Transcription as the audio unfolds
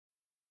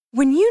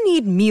When you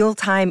need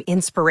mealtime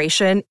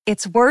inspiration,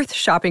 it's worth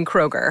shopping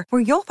Kroger,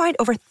 where you'll find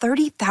over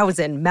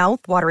 30,000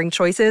 mouth-watering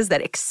choices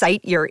that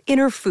excite your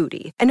inner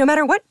foodie. And no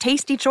matter what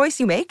tasty choice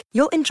you make,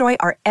 you'll enjoy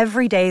our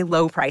everyday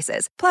low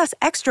prices, plus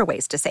extra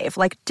ways to save,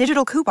 like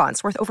digital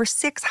coupons worth over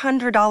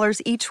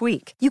 $600 each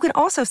week. You can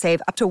also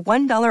save up to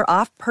 $1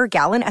 off per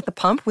gallon at the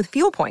pump with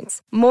fuel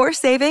points. More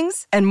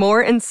savings and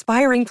more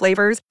inspiring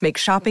flavors make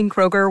shopping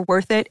Kroger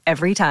worth it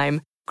every time.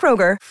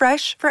 Kroger,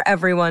 fresh for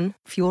everyone.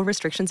 Fuel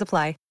restrictions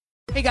apply.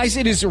 Hey guys,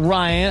 it is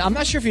Ryan. I'm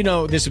not sure if you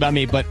know this about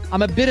me, but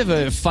I'm a bit of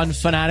a fun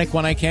fanatic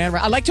when I can.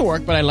 I like to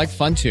work, but I like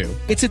fun too.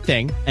 It's a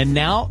thing. And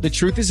now the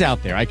truth is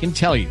out there. I can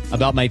tell you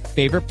about my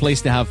favorite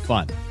place to have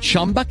fun.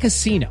 Chumba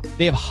Casino.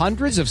 They have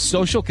hundreds of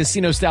social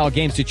casino style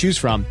games to choose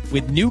from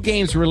with new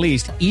games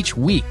released each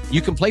week.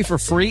 You can play for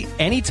free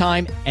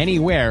anytime,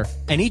 anywhere.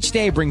 And each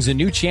day brings a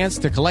new chance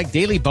to collect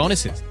daily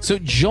bonuses. So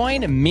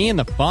join me in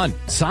the fun.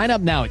 Sign up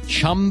now at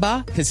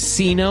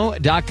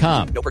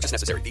ChumbaCasino.com. No purchase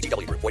necessary.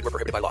 VGW. Void where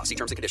prohibited by law. See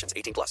terms and conditions.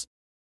 18 plus.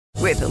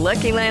 With the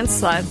Lucky Land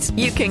Slots,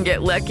 you can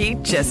get lucky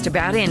just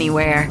about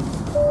anywhere.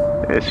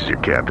 This is your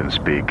captain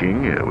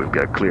speaking. We've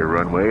got clear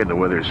runway and the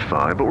weather's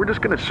fine, but we're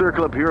just going to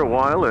circle up here a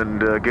while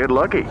and get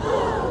lucky.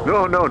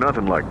 No,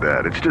 nothing like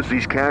that. It's just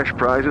these cash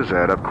prizes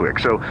add up quick.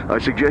 So I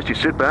suggest you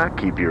sit back,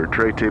 keep your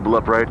tray table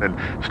upright, and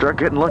start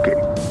getting lucky.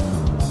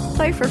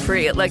 Play for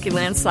free at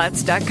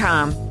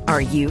LuckyLandSlots.com.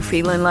 Are you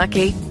feeling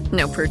lucky?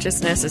 No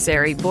purchase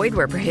necessary. Void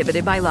where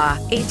prohibited by law.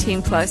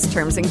 18 plus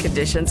terms and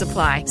conditions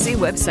apply. See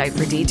website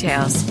for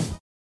details.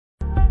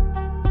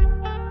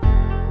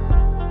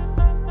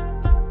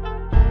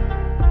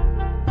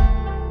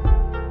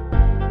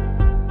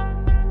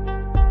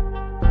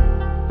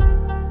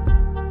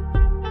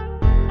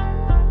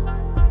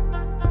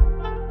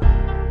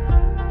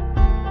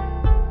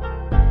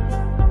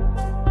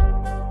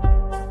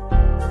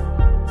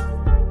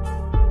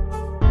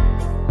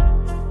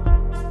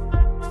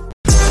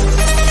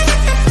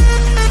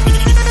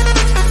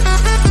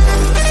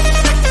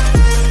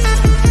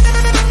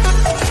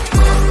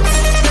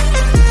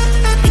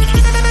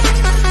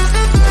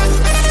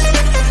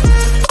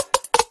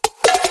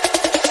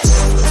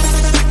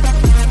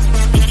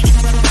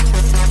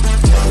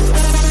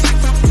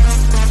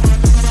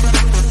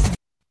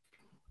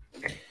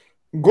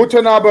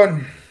 Guten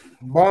Abend,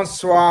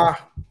 bonsoir,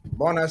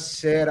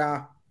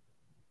 buonasera,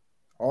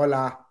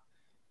 hola.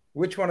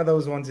 Which one of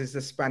those ones is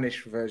the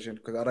Spanish version?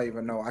 Because I don't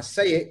even know. I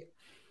say it,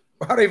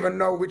 but I don't even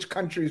know which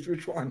country is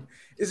which one.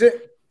 Is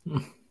it?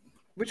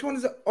 Which one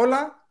is it?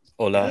 Hola?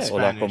 Hola, Yeah,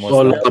 hola, como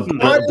Hola.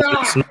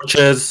 buenas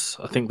noches.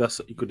 I think that's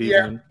a good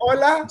evening. Yeah,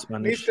 hola in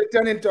Spanish. needs to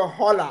turn into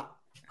hola.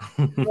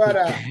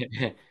 But,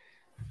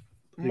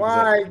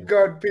 my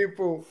God,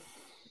 people.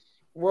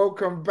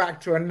 Welcome back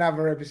to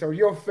another episode.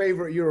 Your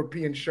favorite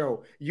European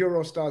show,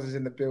 EUROSTARS, is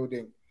in the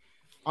building.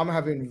 I'm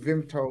having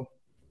Vimto.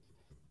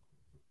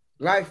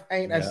 Life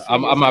ain't as.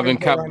 I'm having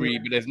Cadbury,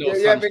 but there's no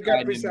sunshine in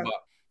the butt.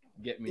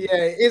 Get me? Yeah,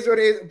 it is what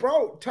it is,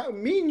 bro.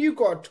 Me and you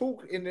got to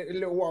talk in a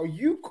little while.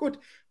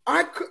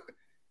 I could.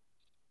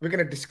 We're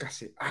gonna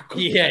discuss it. I could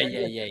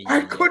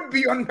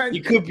be on.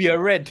 You could be a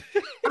red.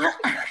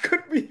 I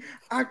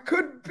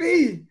could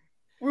be.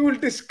 We will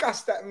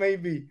discuss that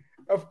maybe.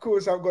 Of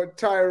course, I've got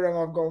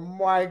Tyrone, I've got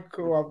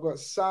Michael, I've got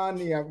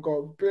Sani, I've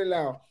got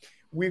Bilal.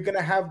 We're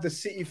gonna have the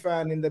City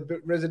fan in the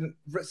resident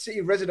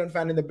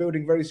fan in the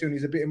building very soon.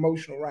 He's a bit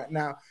emotional right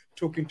now,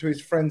 talking to his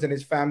friends and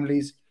his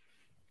families,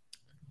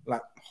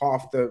 like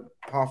half the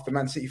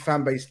Man City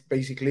fan base,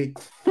 basically.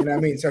 You know what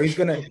I mean? So he's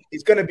gonna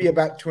be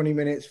about 20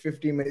 minutes,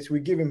 15 minutes. We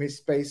give him his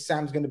space.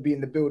 Sam's gonna be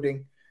in the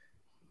building.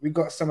 We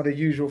got some of the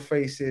usual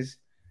faces.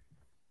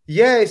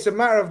 Yeah, it's a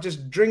matter of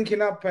just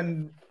drinking up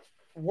and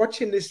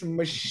watching this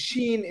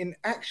machine in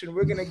action.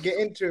 We're going to get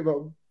into it, but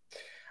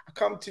I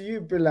come to you,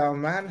 Bilal,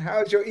 man.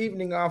 How's your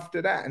evening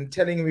after that? And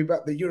telling me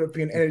about the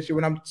European energy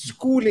when I'm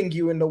schooling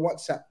you in the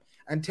WhatsApp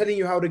and telling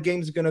you how the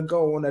game's going to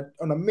go on a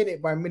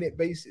minute-by-minute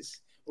basis,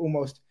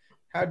 almost.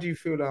 How do you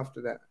feel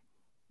after that?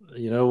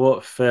 You know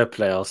what? Fair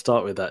play. I'll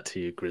start with that to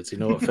you, Grizz. You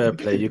know what? Fair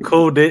play. You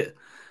called it.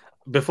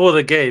 Before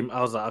the game, I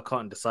was like, I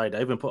can't decide.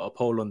 I even put a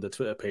poll on the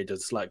Twitter page.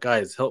 It's like,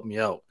 guys, help me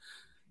out.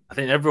 I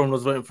think everyone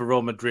was voting for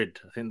Real Madrid.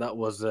 I think that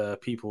was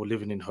people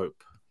living in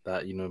hope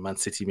that, Man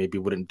City maybe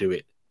wouldn't do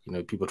it.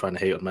 People trying to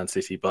hate on Man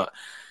City. But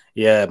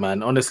yeah,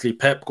 man, honestly,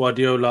 Pep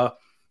Guardiola,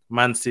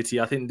 Man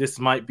City, I think this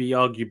might be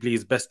arguably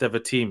his best ever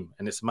team.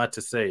 And it's mad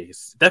to say.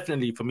 It's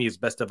definitely, for me, his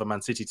best ever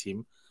Man City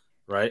team,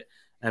 right?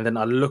 And then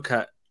I look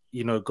at,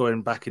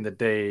 going back in the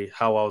day,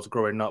 how I was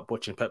growing up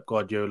watching Pep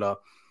Guardiola.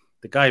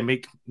 The guy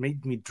made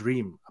me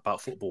dream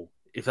about football,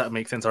 if that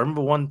makes sense. I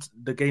remember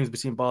the games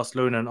between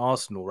Barcelona and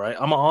Arsenal, right?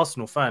 I'm an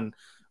Arsenal fan.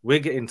 We're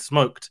getting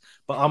smoked,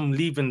 but I'm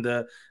leaving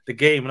the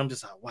game and I'm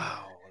just like,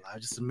 wow, I'm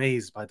just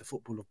amazed by the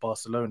football of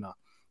Barcelona.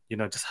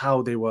 Just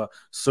how they were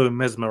so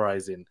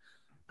mesmerizing.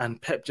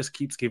 And Pep just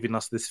keeps giving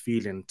us this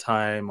feeling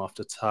time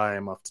after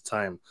time after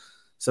time.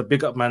 So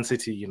big up Man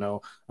City,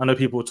 I know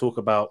people talk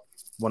about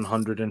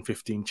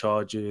 115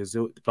 charges,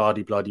 blah,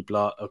 blah, blah,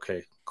 blah.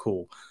 Okay,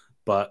 cool.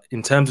 But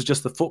in terms of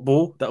just the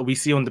football that we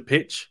see on the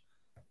pitch,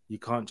 you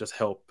can't just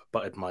help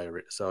but admire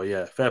it. So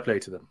yeah, fair play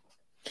to them.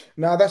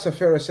 Now that's a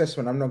fair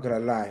assessment. I'm not going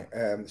to lie,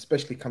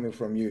 especially coming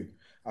from you.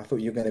 I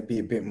thought you were going to be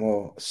a bit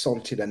more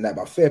salty than that,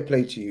 but fair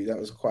play to you. That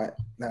was quite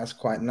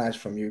nice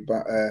from you.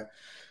 But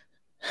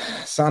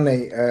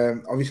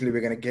Sane, obviously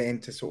we're going to get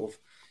into sort of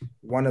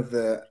one of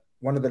the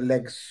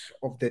legs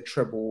of their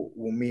treble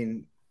will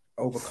mean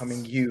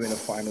overcoming you in the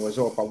final as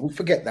well. But we'll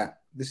forget that.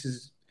 This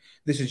is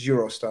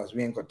EUROSTARS.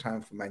 We ain't got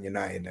time for Man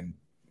United, and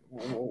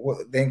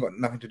they ain't got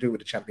nothing to do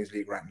with the Champions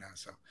League right now.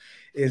 So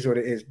it is what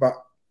it is. But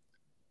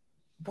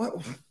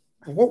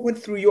what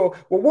went through your?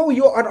 Well, what were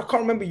your? I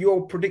can't remember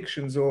your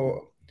predictions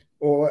or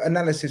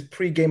analysis,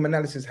 pre-game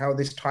analysis, how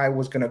this tie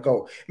was going to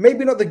go.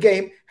 Maybe not the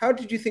game. How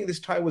did you think this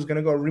tie was going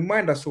to go?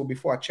 Remind us all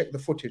before I check the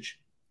footage.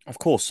 Of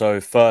course. So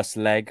first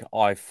leg,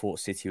 I thought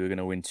City were going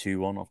to win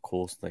 2-1. Of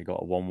course, they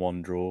got a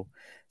 1-1 draw.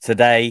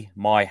 Today,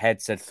 my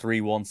head said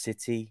 3-1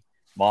 City.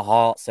 My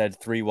heart said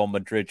 3-1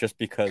 Madrid, just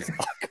because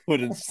I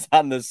couldn't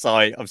stand the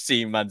sight of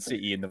seeing Man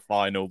City in the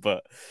final.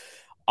 But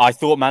I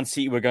thought Man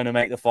City were going to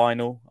make the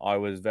final. I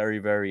was very,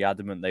 very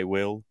adamant they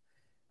will.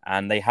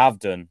 And they have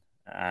done.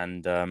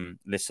 And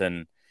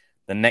listen,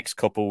 the next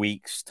couple of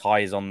weeks, Ty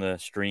is on the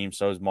stream,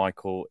 so is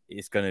Michael.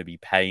 It's going to be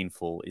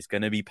painful. It's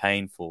going to be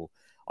painful.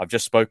 I've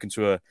just spoken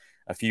to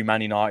a few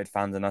Man United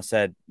fans, and I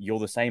said, you're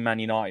the same Man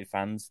United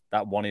fans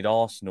that wanted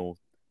Arsenal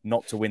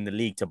not to win the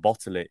league, to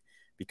bottle it,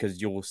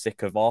 because you're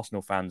sick of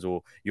Arsenal fans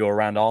or you're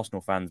around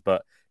Arsenal fans.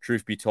 But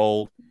truth be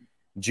told,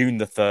 June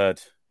the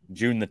 3rd,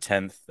 June the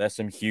 10th, there's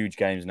some huge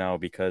games now,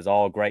 because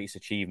our greatest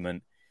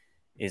achievement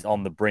is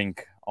on the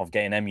brink of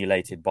getting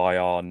emulated by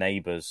our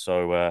neighbours.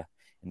 So,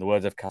 in the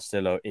words of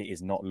Castillo, it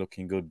is not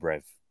looking good,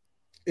 Brev.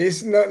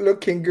 It's not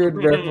looking good,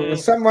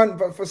 Brev.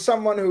 But for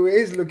someone who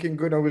is looking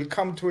good, and we'll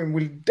come to him,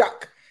 we'll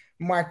duck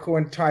Michael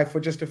and Ty for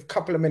just a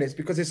couple of minutes,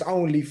 because it's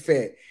only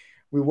fair.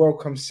 We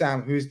welcome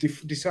Sam, who's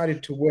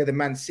decided to wear the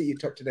Man City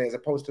top today as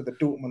opposed to the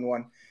Dortmund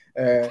one.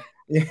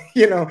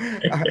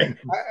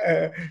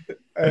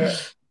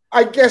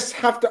 I guess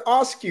have to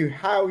ask you,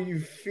 how are you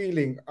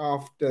feeling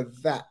after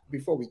that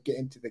before we get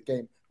into the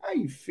game? How are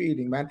you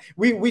feeling, man?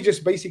 We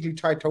just basically,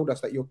 Ty told us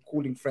that you're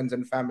calling friends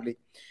and family,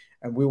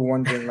 and we were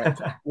wondering, like,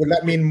 will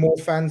that mean more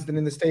fans than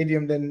in the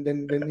stadium than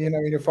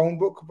in your phone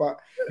book? But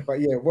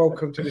yeah,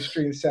 welcome to the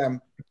stream,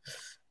 Sam.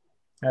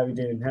 How we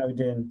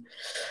doing?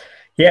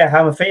 Yeah,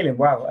 how am I feeling?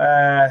 Wow,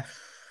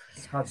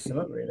 it's hard to sum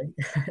up, really.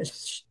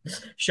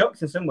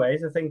 Shocked in some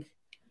ways. I think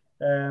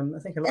a lot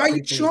of people... Are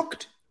you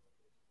shocked?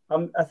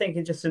 I think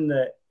it's just in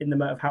the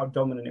amount of how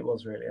dominant it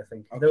was, really. I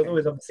think there was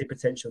always obviously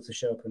potential to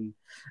show up and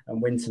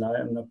win tonight,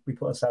 and we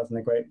put ourselves in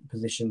a great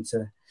position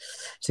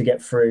to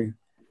get through.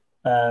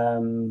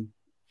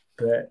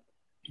 But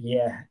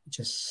yeah,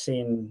 just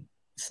seeing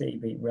City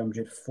beat Real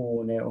Madrid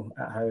 4-0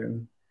 at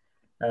home.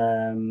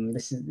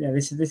 This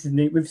is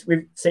new.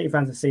 We've City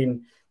fans have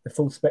seen the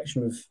full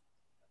spectrum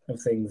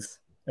of things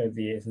over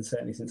the years, and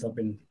certainly since I've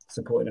been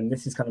supporting them.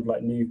 This is kind of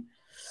like new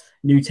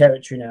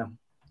territory now.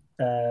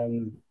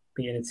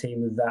 Beating a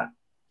team with that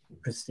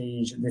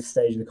prestige at this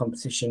stage of the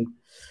competition.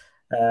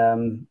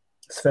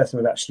 It's the first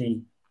time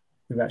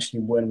we've actually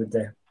won with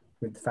the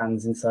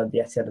fans inside the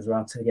Etihad as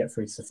well to get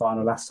through to the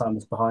final. Last time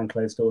was behind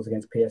closed doors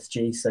against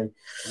PSG. So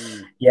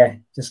yeah,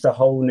 just a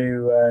whole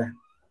new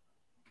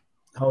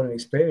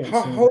experience.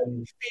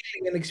 Feeling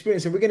and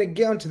experience. And we're going to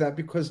get onto that,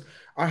 because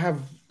I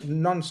have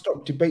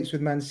non-stop debates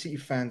with Man City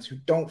fans who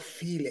don't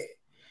feel it,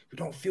 who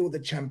don't feel the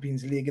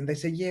Champions League. And they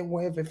say, yeah,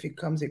 whatever, if it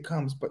comes, it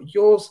comes. But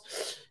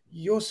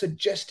you're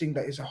suggesting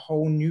that it's a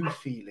whole new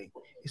feeling.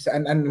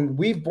 And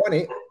we've won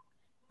it.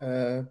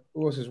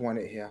 Who else has won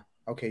it here?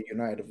 Okay,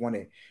 United have won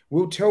it.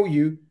 We'll tell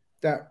you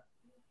that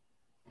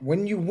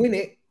when you win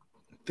it,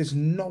 there's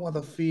no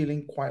other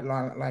feeling quite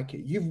like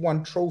it. You've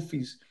won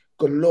trophies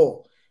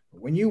galore.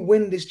 When you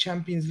win this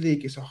Champions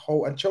League, it's a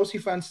whole, and Chelsea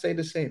fans say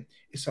the same,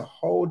 it's a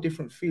whole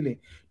different feeling.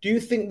 Do you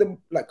think a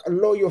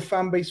lot of your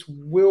fan base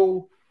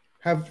will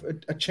have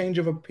a change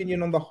of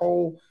opinion on the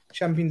whole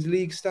Champions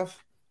League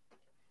stuff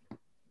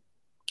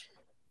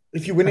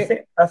if you win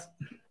it?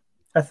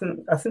 I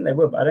think they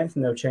will, but I don't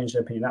think they'll change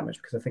their opinion that much,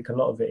 because I think a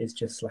lot of it is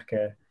just like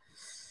a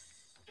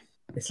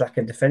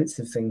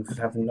defensive thing for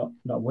having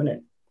not won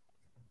it.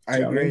 I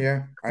agree.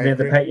 Yeah,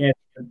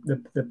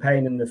 the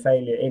pain and the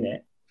failure in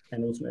it,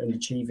 and ultimately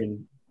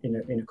achieving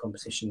in a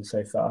competition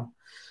so far,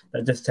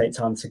 that does take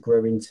time to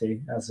grow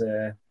into as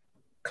a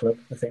club,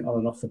 I think, on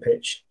and off the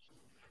pitch.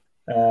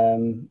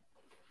 And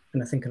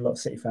I think a lot of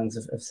City fans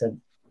have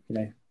said,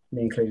 me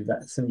included,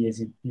 that some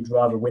years you'd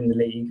rather win the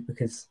league,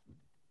 because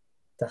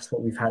that's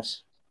what we've had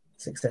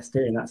success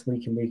doing. That's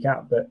week in, week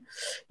out. But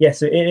yeah,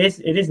 so it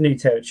is new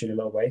territory in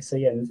a lot of ways. So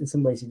yeah, in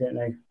some ways you don't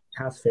know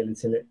how to feel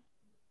until it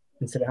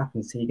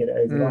happens, till you get it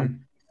over the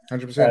line.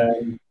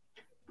 100%.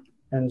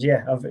 And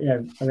yeah, I'm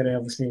going to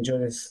obviously enjoy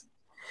this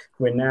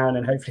win now, and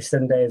then hopefully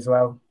Sunday as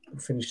well. We'll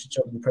finish the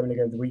job in the Premier League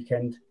over the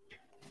weekend,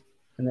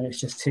 and then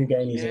it's just 2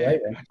 games away.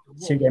 Then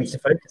 2 games to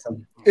focus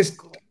on. It's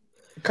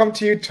come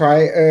to you,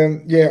 Ty.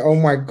 Oh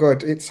my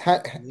God, it's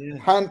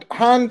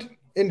hand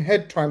in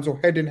head times or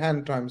head in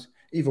hand times.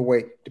 Either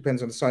way,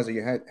 depends on the size of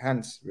your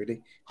hands,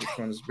 really. Which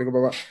one's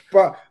bigger,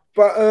 but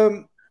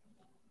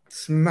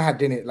it's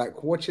mad, isn't it?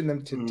 Like watching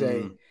them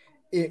today,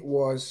 it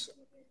was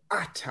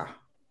utter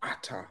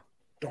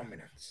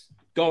dominance.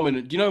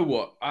 Dominant. You know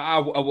what? I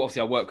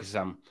obviously I work with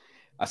Sam.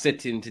 I said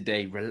to him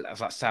today, I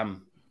was like,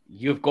 Sam,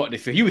 you've got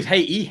this. So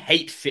he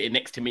hates sitting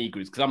next to me,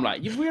 Grizz, because I'm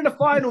like, we're in the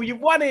final, you've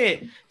won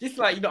it. Just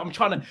like, you know,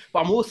 but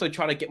I'm also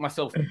trying to get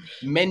myself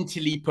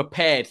mentally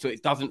prepared so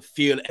it doesn't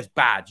feel as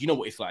bad. You know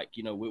what it's like.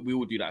 You know, we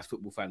all do that as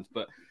football fans.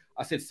 But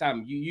I said,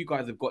 Sam, you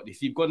guys have got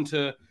this. You've gone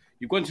to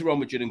Real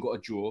Madrid and got a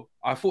draw.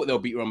 I thought they'll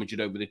beat Real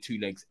Madrid over the 2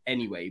 legs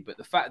anyway. But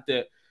the fact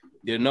that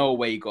there are no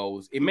away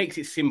goals, it makes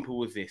it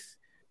simple as this.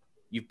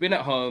 You've been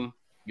at home.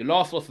 Your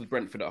last loss was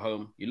Brentford at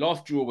home. Your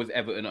last draw was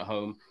Everton at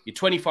home. You're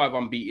 25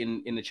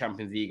 unbeaten in the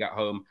Champions League at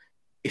home.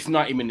 It's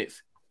 90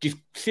 minutes. Just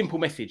simple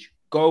message.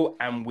 Go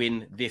and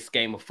win this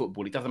game of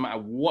football. It doesn't matter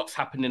what's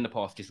happened in the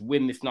past. Just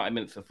win this 90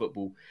 minutes of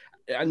football.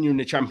 And you're in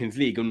the Champions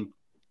League. And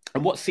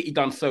what City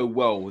done so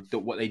well, that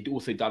what they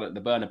also done at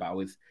the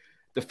Bernabeu is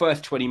the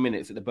first 20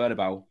 minutes at the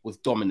Bernabeu was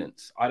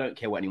dominance. I don't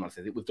care what anyone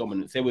says. It was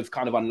dominance. They was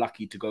kind of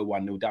unlucky to go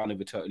 1-0 down,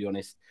 over totally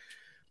honest.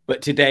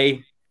 But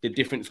today, the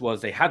difference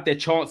was they had their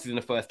chances in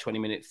the first 20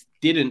 minutes,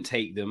 didn't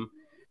take them,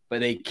 but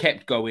they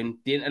kept going,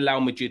 didn't allow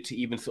Madrid to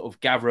even sort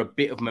of gather a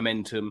bit of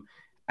momentum,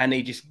 and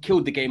they just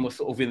killed the game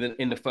sort of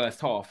in the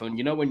first half. And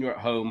you know, when you're at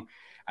home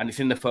and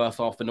it's in the first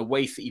half and the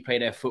way City play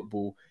their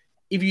football,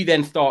 if you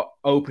then start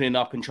opening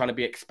up and trying to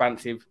be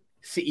expansive,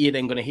 City are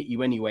then going to hit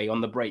you anyway on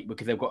the break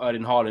because they've got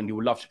Erling Haaland who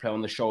would love to play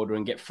on the shoulder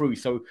and get through.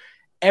 So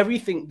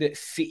everything that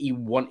City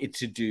wanted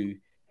to do,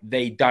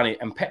 they done it.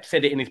 And Pep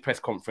said it in his press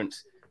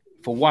conference.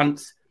 For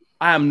once,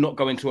 I am not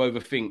going to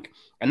overthink.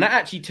 And that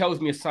actually tells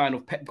me a sign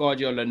of Pep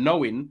Guardiola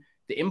knowing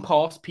that in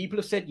past, people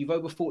have said, you've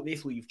overthought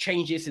this or you've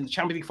changed this in the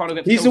Champions League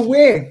final. He's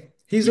aware.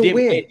 He's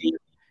aware.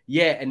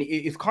 Yeah, and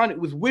it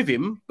was with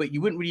him, but you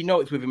wouldn't really know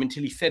it's with him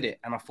until he said it.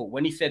 And I thought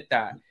when he said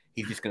that,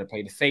 he's just going to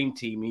play the same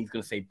team. And he's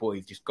going to say,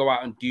 boys, just go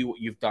out and do what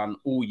you've done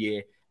all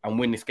year and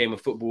win this game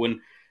of football. And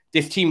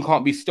this team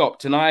can't be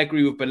stopped. And I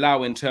agree with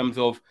Bilal in terms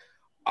of,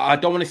 I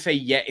don't want to say,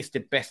 it's the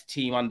best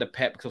team under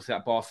Pep, because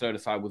that Barcelona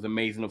side was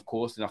amazing, of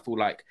course. And I feel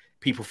like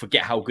people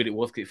forget how good it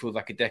was because it feels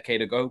like a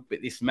decade ago.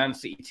 But this Man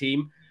City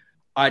team,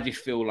 I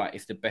just feel like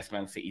it's the best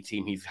Man City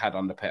team they've had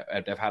under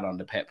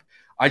Pep.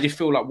 I just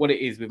feel like what it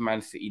is with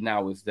Man City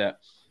now is that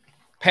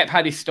Pep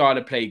had his style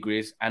of play,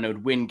 Grizz, and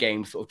would win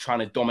games sort of trying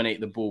to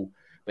dominate the ball.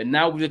 But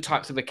now with the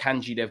types of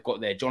Akanji they've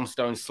got there, John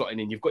Stones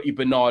slotting in, you've got your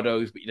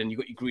Bernardos, but then you've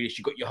got your Grealish,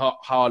 you've got your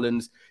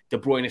Haalands, De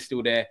Bruyne is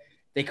still there.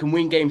 They can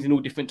win games in all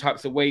different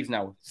types of ways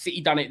now.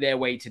 City done it their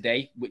way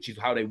today, which is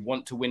how they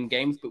want to win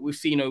games. But we've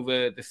seen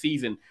over the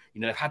season,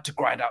 they've had to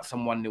grind out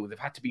some 1-0. They've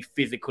had to be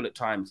physical at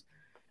times.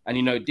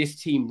 And,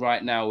 this team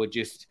right now are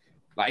just,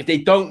 like, if they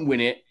don't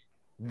win it,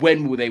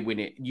 when will they win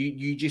it?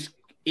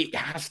 It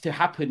has to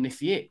happen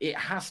this year. It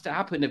has to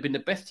happen. They've been the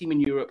best team in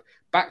Europe,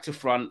 back to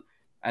front,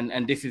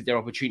 and this is their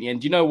opportunity.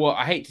 And do you know what?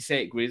 I hate to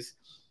say it, Grizz,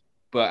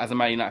 but as a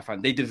Man United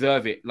fan, they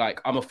deserve it.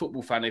 Like, I'm a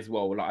football fan as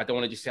well. Like, I don't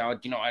want to just say, I'm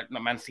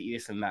Man City,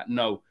 this and that.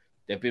 No,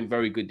 they've been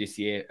very good this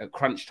year. At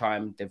crunch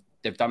time,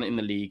 they've done it in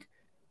the league,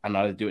 and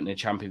now they do it in the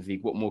Champions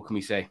League. What more can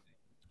we say?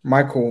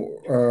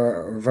 Michael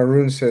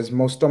Varun says,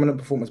 most dominant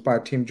performance by a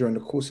team during the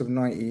course of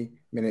 90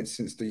 minutes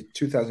since the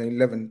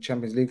 2011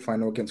 Champions League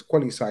final against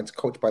quality sides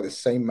coached by the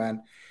same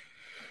man,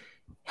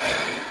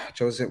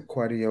 Josep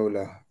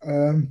Guardiola.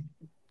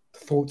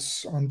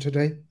 Thoughts on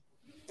today?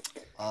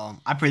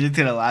 I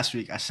predicted it last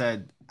week.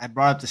 I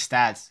brought up the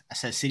stats. I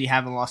said City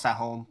haven't lost at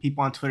home.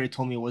 People on Twitter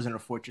told me it wasn't a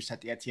fortress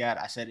at the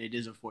Etihad. I said it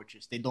is a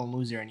fortress. They don't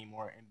lose there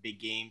anymore in big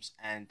games.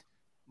 And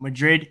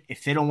Madrid,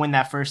 if they don't win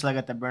that first leg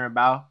at the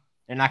Bernabeu,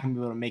 they're not going to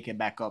be able to make it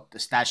back up. The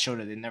stats show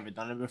that they've never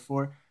done it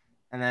before.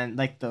 And then,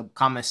 like the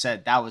comment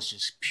said, that was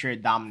just pure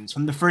dominance.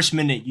 From the first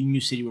minute, you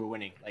knew City were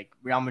winning. Like,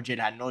 Real Madrid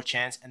had no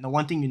chance. And the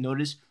one thing you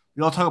notice,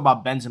 we all talk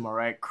about Benzema,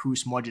 right?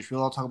 Kroos, Modric. We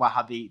all talk about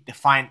how they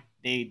define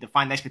the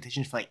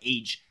expectations for, like,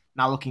 age,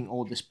 not looking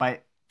old.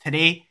 Despite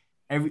today,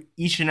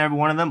 each and every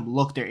one of them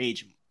looked their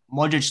age.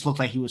 Modric looked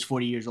like he was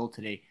 40 years old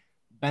today.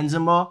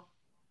 Benzema,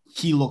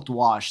 he looked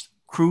washed.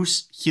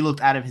 Kroos, he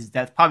looked out of his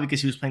depth, probably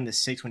because he was playing the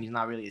 6 when he's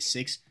not really a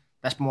 6.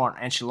 That's more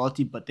on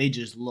Ancelotti, but they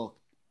just looked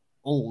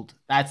old.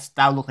 That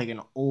looked like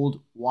an old,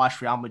 washed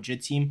Real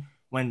Madrid team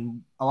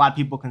when a lot of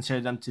people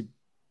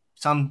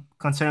some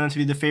consider them to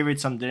be the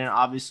favorite, some didn't,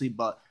 obviously.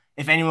 But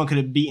if anyone could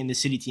have beaten the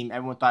City team,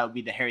 everyone thought it would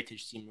be the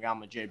heritage team, Real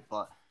Madrid.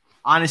 But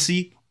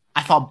honestly,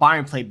 I thought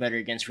Bayern played better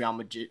against Real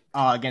Madrid,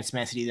 against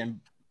Man City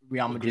than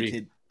Real Madrid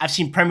did. I've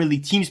seen Premier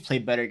League teams play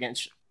better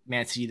against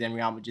Man City than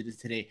Real Madrid did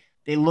today.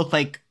 They look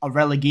like a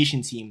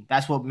relegation team.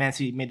 That's what Man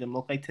City made them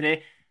look like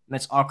today. And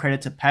that's all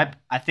credit to Pep.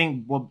 I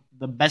think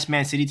the best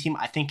Man City team,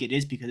 I think it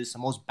is because it's the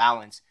most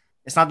balanced.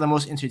 It's not the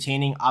most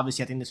entertaining.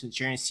 Obviously, I think the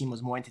Centurions team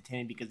was more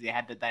entertaining because they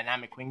had the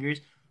dynamic wingers.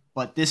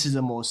 But this is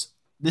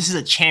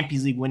a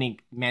Champions League winning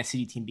Man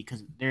City team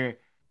because they're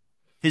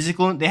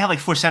physical. They have like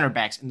 4 center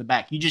backs in the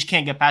back. You just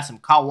can't get past them.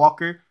 Kyle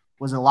Walker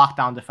was a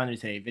lockdown defender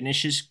today.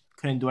 Vinicius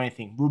couldn't do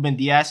anything. Ruben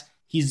Diaz,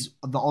 He's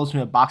the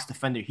ultimate box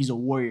defender. He's a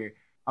warrior.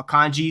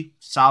 Akanji,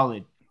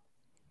 solid.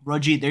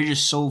 Rodri, they're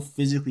just so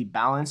physically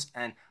balanced.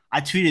 And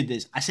I tweeted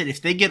this. I said,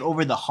 if they get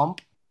over the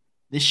hump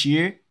this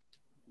year,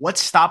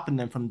 what's stopping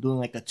them from doing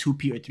like a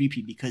 2P or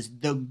 3P? Because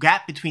the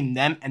gap between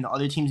them and the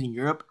other teams in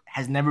Europe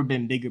has never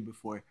been bigger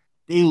before.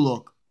 They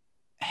look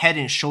head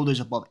and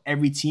shoulders above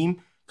every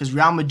team. Because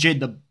Real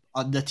Madrid,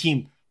 the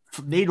team,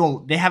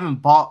 they haven't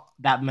bought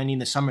that many in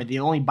the summer. They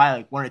only buy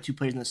like 1 or 2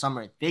 players in the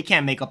summer. They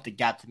can't make up the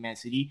gap to Man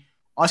City.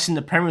 Us in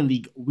the Premier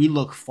League, we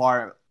look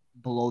far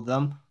below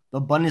them. The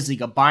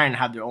Bundesliga, Bayern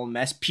have their own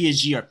mess.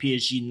 PSG are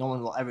PSG. No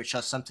one will ever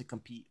trust them to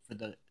compete for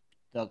the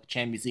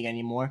Champions League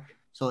anymore.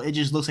 So it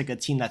just looks like a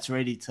team that's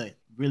ready to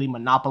really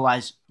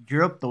monopolize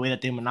Europe the way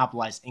that they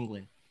monopolize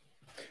England.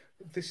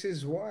 This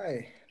is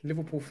why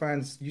Liverpool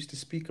fans used to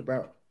speak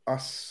about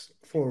us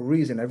for a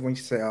reason. Everyone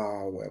used to say,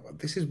 whatever.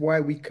 This is why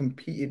we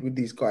competed with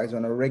these guys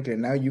on a regular.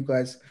 Now you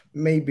guys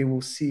maybe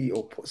will see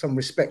or put some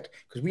respect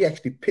because we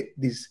actually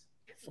picked these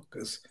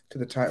fuckers to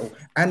the title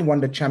and won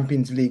the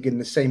Champions League in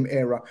the same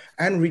era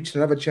and reached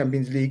another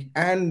Champions League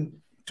and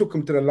took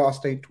them to the last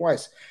stage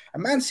twice.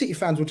 And Man City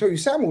fans will tell you,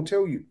 Sam will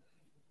tell you,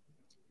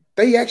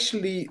 they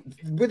actually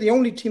were the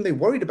only team they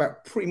worried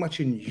about pretty much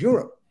in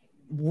Europe.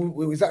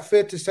 Is that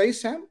fair to say,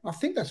 Sam? I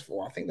think that's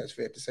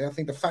fair to say. I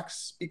think the facts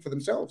speak for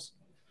themselves.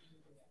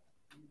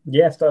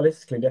 Yeah,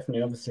 stylistically,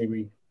 definitely. Obviously,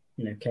 we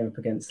came up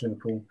against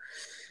Liverpool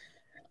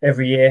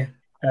every year,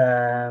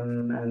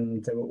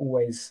 and there were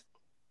always,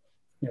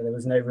 there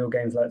was no real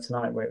games like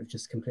tonight where it was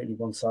just completely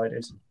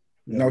one-sided.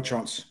 No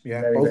chance.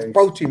 Yeah, very,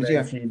 both teams. Very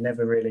yeah, few,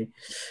 never really.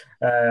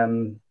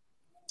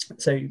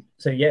 So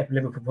yeah,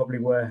 Liverpool probably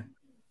were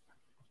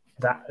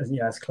that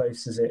as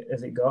close as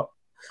it got.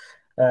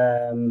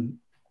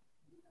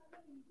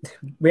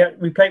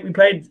 We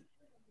played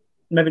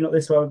maybe not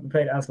this well. We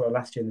played as well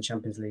last year in the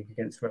Champions League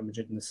against Real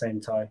Madrid in the same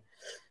tie.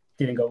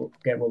 Didn't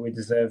get what we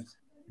deserved.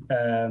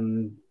 A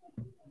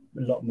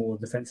lot more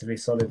defensively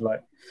solid,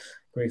 like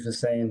Grief was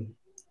saying.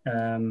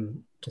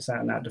 Just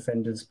out and out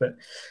defenders, but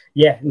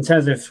yeah, in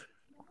terms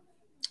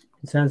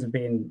of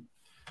being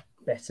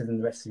better than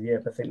the rest of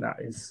Europe, I think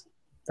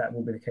that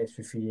will be the case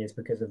for a few years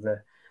because of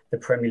the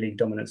Premier League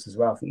dominance as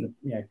well. I think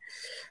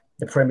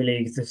the Premier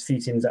League, there's a few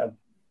teams that have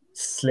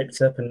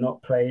slipped up and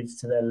not played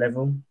to their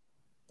level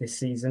this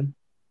season,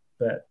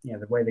 but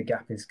the way the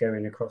gap is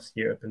going across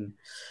Europe and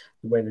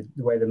the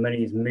way the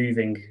money is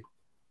moving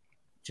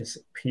just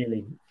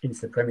purely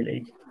into the Premier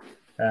League.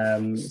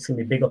 It's going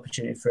to be a big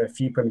opportunity for a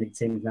few Premier League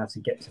teams now to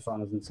get to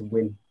finals and to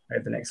win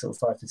over the next sort of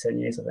 5 to 10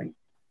 years, I think.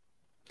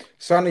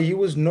 Sonny, you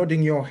was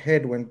nodding your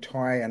head when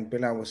Ty and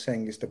Bilal were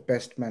saying it's the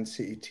best Man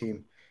City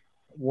team.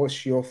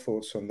 What's your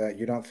thoughts on that?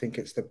 You don't think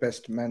it's the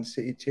best Man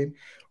City team,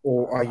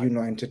 or are you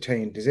not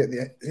entertained? Is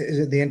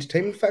it the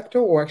entertainment factor,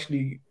 or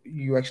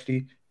you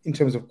actually, in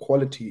terms of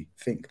quality,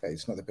 think that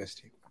it's not the best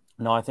team?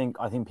 No, I think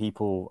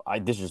people.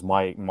 This is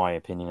my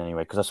opinion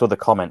anyway, because I saw the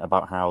comment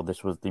about how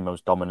this was the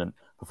most dominant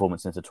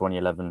performance since the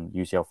 2011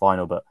 UCL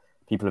final, but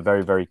people are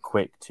very, very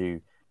quick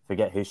to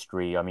forget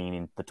history. I mean,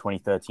 in the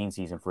 2013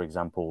 season, for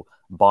example,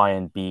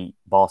 Bayern beat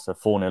Barca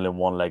 4-0 in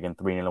one leg and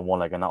 3-0 in one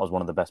leg, and that was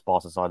one of the best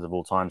Barca sides of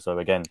all time. So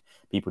again,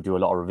 people do a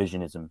lot of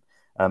revisionism.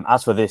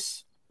 As for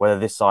this, whether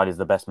this side is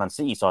the best Man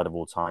City side of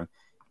all time,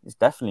 it's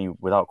definitely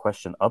without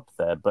question up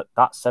there. But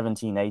that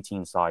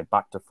 17-18 side,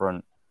 back to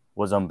front,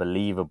 was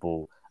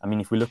unbelievable. I mean,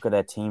 if we look at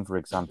their team, for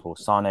example,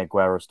 Sane,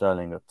 Aguero,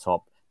 Sterling at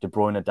top, De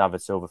Bruyne,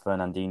 David Silva,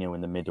 Fernandinho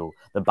in the middle.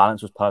 The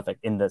balance was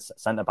perfect in the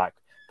centre-back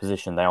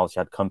position. They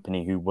also had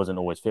Company, who wasn't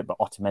always fit, but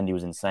Otamendi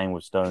was insane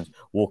with Stones.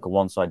 Walker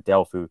one side,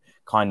 Delph, who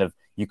kind of,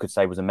 you could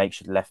say, was a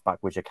makeshift left-back,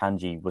 which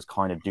Akanji was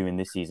kind of doing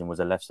this season, was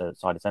a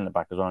left-sided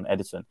centre-back as well, and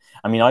Edison.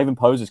 I mean, I even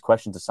posed this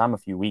question to Sam a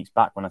few weeks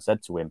back when I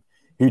said to him,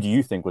 who do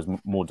you think was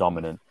more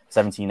dominant,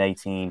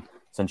 17-18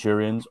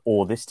 Centurions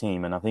or this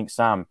team? And I think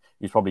Sam,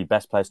 who's probably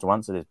best placed to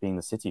answer this, being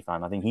the City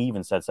fan, I think he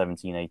even said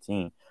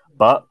 17-18.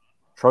 But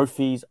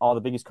trophies are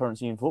the biggest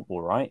currency in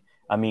football, right?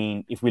 I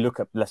mean, if we look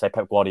at, let's say,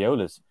 Pep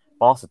Guardiola's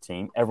Barca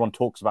team, everyone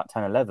talks about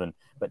 10-11,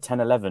 but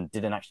 10-11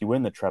 didn't actually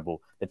win the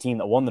treble. The team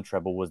that won the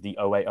treble was the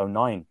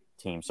 08-09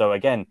 team. So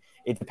again,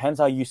 it depends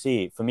how you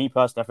see it. For me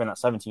personally, I think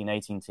that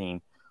 17-18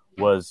 team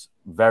was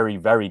very,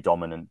 very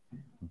dominant.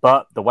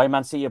 But the way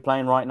Man City are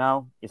playing right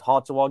now, it's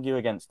hard to argue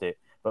against it.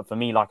 But for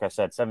me, like I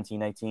said,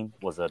 17-18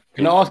 was a...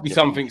 Can I ask you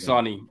something,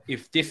 Sani?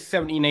 If this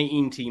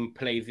 17-18 team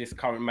plays this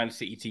current Man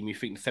City team, you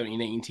think the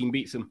 17-18 team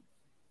beats them?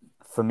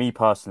 For me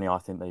personally, I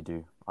think they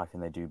do. I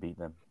think they do beat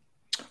them.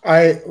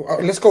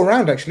 Let's go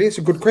around, actually. It's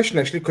a good question,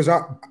 actually, because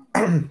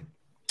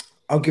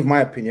I'll give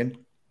my opinion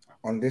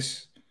on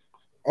this.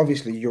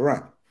 Obviously, you're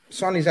right.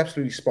 Sonny's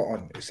absolutely spot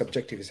on. It's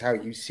subjective. It's how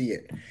you see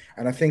it.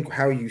 And I think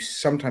how you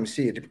sometimes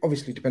see it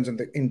obviously depends on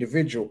the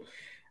individual.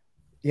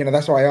 You know,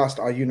 that's why I asked,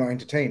 are you not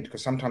entertained?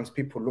 Because sometimes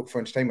people look for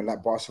entertainment,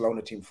 like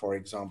Barcelona team, for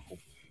example,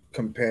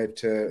 compared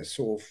to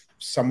sort of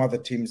some other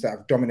teams that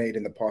have dominated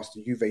in the past,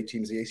 the Juve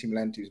teams, the AC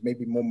Milan teams,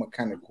 maybe more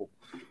mechanical.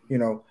 You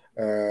know,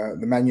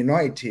 the Man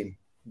United team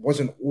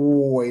wasn't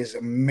always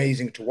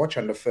amazing to watch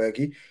under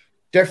Fergie.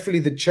 definitely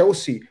the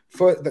Chelsea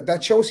that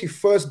Chelsea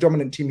first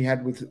dominant team he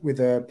had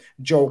with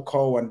Joel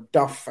Cole and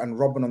Duff and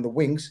Robin on the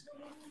wings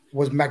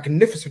was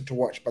magnificent to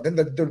watch. But then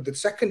the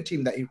second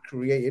team that he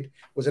created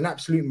was an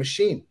absolute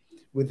machine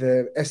with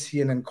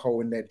Essien and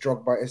Cole in there,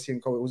 Drogba, Essien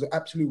and Cole. It was an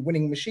absolute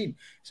winning machine.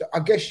 So I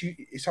guess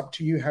it's up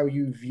to you how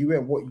you view it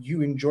and what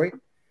you enjoy.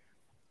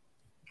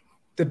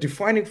 The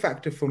defining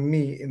factor for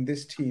me in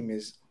this team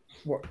is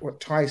what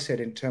Ty said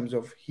in terms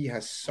of he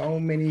has so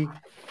many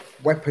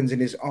weapons in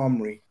his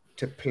armory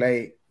to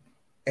play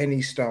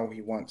any style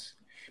he wants.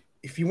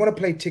 If you want to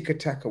play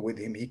tiki-taka with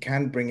him, he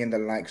can bring in the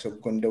likes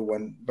of Gundo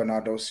and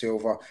Bernardo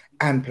Silva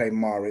and play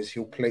Mahrez.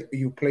 He'll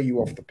play you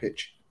off the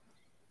pitch.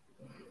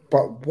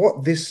 But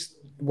what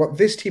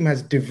this team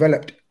has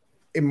developed,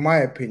 in my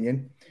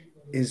opinion,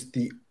 is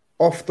the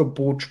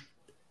off-the-ball,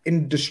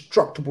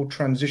 indestructible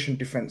transition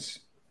defense.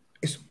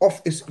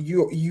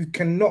 You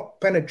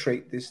cannot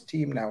penetrate this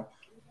team now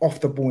off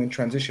the ball in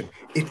transition.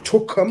 It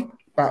took them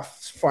about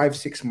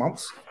 5-6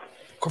 months,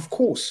 of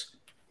course,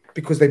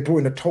 because they brought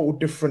in a total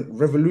different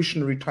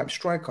revolutionary type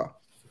striker,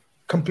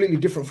 completely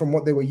different from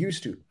what they were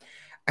used to.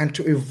 And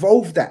to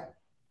evolve that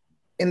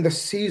in the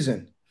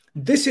season,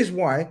 this is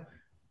why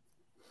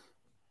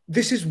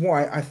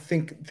I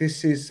think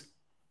this is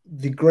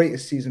the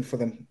greatest season for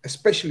them,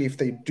 especially if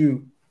they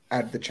do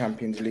add the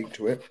Champions League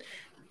to it,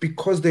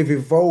 because they've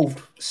evolved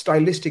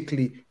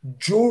stylistically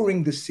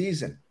during the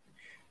season,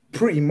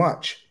 pretty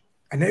much.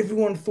 And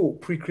everyone thought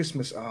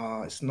pre-Christmas,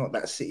 it's not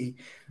that City.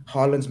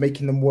 Haaland's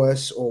making them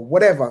worse or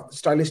whatever.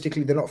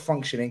 Stylistically, they're not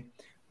functioning.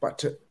 But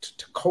to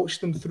coach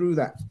them through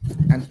that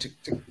and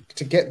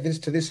to get this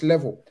to this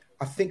level,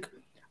 I think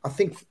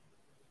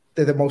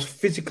they're the most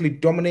physically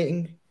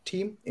dominating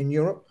team in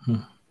Europe.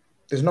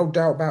 There's no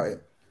doubt about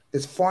it.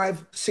 There's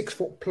 5-6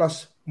 foot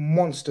plus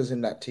monsters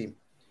in that team.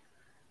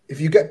 If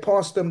you get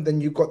past them,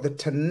 then you've got the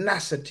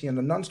tenacity and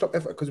the non-stop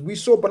effort. Because we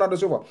saw Bernardo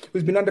Silva,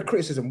 who's been under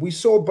criticism. We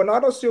saw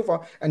Bernardo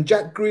Silva and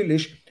Jack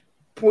Grealish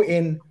put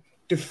in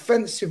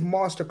defensive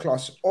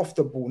masterclass off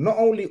the ball. Not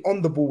only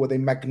on the ball were they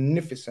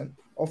magnificent,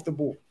 off the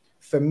ball.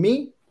 For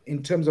me,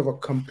 in terms of a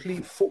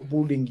complete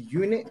footballing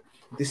unit,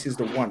 this is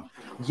the one.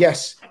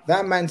 Yes,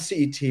 that Man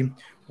City team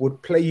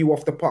would play you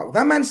off the park.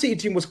 That Man City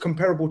team was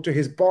comparable to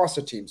his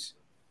Barca teams.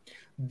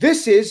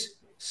 This is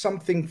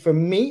something for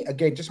me,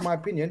 again, just my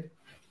opinion,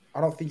 I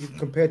don't think you can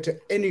compare to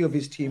any of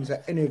his teams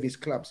at any of his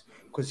clubs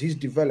because he's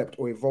developed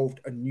or evolved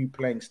a new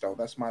playing style.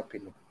 That's my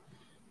opinion.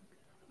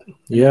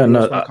 Yeah,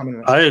 no,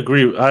 I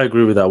agree. I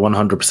agree with that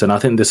 100%. I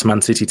think this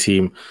Man City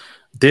team,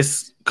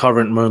 this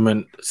current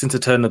moment, since the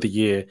turn of the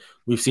year,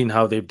 we've seen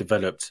how they've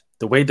developed.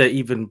 The way they're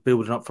even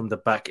building up from the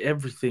back,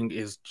 everything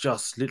is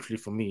just literally,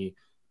 for me,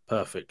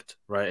 perfect,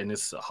 right? And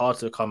it's hard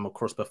to come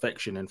across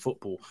perfection in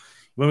football.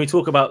 When we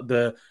talk about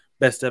the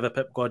best ever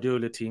Pep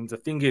Guardiola teams, the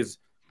thing is,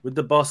 with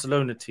the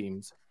Barcelona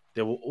teams,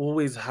 they will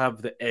always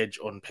have the edge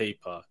on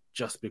paper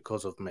just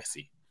because of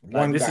Messi.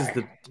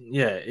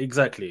 Yeah,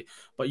 exactly.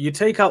 But you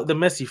take out the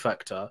Messi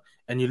factor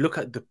and you look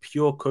at the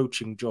pure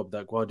coaching job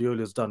that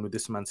Guardiola's done with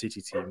this Man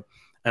City team,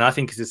 and I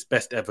think it's his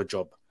best ever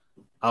job.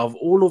 Out of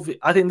all of it,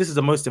 I think this is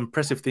the most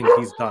impressive thing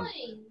he's done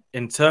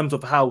in terms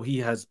of how he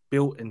has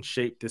built and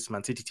shaped this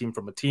Man City team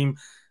from a team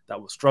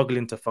that was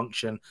struggling to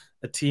function,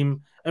 a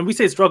team, and we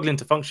say struggling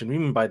to function, we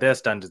mean by their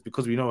standards,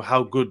 because we know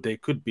how good they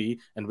could be,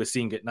 and we're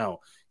seeing it now.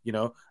 You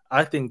know,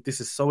 I think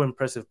this is so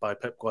impressive by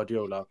Pep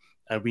Guardiola,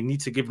 and we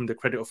need to give him the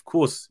credit, of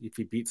course, if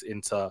he beats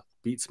Inter,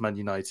 beats Man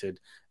United,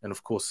 and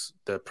of course,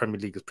 the Premier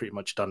League is pretty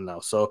much done now.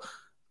 So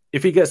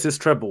if he gets this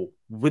treble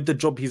with the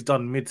job he's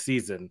done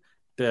mid-season,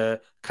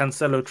 the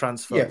Cancelo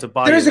transfer to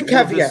Bayern, there is a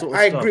caveat.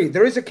 I agree.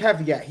 There is a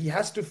caveat. He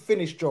has to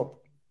finish job.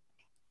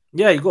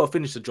 Yeah, you got to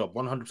finish the job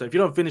 100%. If you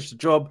don't finish the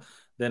job,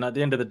 then at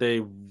the end of the day,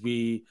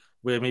 we're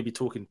maybe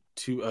talking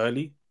too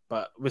early.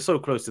 But we're so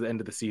close to the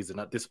end of the season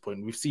at this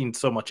point. We've seen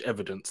so much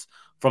evidence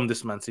from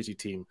this Man City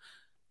team.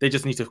 They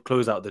just need to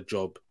close out the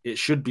job. It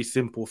should be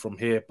simple from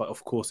here, but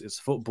of course, it's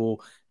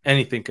football.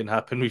 Anything can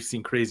happen. We've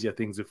seen crazier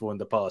things before in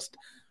the past.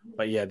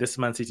 But yeah, this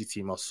Man City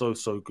team are so,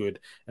 so good.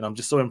 And I'm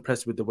just so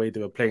impressed with the way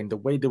they were playing, the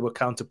way they were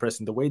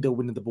counter-pressing, the way they were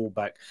winning the ball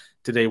back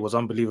today was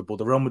unbelievable.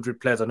 The Real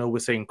Madrid players, I know we're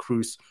saying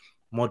Cruz,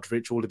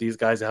 Modric, all of these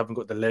guys, they haven't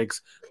got the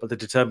legs, but the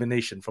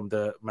determination from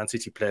the Man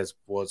City players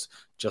was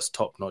just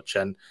top-notch.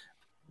 And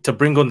to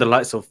bring on the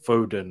likes of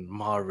Foden,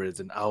 Mahrez,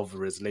 and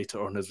Alvarez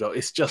later on as well,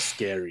 it's just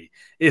scary.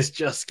 It's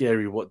just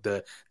scary what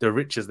the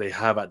riches they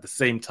have at the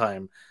same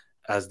time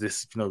as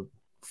this,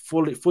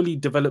 fully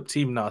developed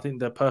team now. I think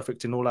they're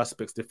perfect in all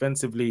aspects,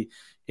 defensively,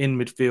 in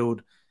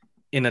midfield,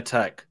 in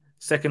attack.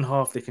 Second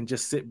half, they can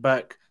just sit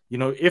back.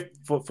 If,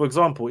 for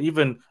example,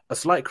 even a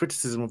slight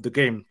criticism of the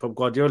game from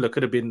Guardiola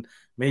could have been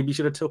maybe he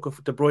should have taken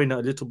De Bruyne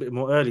a little bit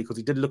more early because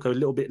he did look a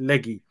little bit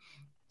leggy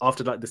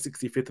after the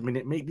 65th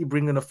minute. Maybe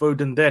bring in a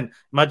Foden then.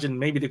 Imagine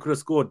maybe they could have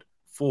scored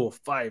 4,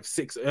 5,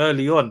 6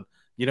 early on.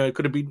 It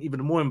could have been even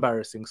more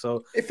embarrassing.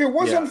 So if it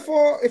wasn't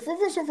for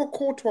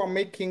Courtois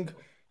making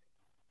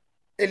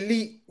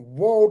elite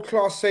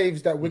world-class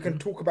saves that we can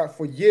talk about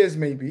for years,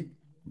 maybe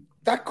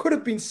that could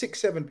have been 6,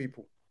 7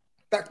 people.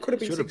 That could have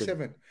been Should have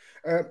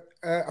 6-7.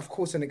 Of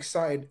course, an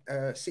excited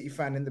City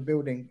fan in the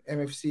building,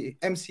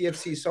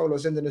 MCFC Solo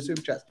sending the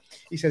super chats.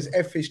 He says,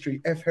 F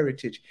history, F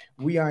heritage.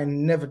 We are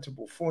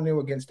inevitable. 4-0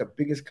 against the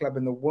biggest club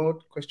in the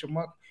world, ?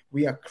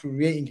 We are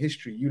creating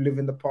history. You live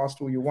in the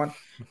past all you want,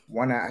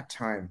 one at a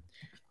time.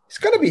 It's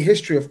going to be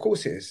history, of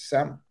course it is,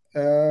 Sam.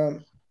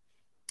 The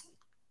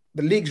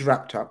league's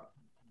wrapped up,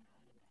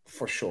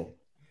 for sure.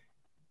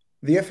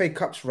 The FA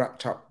Cup's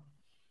wrapped up,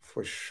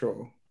 for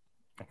sure.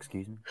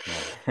 Excuse me?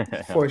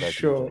 For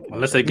sure.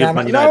 Unless they give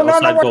Man United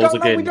offside goals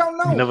again. We don't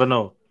know. You never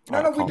know. We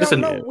don't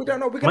know. We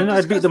don't know. Man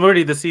United beat them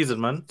already this season,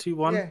 man.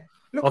 2-1. Yeah.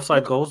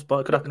 Offside goals, but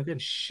it could happen again.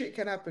 Shit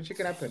can happen.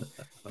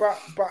 But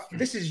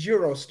this is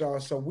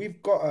EUROSTARS, so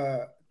we've got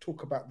to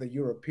talk about the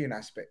European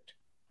aspect.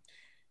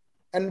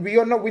 And we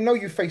know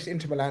you faced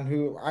Inter Milan,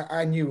 who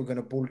I knew were going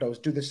to bulldoze,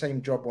 do the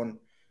same job on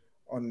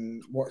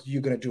what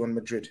you're going to do on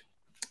Madrid.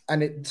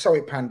 And it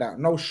panned out.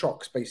 No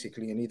shocks,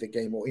 basically, in either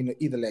game or in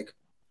either leg.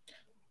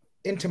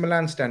 Inter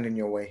Milan stand in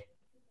your way.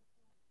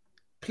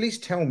 Please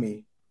tell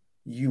me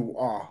you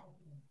are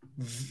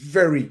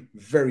very,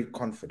 very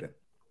confident.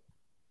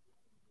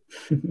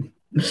 That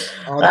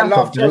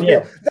laugh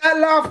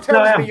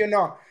tells me you're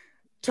not.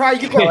 Ty,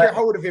 you got to get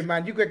hold of him,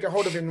 man. You got to get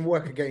hold of him and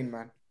work again,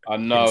 man. I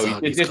know.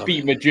 He just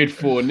beat Madrid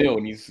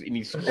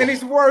 4-0 and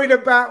he's worried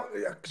about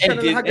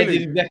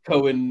Edin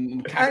Dzeko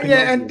and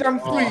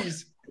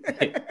Dumfries.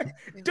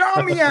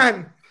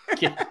 Damian.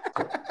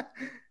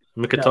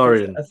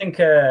 Mkhitaryan. I think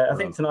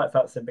tonight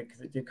felt so big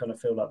because it did kind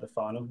of feel like the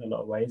final in a lot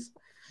of ways.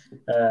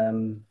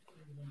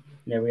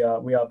 We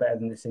are better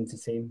than this Inter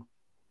team.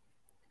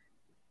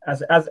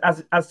 As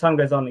time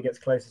goes on and gets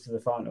closer to the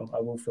final, I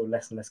will feel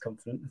less and less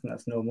confident. I think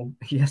that's normal.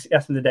 Yes,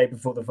 from the day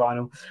before the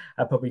final,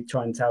 I'll probably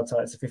try and tell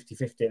it's a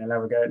 50-50 and they'll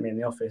have a go at me in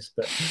the office.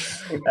 But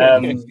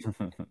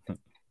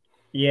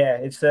yeah,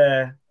 it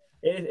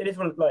is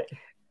one of those.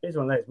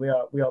 We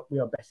are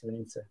better than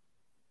Inter.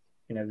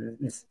 And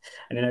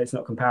I know it's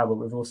not comparable,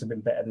 but we've also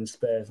been better than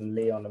Spurs and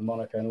Lyon and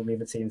Monaco and all the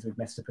other teams we've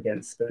messed up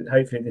against. But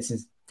hopefully this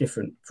is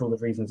different for all the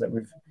reasons that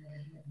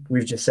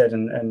we've just said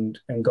and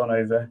gone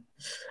over.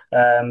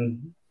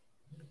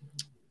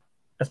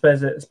 I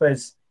suppose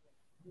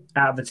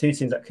out of the two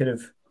teams that could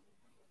have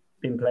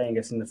been playing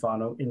us in the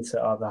final, Inter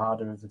are the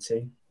harder of the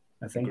two,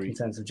 I think. Agreed. In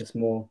terms of just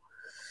more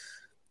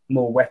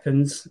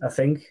weapons, I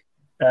think.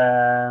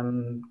 A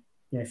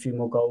few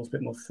more goals, a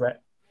bit more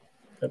threat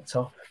up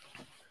top.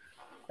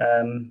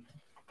 But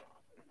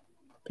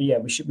yeah,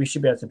 we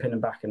should be able to pin them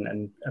back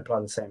and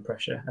apply the same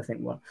pressure. I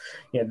think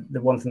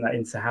the one thing that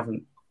Inter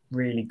haven't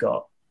really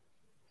got,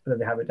 that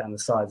they have it down the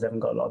sides, they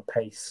haven't got a lot of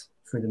pace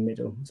through the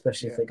middle,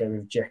 especially if they go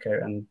with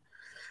Dzeko and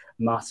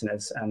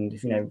Martinez. And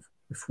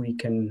if we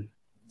can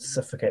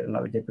suffocate them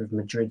like we did with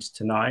Madrid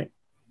tonight,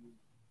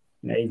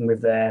 even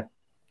with they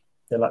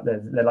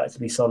like to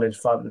be solid,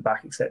 5 at the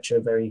back, etc.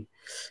 Very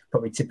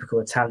probably typical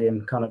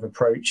Italian kind of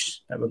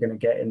approach that we're going to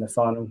get in the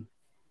final.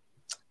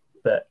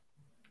 But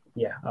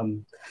yeah,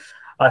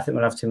 I think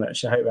we'll have too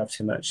much. I hope we'll have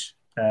too much.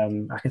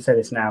 I can say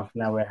this now.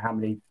 Now we're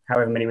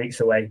however many weeks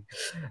away.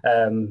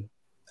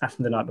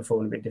 After the night before,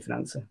 would be a different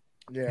answer.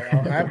 Yeah,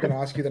 I'm going to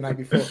ask you the night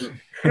before.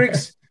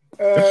 Griggs,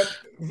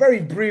 very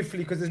briefly,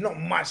 because there's not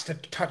much to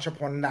touch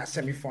upon that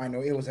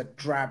semi-final. It was a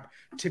drab,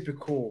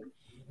 typical,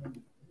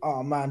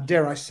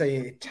 dare I say,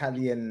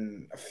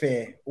 Italian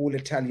affair, all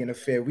Italian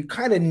affair. We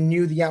kind of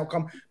knew the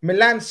outcome.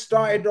 Milan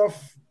started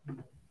off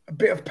a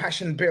bit of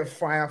passion, a bit of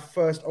fire,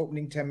 first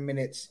opening 10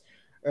 minutes.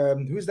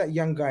 Who's that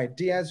young guy?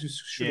 Diaz, who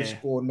should have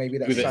scored maybe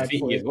that side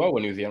for as well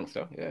when he was a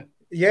youngster. Yeah.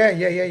 Yeah.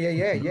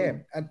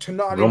 And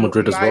Tonali Real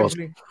Madrid as well.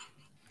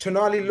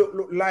 Tonali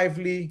looked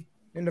lively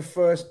in the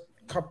first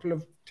couple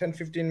of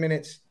 10-15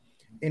 minutes.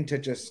 Inter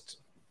just,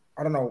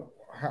 I don't know,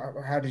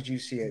 how did you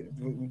see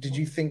it? Did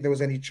you think there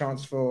was any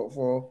chance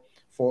for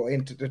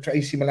Inter, the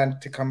AC Milan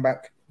to come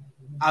back?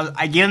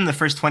 I gave them the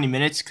first 20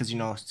 minutes because,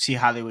 see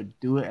how they would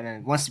do it. And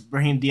then once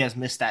Brahim Diaz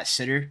missed that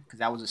sitter, because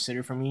that was a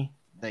sitter for me,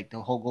 like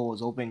the whole goal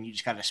was open, you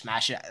just got to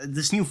smash it.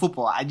 This new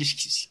football,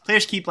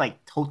 players keep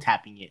toe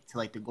tapping it to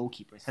the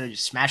goalkeeper instead of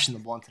just smashing the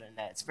ball into the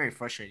net. It's very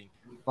frustrating.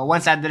 But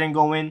once that didn't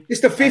go in,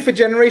 it's the FIFA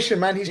generation,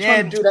 man. He's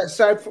trying to do that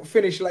side foot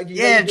finish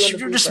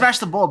just smash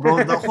the ball,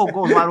 bro. The whole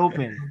goal is wide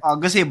open. I'll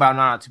go say about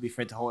not to be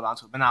afraid to hold on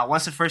to it. But now,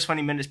 once the first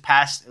 20 minutes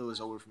passed, it was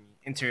over for me.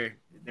 Inter,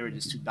 they were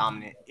just too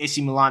dominant.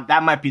 AC Milan,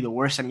 that might be the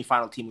worst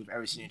semifinal team we've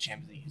ever seen in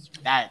Champions League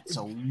history. That's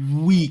a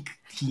weak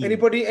team.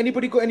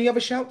 Anybody got any other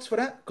shouts for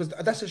that? Because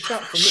that's a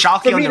shout for me.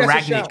 Schalke on the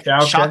Ragnick.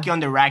 Schalke on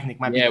the Ragnick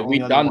might be the only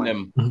we've done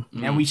them.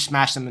 And we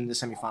smashed them in the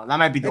semifinal. That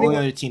might be the only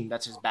other team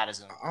that's as bad as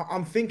them.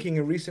 I'm thinking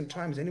in recent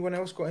times, anyone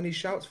else got any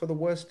shouts for the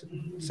worst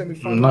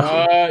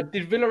semifinal?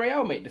 Did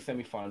Villarreal make the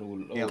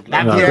semifinal?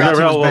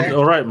 Villarreal was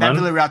all right, man.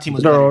 That Villarreal team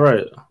was all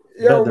right.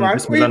 Yo, man,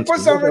 we put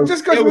something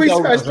just because we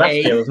smashed.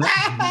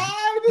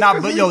 Nah,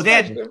 but yo, they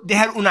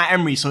had Unai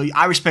Emery, so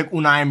I respect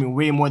Unai Emery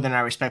way more than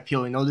I respect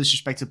Pioli. No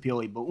disrespect to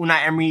Pioli, but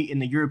Unai Emery in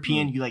the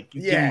European, you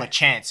give him a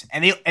chance,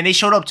 and they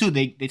showed up too.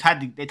 They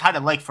tied the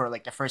leg for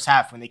like the first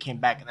half when they came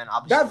back, and then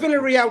obviously that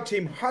Villarreal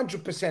team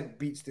 100%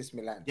 beats this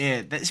Milan.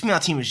 Yeah, this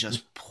Milan team is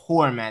just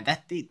poor, man.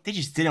 That they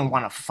just didn't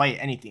want to fight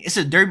anything. It's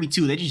a derby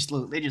too. They just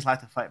like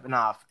to fight. But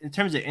nah, in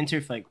terms of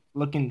Inter, like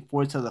looking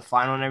forward to the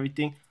final and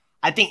everything,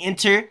 I think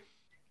Inter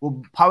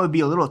will probably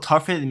be a little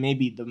tougher than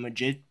maybe the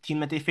Madrid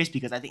team that they face,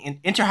 because I think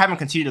Inter haven't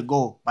conceded a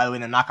goal, by the way,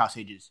 in the knockout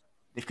stages.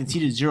 They've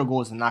conceded 0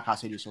 goals in the knockout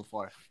stages so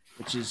far,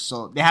 which is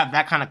so they have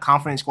that kind of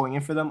confidence going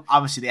in for them.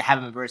 Obviously, they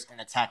haven't versed an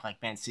attack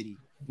like Man City,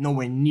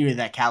 nowhere near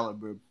that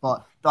caliber,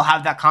 but they'll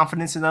have that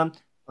confidence in them.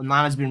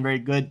 Onana's been very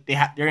good.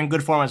 They're in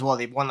good form as well.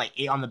 They've won like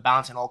 8 on the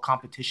bounce in all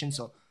competitions,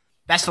 so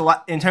that's a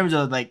lot in terms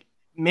of like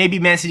maybe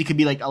Man City could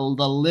be like a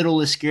little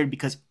less scared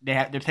because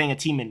they're playing a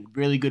team in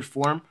really good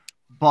form,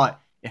 but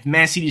if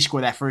Man City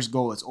score that first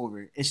goal, it's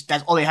over.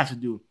 That's all they have to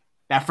do.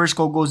 That first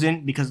goal goes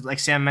in because, like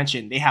Sam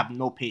mentioned, they have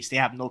no pace. They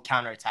have no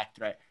counterattack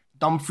threat.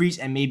 Dumfries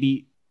and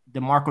maybe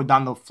DeMarco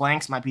down the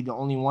flanks might be the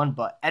only one,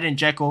 but Edin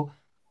Dzeko,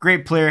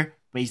 great player,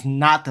 but he's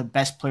not the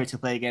best player to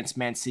play against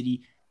Man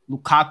City.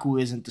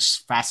 Lukaku isn't the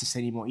fastest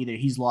anymore either.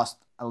 He's lost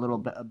a little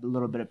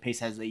bit of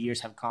pace as the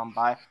years have gone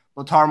by.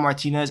 Lautaro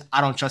Martinez,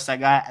 I don't trust that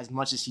guy as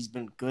much as he's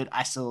been good.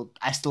 I still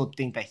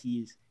think that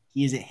he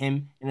isn't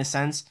him in a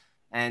sense.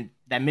 And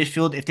that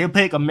midfield, if they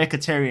play like a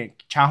Mkhitaryan,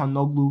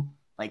 Çalhanoğlu,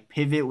 like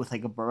pivot with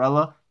like a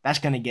Barella, that's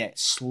gonna get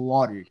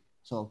slaughtered.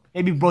 So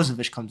maybe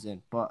Brozovic comes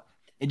in, but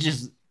it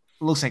just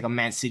looks like a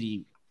Man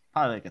City,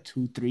 probably like a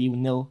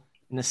 2-3-0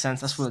 in a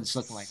sense. That's what it's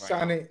looking like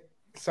right now.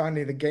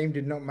 Sonny, the game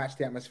did not match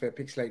the atmosphere.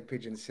 Pixelate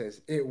Pigeon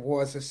says it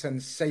was a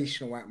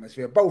sensational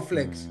atmosphere. Both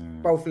legs.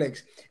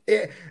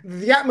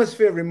 The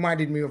atmosphere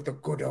reminded me of the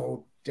good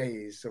old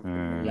days of the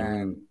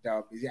Milan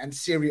derbies and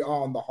Serie A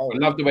on the whole. I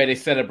love the way they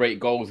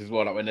celebrate goals as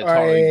well, like when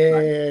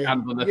they're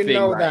hands on the thing.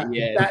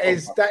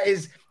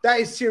 That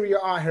is Serie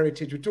A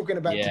heritage. We're talking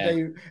about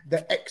today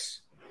the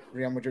ex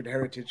Real Madrid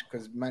heritage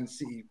because Man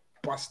City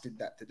busted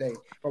that today.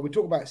 But we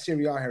talk about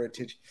Serie A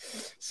heritage.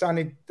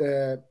 Sonny,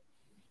 the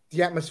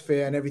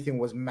atmosphere and everything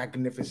was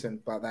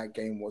magnificent, but that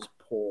game was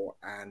poor,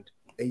 and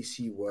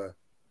AC were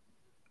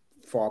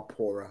far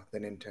poorer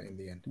than Inter in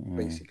the end,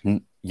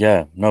 basically.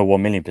 Yeah, no,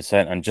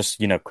 1,000,000%. And just,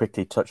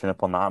 quickly touching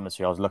up on the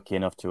atmosphere, I was lucky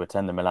enough to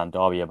attend the Milan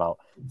derby about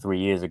 3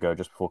 years ago,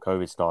 just before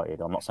COVID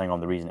started. I'm not saying I'm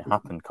the reason it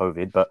happened,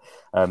 COVID, but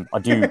I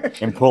do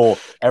implore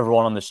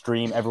everyone on the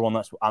stream, everyone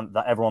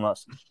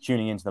that's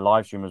tuning into the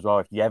live stream as well,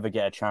 if you ever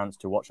get a chance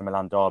to watch a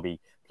Milan derby,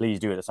 please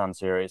do it at San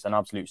Siro. It's an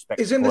absolute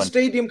spectacle. Isn't the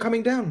stadium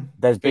coming down?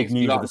 There's big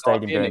news of the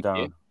stadium going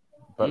down.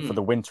 But for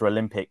the Winter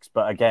Olympics.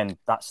 But again,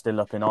 that's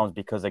still up in arms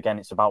because, again,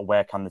 it's about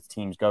where can the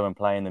teams go and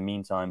play in the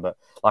meantime. But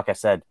like I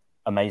said,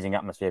 amazing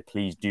atmosphere.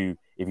 Please do,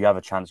 if you have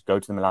a chance, go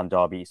to the Milan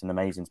derby. It's an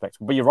amazing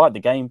spectacle. But you're right, the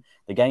game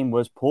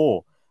was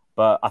poor.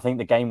 But I think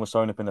the game was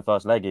sewn up in the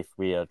first leg, if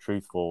we are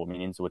truthful. I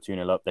mean, Inter were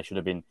 2-0 up. There should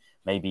have been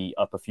maybe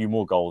up a few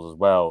more goals as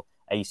well.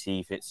 AC,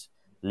 if it's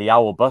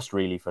Leao or bust,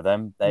 really, for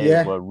them.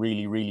 They were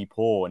really, really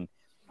poor. And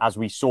as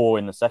we saw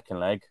in the second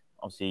leg,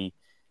 obviously,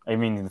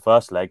 in the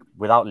first leg,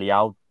 without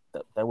Leao,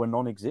 they were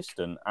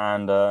non-existent.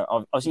 And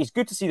obviously, it's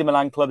good to see the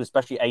Milan club,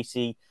 especially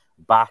AC,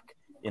 back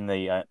in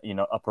the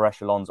upper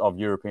echelons of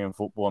European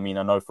football. I mean,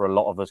 I know for a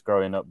lot of us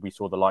growing up, we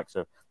saw the likes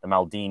of the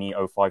Maldini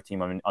 05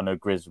 team. I mean, I know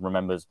Grizz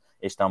remembers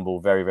Istanbul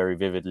very, very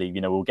vividly.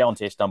 We'll get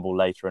onto Istanbul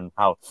later and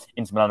how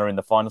Inter Milan are in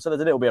the final. So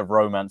there's a little bit of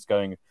romance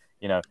going,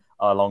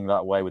 along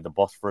that way with the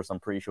Bosphorus.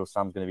 I'm pretty sure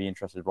Sam's going to be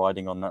interested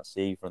riding on that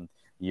sea from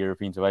the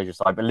European to Asia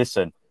side. But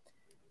listen,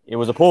 it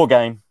was a poor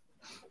game,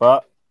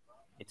 but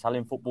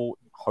Italian football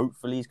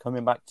hopefully is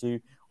coming back to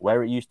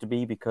where it used to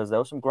be because there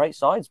were some great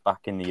sides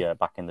back in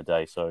the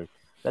day. So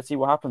let's see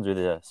what happens with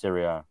the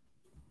Serie A.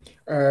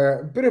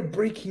 A bit of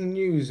breaking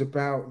news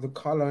about the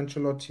Carlo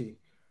Ancelotti.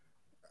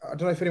 I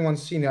don't know if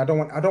anyone's seen it. I don't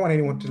want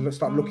anyone to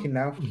start looking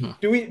now.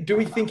 Do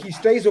we think he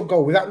stays or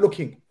go without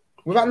looking?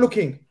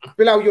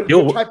 Bilal,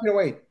 you're typing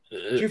away.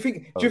 Do you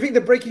think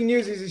the breaking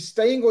news is he's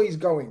staying or he's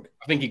going?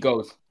 I think he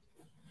goes.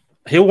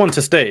 He'll want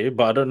to stay,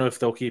 but I don't know if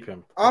they'll keep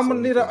him. I'm gonna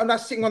need a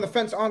sitting on the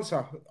fence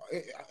answer.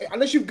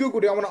 Unless you've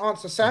Googled it, I want to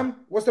answer. Sam,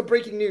 what's the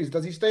breaking news?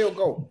 Does he stay or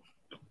go?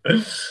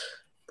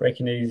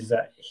 Breaking news is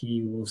that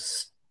he will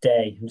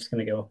stay. I'm just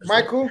going to go.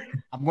 Michael?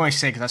 I'm going to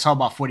say because I saw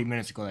about 40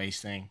 minutes ago that he's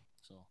staying.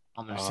 So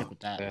I'm going to stick with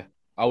that. Yeah.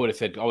 I would have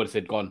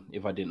said gone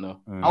if I didn't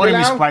know. I wouldn't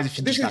be surprised if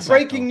he this just is got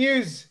breaking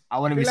news. I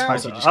wouldn't be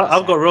surprised if he just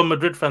I've got Real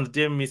Madrid fans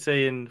DMing me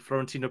saying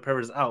Florentino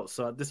Perez out.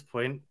 So at this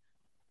point,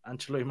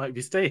 Ancelotti might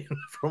be staying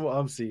from what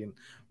I'm seeing.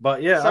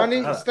 But yeah.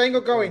 Sonny, staying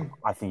or going?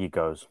 I think he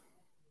goes.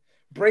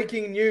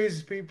 Breaking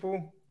news,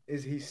 people,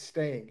 is he's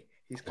staying.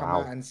 He's come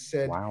out and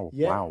said,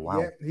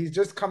 he's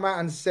just come out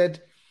and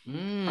said,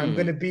 I'm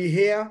going to be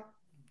here.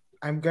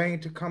 I'm going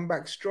to come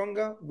back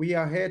stronger. We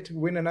are here to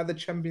win another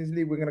Champions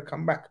League. We're going to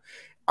come back.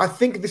 I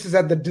think this is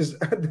at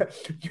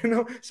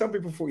some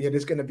people thought,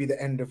 there's going to be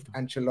the end of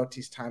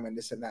Ancelotti's time and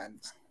this and that, and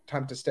it's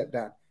time to step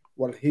down.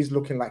 Well, he's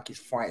looking like he's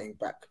fighting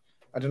back.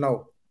 I don't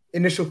know.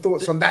 initial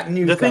thoughts on that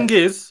news? The thing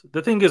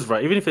is,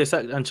 right. Even if they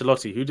sacked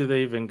Ancelotti, who do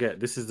they even get?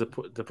 This is the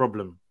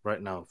problem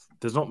right now.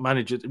 There's not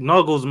managers.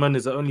 Nagelsmann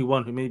is the only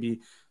one who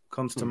maybe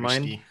comes to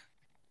mind.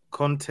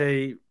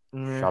 Conte,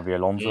 Xabi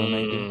Alonso,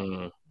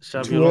 maybe.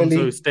 Xabi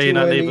Alonso staying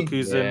at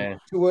Leverkusen. Yeah.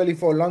 Too early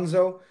for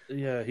Alonso.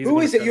 Yeah, who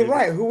is it? You're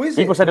right. Who is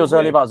it? People said it was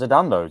early about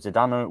Zidane, though.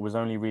 Zidane was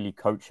only really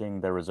coaching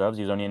their reserves.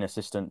 He was only an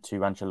assistant to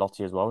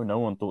Ancelotti as well. No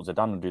one thought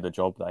Zidane would do the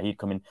job. That he'd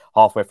come in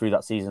halfway through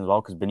that season as well,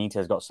 because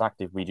Benitez got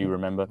sacked, if we do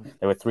remember.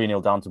 They were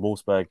 3-0 down to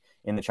Wolfsburg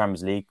in the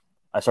Champions League.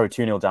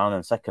 2-0 down,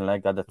 and second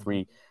leg, they had a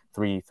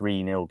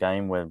 3-0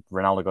 game where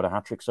Ronaldo got a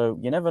hat-trick. So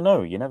you never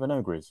know. You never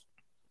know, Grizz.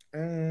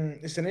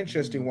 It's an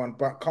interesting one,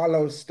 but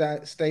Carlos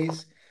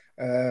stays.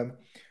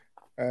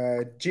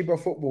 Jibo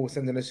Football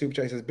sending a super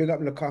chat, says, big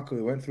up Lukaku,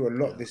 who went through a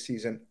lot this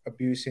season.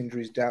 Abuse,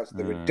 injuries, doubts.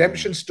 The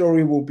redemption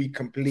story will be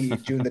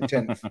completed June the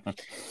 10th.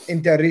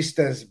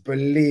 Interistas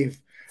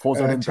believe.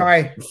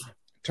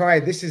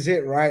 Ty, this is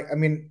it, right? I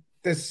mean,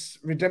 this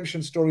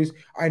redemption stories,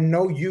 I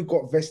know you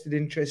got vested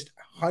interest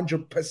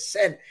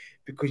 100%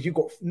 because you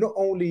got not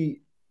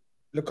only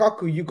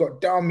Lukaku, you got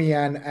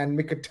Darmian and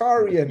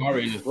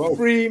Mkhitaryan,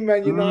 three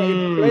Man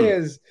United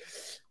players.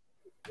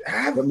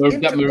 That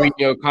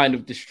Mourinho kind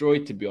of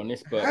destroyed, to be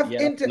honest. But have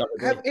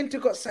Inter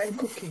got something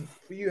cooking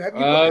for you?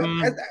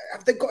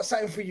 Have they got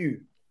something for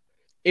you?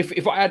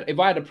 If I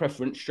had a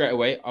preference straight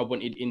away, I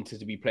wanted Inter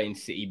to be playing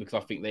City because I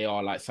think they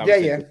are like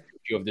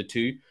of the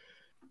two.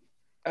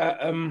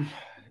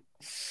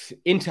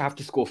 Inter have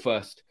to score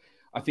first.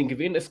 I think if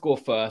Inter score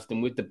first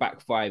and with the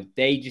back five,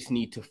 they just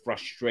need to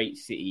frustrate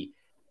City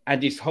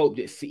and just hope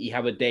that City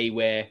have a day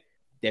where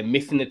they're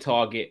missing the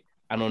target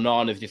and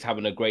Onana's just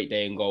having a great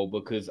day in goal,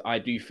 because I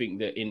do think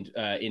that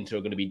Inter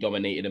are going to be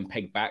dominated and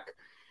pinned back,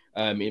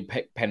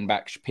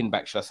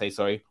 should I say,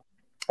 sorry.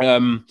 I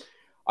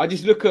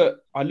look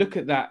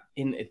at that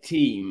in a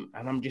team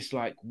and I'm just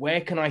like,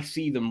 where can I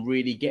see them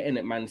really getting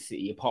at Man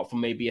City apart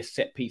from maybe a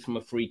set piece from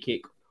a free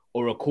kick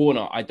or a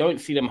corner? I don't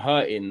see them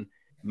hurting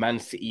Man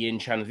City in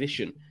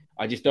transition.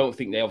 I just don't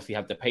think they obviously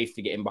have the pace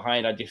to get in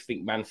behind. I just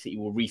think Man City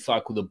will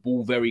recycle the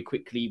ball very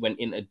quickly when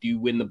Inter do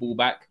win the ball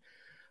back.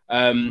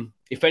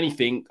 If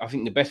anything, I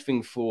think the best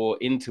thing for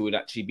Inter would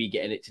actually be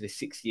getting it to the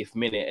 60th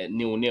minute at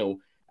 0-0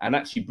 and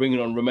actually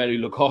bringing on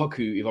Romelu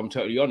Lukaku, if I'm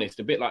totally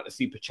honest. A bit like the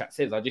Super Chat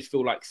says, I just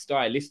feel like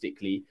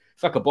stylistically,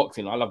 it's like a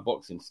boxing. I love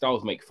boxing.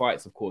 Styles make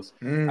fights, of course.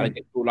 And I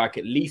just feel like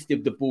at least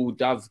if the ball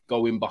does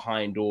go in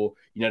behind or,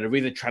 there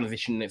is a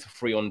transition and it's a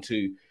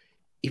 3-on-2,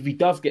 if he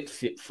does get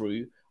sit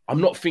through,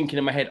 I'm not thinking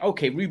in my head,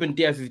 okay, Ruben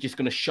Diaz is just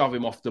going to shove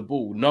him off the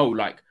ball. No,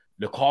 like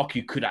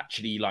Lukaku could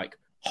actually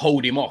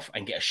hold him off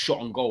and get a shot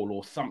on goal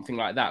or something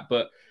like that.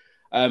 But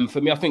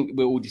for me, I think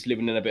we're all just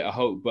living in a bit of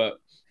hope. But,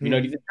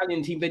 these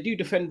Italian teams, they do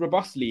defend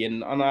robustly.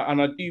 And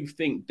I do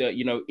think that,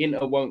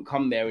 Inter won't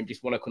come there and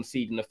just want to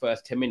concede in the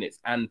first 10 minutes.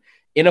 And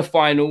in a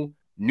final,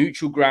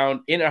 neutral ground,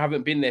 Inter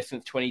haven't been there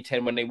since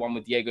 2010 when they won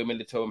with Diego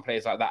Milito and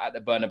players like that at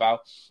the Bernabeu.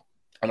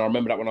 And I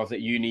remember that when I was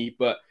at uni.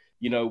 But,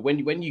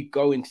 when you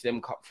go into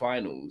them cup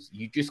finals,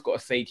 you just got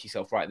to say to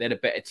yourself, right, they're the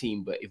better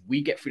team. But if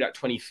we get through that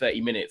 20,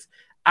 30 minutes,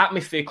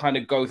 atmosphere kind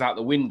of goes out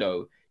the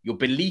window, your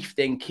belief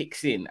then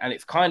kicks in, and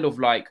it's kind of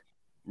like,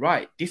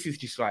 right, this is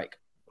just like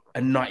a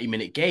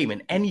 90-minute game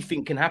and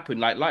anything can happen.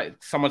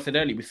 Like someone said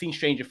earlier, we've seen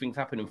stranger things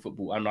happen in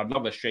football, and I'd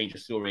love a stranger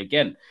story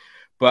again.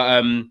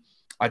 But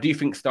I do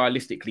think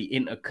stylistically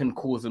Inter can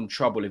cause them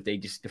trouble if they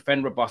just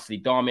defend robustly.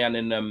 Dumfries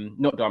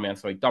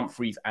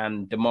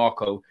and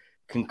DeMarco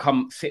can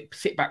come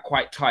sit back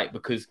quite tight,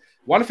 because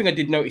one thing I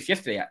did notice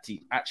yesterday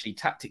actually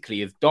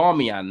tactically is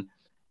Darmian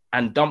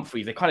and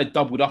Dumfries, they kind of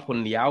doubled up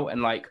on Leao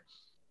and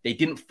they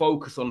didn't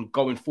focus on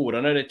going forward. I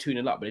know they're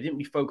 2-0 up, but they didn't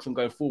really focus on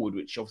going forward,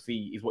 which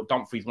obviously is what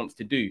Dumfries wants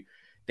to do.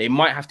 They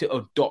might have to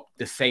adopt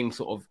the same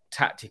sort of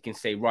tactic and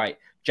say, right,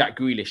 Jack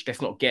Grealish,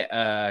 let's not get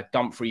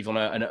Dumfries on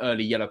an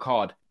early yellow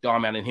card.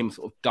 Darmian and him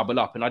sort of double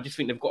up. And I just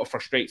think they've got to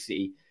frustrate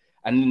City.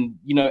 And,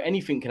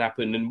 anything can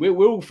happen. And we're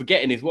all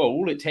forgetting as well,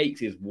 all it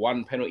takes is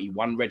one penalty,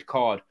 one red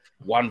card,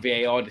 one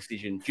VAR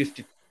decision just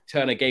to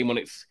turn a game on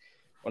its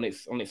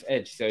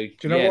edge. So do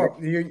you know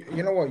what?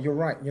 You know what? You're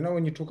right.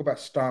 When you talk about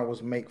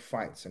styles make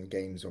fights and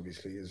games,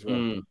 obviously, as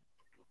well.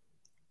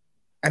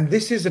 And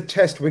this is a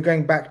test. We're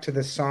going back to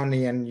the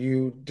Sani and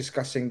you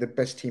discussing the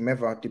best team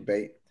ever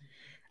debate.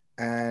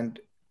 And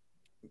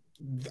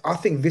I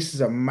think this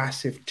is a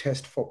massive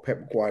test for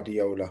Pep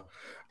Guardiola.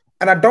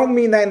 And I don't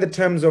mean that in the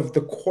terms of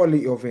the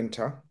quality of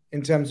Inter,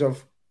 in terms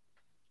of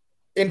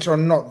Inter are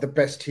not the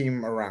best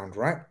team around,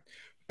 right?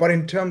 But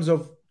in terms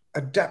of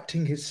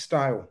adapting his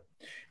style.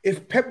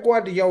 If Pep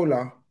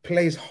Guardiola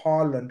plays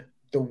Haaland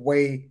the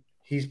way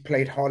he's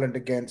played Haaland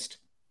against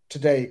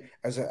today,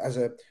 as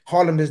a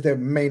Haaland is their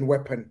main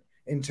weapon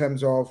in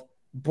terms of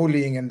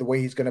bullying and the way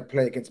he's going to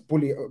play against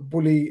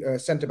bully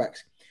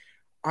centre-backs,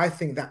 I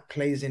think that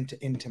plays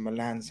into Inter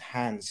Milan's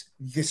hands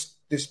this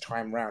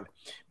time round.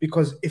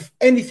 Because if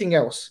nothing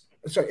else,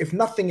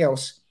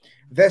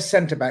 their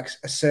centre-backs,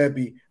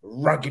 Acerbi,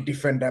 rugged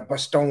defender,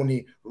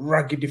 Bastoni,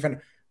 rugged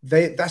defender,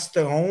 that's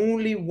the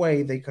only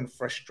way they can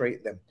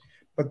frustrate them.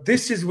 But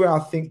this is where I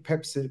think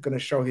Pep's going to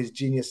show his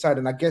genius side.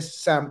 And I guess,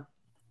 Sam,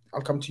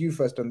 I'll come to you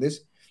first on this.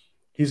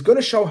 He's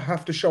going to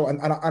have to show,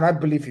 and I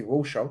believe he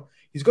will show.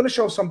 He's going to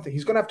show something.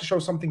 He's going to have to show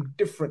something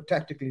different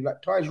tactically.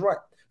 Like Ty's right.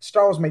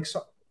 Styles make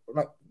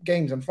like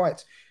games and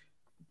fights.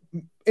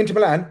 Inter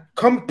Milan,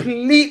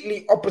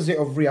 completely opposite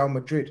of Real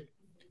Madrid.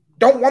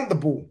 Don't want the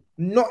ball.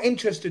 Not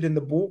interested in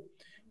the ball.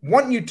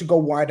 Want you to go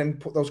wide and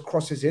put those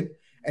crosses in.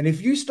 And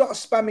if you start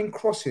spamming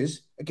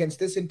crosses against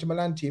this Inter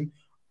Milan team,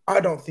 I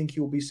don't think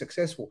he will be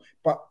successful.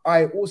 But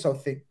I also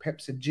think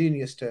Pep's a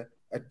genius to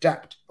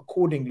adapt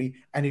accordingly,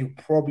 and he'll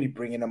probably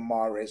bring in a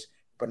Mahrez,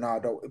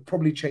 Bernardo. It'll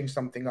probably change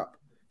something up.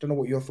 Don't know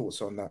what your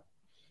thoughts are on that.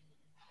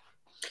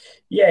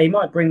 Yeah, he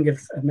might bring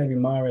maybe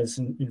Mahrez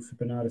in for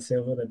Bernardo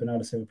Silva. Though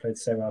Bernardo Silva played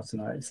so well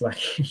tonight. It's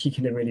like you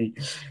can really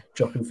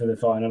drop him for the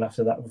final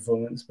after that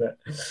performance. But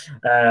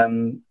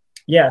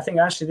yeah, I think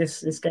actually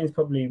this game's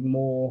probably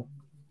more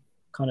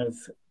kind of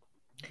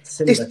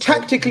similar. It's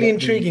tactically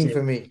intriguing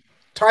for me.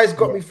 Ty's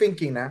got me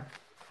thinking now.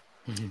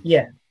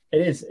 Yeah,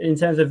 it is. In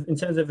terms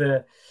of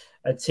a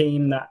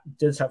team that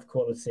does have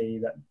quality,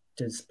 that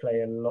does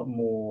play a lot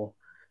more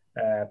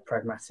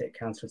pragmatic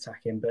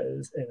counter-attacking, but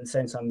at the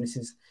same time, this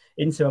is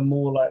into a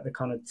more like the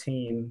kind of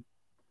team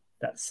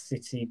that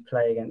City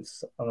play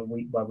against on a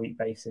week-by-week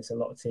basis. A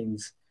lot of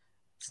teams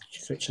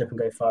switch it up and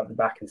go 5 at the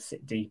back and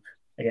sit deep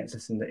against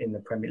us in the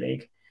Premier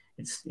League.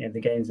 It's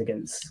the games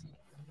against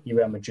your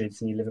Real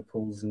Madrids and your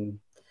Liverpools and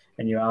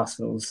your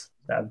Arsenals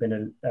that have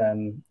been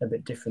a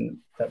bit different,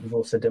 that we've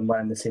also done well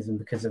in the season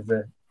because of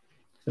the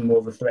more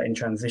of a threat in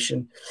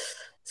transition.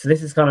 So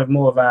this is kind of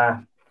more of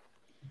our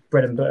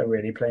bread and butter,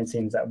 really, playing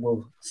teams that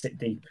will sit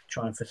deep,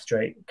 try and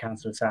frustrate,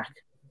 counter-attack,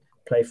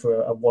 play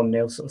for a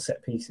 1-0 sort of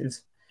set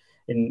pieces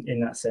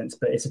in that sense.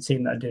 But it's a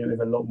team that are doing it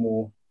with a lot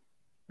more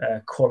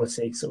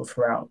quality sort of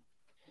throughout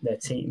their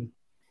team.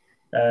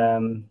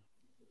 So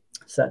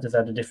that does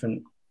add a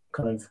different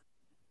kind of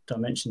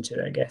dimension to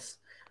it, I guess.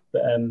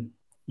 But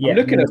yeah,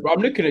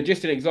 I'm looking at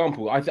just an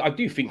example. I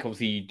do think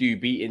obviously you do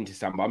beat Inter,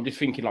 Sam, but I'm just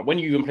thinking like when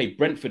you even play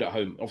Brentford at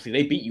home, obviously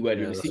they beat you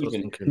earlier in the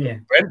season. Yeah.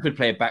 Brentford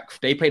played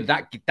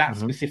that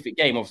specific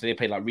game. Obviously they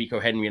played like Rico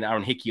Henry and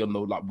Aaron Hickey on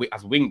the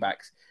as wing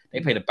backs. They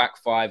played a back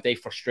 5. They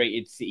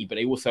frustrated City, but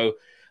they also,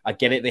 I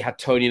get it, they had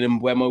Tony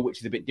and Mbeumo,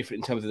 which is a bit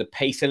different in terms of the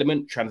pace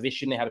element,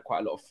 transition. They had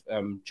quite a lot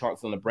of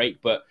chances on the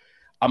break, but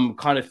I'm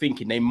kind of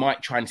thinking they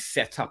might try and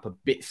set up a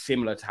bit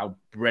similar to how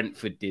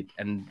Brentford did,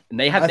 and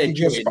they had. I think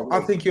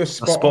you're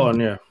spot on.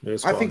 Yeah,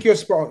 I think you're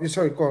spot on.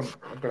 Sorry, go on.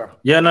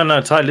 Yeah, no.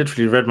 Ty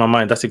literally read my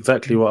mind. That's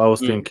exactly what I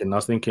was thinking. I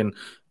was thinking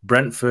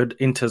Brentford,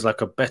 Inter's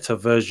like a better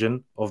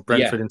version of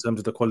Brentford in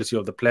terms of the quality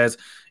of the players.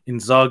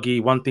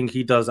 Inzaghi, one thing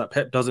he does that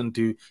Pep doesn't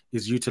do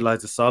is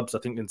utilize the subs. I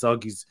think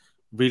Inzaghi's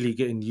really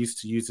getting used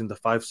to using the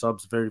 5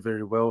 subs very,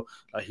 very well.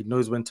 Like he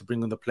knows when to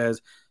bring on the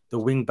players. The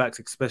wing backs,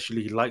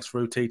 especially, he likes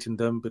rotating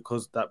them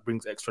because that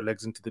brings extra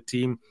legs into the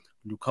team.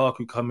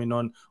 Lukaku coming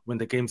on when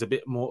the game's a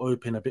bit more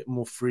open, a bit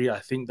more free. I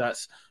think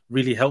that's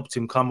really helped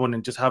him come on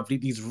and just have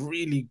these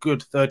really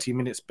good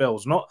 30-minute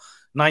spells. Not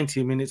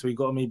 90 minutes where you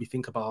got to maybe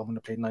think about, I'm going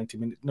to play 90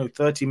 minutes. No,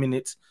 30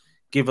 minutes.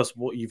 Give us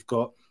what you've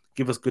got.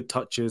 Give us good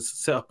touches.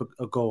 Set up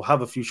a goal.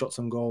 Have a few shots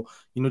on goal.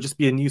 Just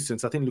be a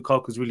nuisance. I think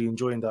Lukaku's really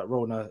enjoying that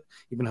role. And I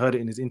even heard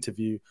it in his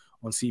interview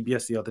on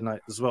CBS the other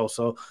night as well.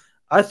 So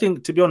I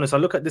think, to be honest, I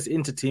look at this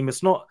Inter team.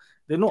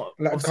 They're not.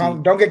 Like,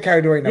 don't get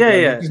carried away now.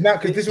 Yeah.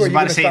 Because this is what you're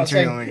going to start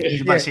saying.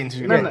 He's about to say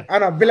interview. I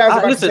know. Bilal's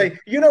about to say,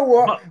 you know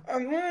what?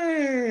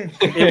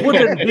 It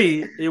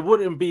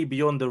wouldn't be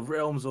beyond the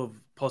realms of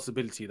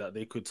possibility that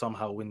they could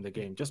somehow win the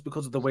game just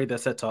because of the way they're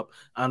set up.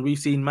 And we've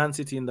seen Man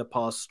City in the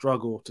past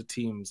struggle to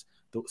teams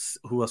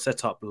who are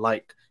set up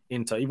like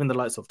Inter, even the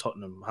likes of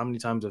Tottenham. How many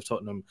times have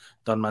Tottenham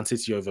done Man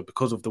City over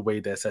because of the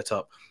way they're set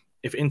up?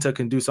 If Inter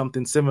can do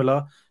something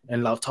similar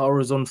and Lautaro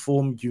is on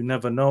form, you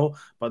never know.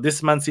 But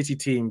this Man City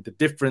team, the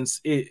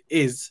difference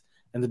is,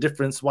 and the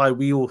difference why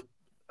we all,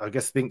 I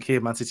guess, think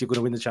here Man City are going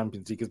to win the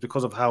Champions League is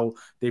because of how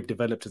they've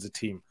developed as a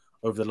team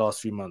over the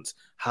last few months,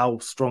 how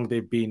strong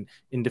they've been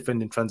in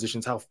defending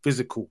transitions, how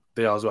physical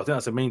they are as well. I think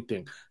that's the main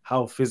thing,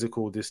 how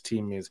physical this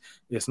team is.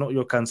 It's not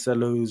your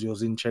Cancelos, your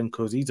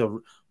Zinchenkos. These are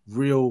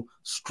real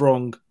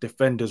strong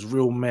defenders,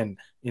 real men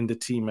in the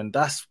team. And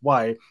that's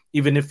why,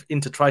 even if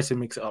Inter tries to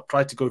mix it up,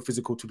 try to go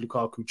physical to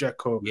Lukaku,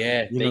 Dzeko,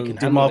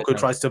 DiMarco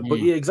tries to, but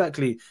yeah,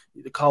 exactly.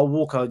 Kyle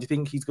Walker, do you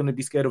think he's going to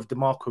be scared of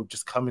DiMarco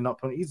just coming up?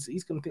 And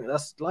he's going to think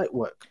that's light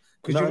work.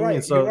 Because you're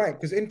right, you're right.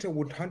 Because Inter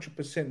would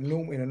 100%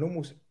 normal in a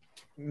normal.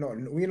 No,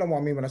 you know what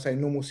I mean when I say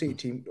normal City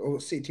team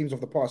or City teams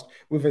of the past,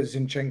 with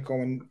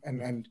Zinchenko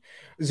and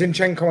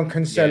Zinchenko and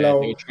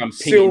Cancelo,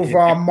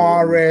 Silva,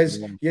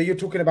 Mahrez. Yeah, you're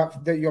talking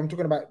about. I'm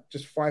talking about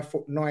just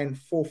 5'9",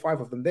 4,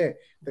 5 of them there.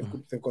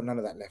 They've got none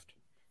of that left.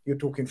 You're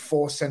talking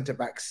 4 centre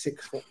backs,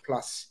 6 foot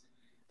plus.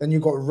 Then you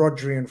got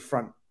Rodri in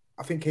front.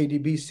 I think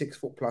KDB 6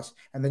 foot plus,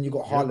 and then you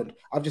got Haaland.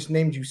 I've just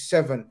named you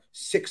 7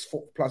 6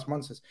 foot plus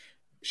monsters.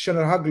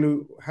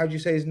 Çalhanoğlu, how do you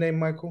say his name,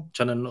 Michael?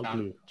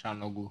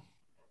 Çalhanoğlu.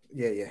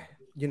 Yeah.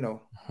 You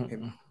know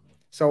him.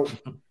 So,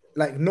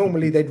 like,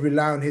 normally they'd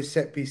rely on his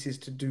set pieces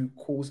to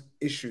cause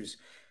issues.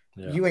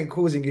 you ain't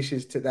causing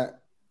issues to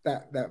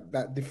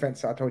that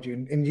defense. I told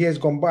you in years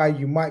gone by,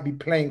 you might be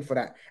playing for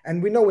that,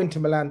 and we know Inter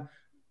Milan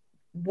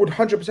would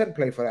 100%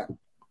 play for that.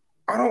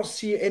 I don't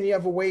see any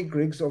other way,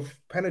 Griggs, of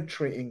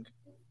penetrating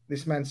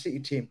this Man City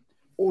team,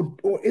 or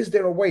is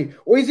there a way,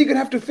 or is he gonna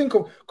have to think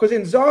of? Because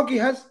Inzaghi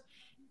has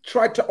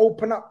tried to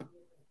open up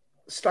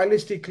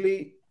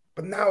stylistically,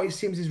 but now it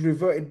seems he's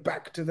reverted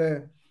back to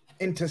the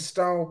Inter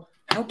style.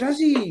 How does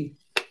he?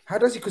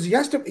 Because he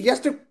has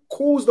to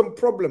cause them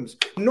problems,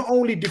 not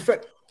only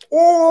defend.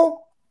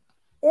 Or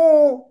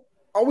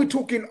are we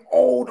talking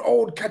old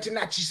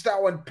Catenacci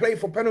style and play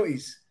for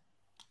penalties?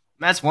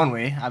 That's one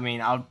way. I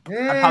mean, I'd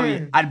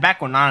back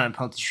Onana in a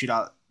penalty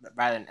shootout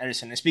rather than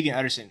Ederson. And speaking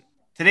of Ederson,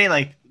 today,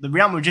 like the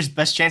Real Madrid's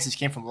best chances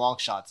came from long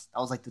shots.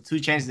 That was like the two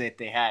chances that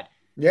they had.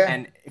 Yeah.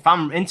 And if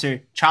I'm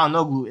Inter,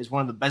 Çalhanoğlu is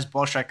one of the best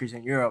ball strikers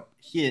in Europe.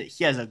 He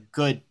has a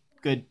good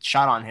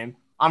shot on him.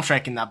 I'm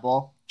striking that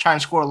ball. Try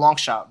and score a long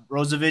shot.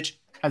 Brozovic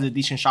has a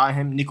decent shot on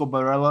him. Nico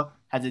Barella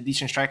has a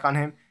decent strike on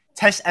him.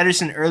 Test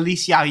Ederson early,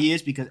 see how he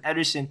is, because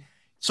Ederson,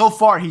 so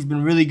far, he's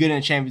been really good in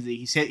the Champions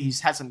League.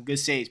 He's had some good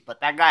saves,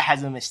 but that guy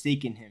has a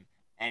mistake in him.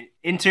 And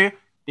Inter,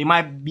 they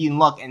might be in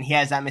luck, and he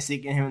has that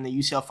mistake in him in the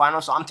UCL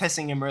final, so I'm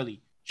testing him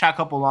early. Try a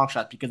couple long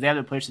shots, because they have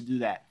the players to do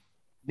that.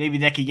 Maybe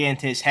that could get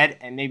into his head,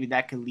 and maybe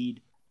that could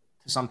lead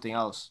to something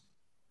else.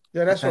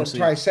 Yeah, that's what I'm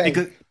trying to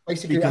say.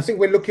 Basically, I think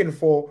we're looking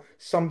for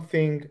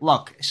something.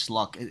 Luck. It's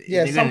luck.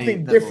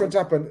 Something different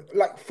happen.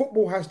 Like,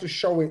 football has to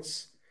show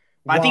its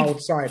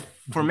wild side.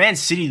 For Man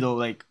City, though,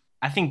 like,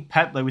 I think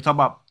Pep, like we talk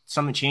about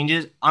some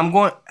changes.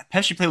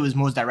 Pep should play with his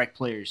most direct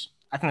players.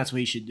 I think that's what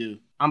he should do.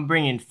 I'm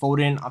bringing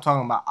Foden. I'm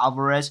talking about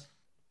Alvarez.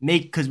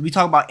 Because we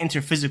talk about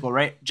Inter physical,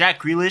 right?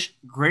 Jack Grealish,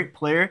 great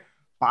player,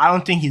 but I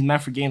don't think he's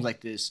meant for games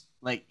like this.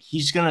 Like,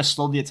 he's going to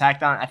slow the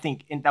attack down. I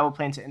think that will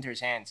play into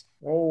Inter's hands.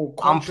 Oh,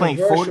 I'm playing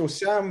Foden.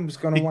 Sam's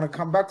going to want to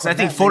come back. So I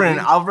think Foden and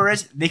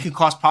Alvarez, they could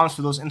cause problems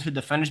for those Inter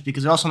defenders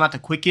because they're also not the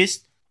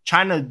quickest.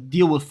 Trying to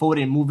deal with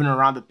Foden moving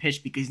around the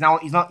pitch because he's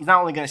not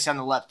only going to stand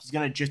on the left. He's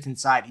going to drift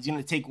inside. He's going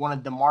to take one of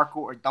DeMarco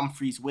or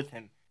Dumfries with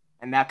him,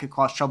 and that could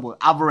cause trouble.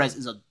 Alvarez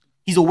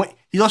he's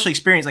also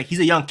experienced. Like, he's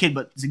a young kid,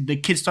 but the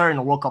kid started in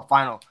the World Cup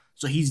final,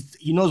 so he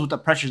knows what the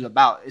pressure's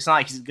about. It's not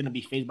like he's going to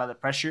be fazed by the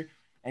pressure,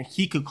 and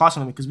he could cost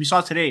him because we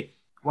saw today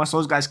once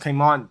those guys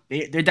came on,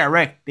 they're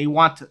direct. They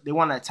want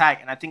to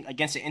attack, and I think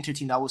against the Inter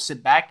team that will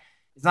sit back,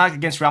 it's not like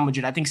against Real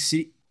Madrid. I think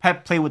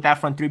Pep played with that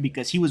front three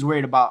because he was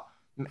worried about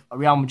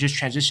Real Madrid's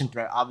transition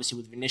threat, obviously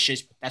with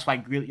Vinicius. That's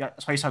why you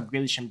saw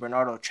Grealish and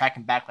Bernardo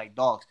tracking back like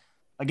dogs.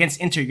 Against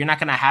Inter, you're not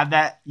going to have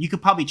that. You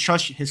could probably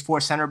trust his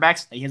four center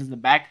backs that he has in the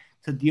back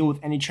to deal with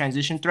any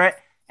transition threat.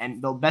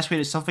 And the best way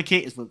to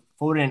suffocate is with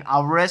Foden and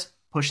Alvarez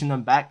pushing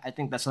them back. I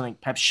think that's something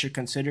Pep should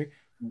consider.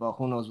 But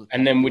who knows?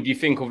 And then would you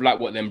think of like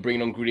what then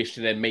bringing on Grealish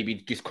to then maybe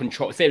just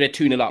control? Say they're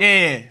 2-0 up.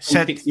 Yeah.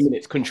 60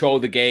 minutes, control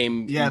the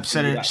game. Yeah,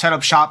 set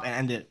up shop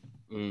and end it.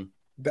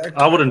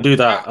 I wouldn't do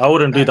that.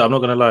 I'm not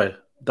going to lie.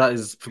 That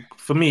is,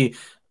 for me,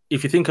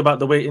 if you think about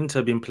the way Inter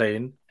have been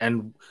playing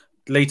and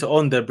later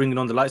on they're bringing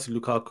on the likes of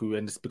Lukaku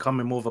and it's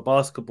becoming more of a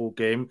basketball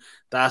game,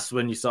 that's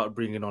when you start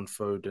bringing on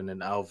Foden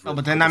and Alvarez. No,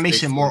 but then that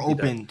makes it more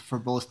open for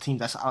both teams.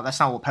 That's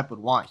not what Pep would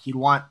want. He'd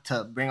want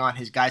to bring on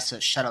his guys to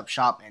shut up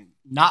shop and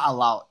not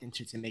allow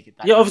Inter to make it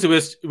that. Yeah,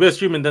 obviously we're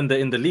assuming then they're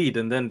in the lead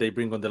and then they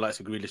bring on the likes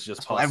of Grealish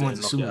just pass everyone's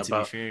it and assuming, knock it to be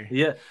about. fair.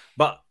 Yeah,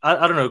 but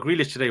I don't know.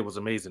 Grealish today was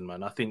amazing,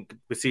 man. I think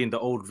we're seeing the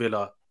old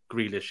Villa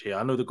Grealish here.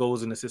 I know the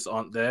goals and assists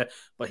aren't there,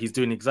 but he's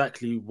doing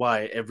exactly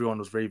why everyone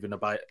was raving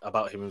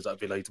about him. He was at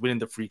Villa. He's winning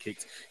the free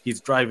kicks.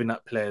 He's driving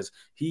at players.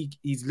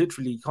 He's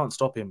literally, you can't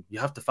stop him. You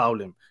have to foul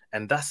him,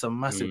 and that's a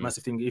massive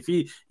thing. If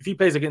he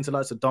plays against the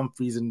likes of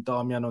Dumfries and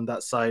Darmian on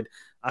that side,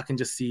 I can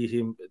just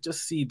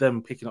see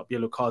them picking up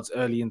yellow cards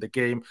early in the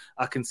game.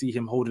 I can see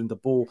him holding the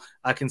ball.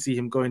 I can see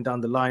him going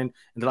down the line,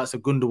 and the likes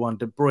of Gundogan,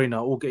 De Bruyne,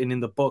 all getting in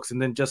the box,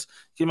 and then can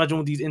you imagine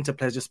all these Inter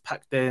players just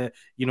packed there,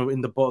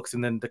 in the box,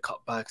 and then the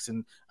cutbacks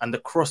and the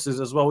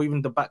crosses as well,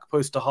 even the back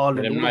post to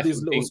Haaland, all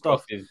these little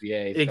stuff.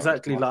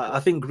 Exactly. Like,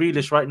 I think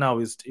Grealish right now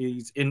is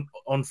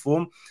on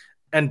form,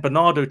 and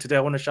Bernardo today,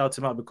 I want to shout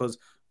him out because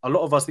a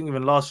lot of us, I think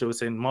even last year, were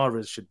saying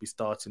Mahrez should be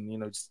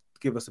starting. Just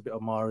give us a bit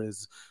of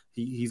Mahrez.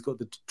 He's got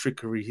the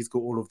trickery. He's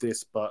got all of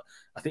this. But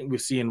I think we're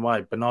seeing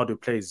why Bernardo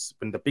plays.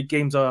 When the big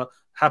games are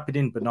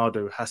happening,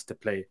 Bernardo has to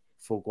play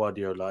for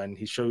Guardiola. And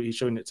he's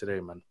showing it today,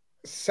 man.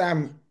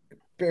 Sam,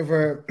 bit of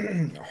a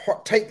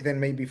hot take then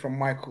maybe from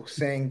Michael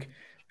saying,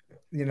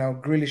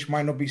 Grealish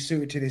might not be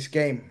suited to this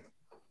game.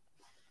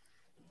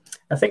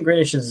 I think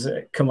Grealish has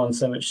come on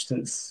so much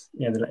since,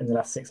 in the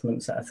last 6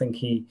 months. I think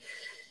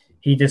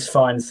he does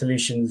find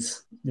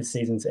solutions this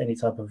season to any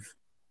type of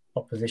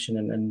opposition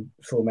and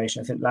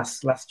formation. I think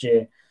last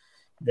year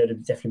there'd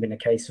have definitely been a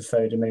case for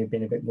Foden, maybe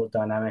being a bit more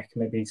dynamic,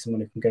 maybe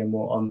someone who can go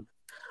more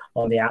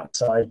on the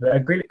outside.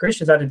 But Grealish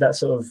has added that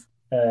sort of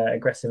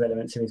aggressive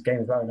element to his game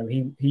as well.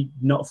 He's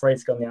not afraid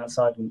to go on the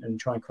outside and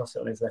try and cross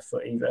it on his left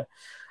foot either.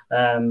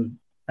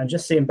 And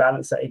just seeing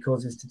balance that he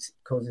causes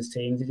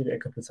teams. He did it a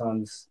couple of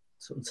times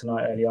sort of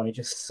tonight early on. He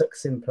just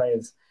sucks in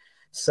players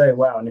so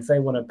well. And if they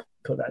want to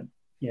put that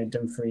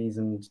Dumfries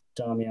and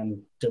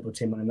Darmian double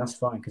team on him, that's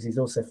fine because he's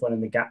also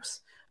finding the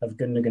gaps of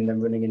Gundogan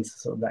then running into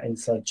sort of that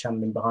inside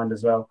channel in behind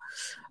as well.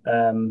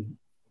 And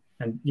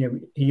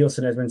he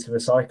also knows when to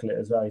recycle it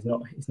as well.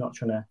 He's not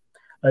trying to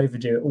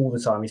overdo it all the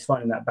time. He's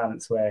finding that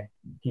balance where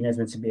he knows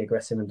when to be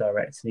aggressive and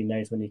direct, and he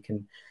knows when he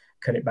can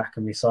cut it back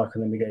and recycle,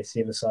 and then we go to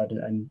the other side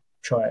and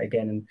try it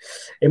again. And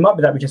it might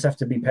be that we just have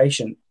to be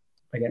patient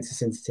against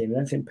this Inter team. I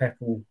don't think Pep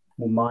will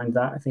mind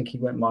that. I think he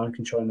won't mind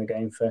controlling the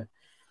game for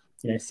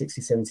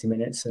 60, 70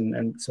 minutes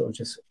and sort of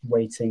just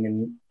waiting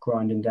and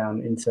grinding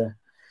down into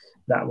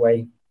that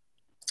way.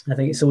 I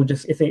think it's all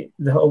just, the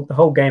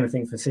whole game, I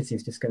think, for City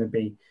is just going to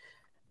be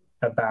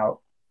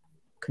about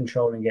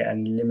controlling it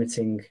and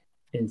limiting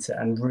Inter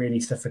and really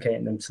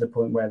suffocating them to the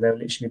point where they'll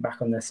literally be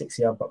back on their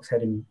 6-yard box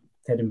heading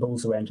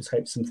balls away and just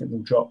hope something will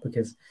drop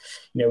because,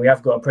 we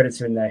have got a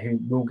predator in there who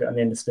will get on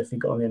the end of stuff. He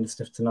got on the end of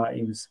stuff tonight.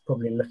 He was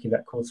probably lucky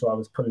that Courtois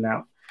was pulling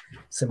out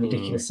some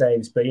ridiculous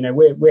saves. But,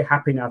 we're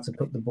happy now to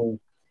put the ball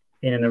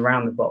in and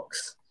around the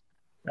box.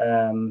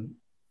 I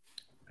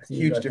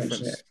think huge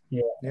difference.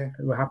 Yeah.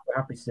 We're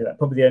happy to do that.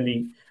 Probably the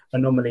only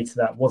anomaly to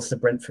that was the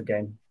Brentford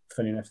game,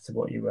 funny enough to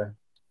what you were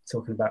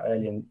talking about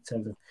earlier in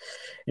terms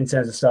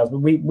of stars. But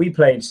we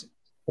played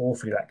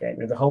awfully that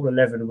game. The whole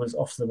 11 was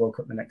off to the World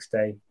Cup the next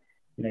day.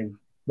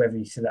 Whether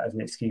you see that as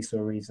an excuse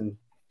or a reason,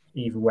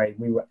 either way,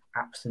 we were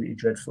absolutely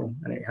dreadful.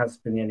 And it has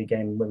been the only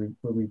game where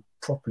we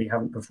properly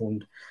haven't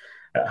performed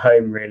at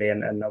home, really,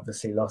 and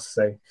obviously lost.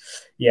 So,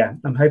 yeah,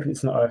 I'm hoping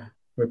it's not a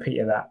repeat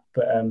of that.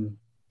 But,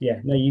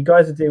 you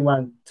guys are doing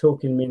well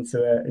talking me into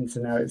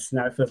now. It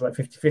feels like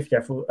 50-50.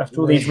 I thought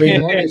after all these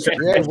reasons, we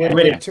have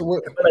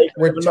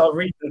a lot of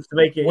reasons to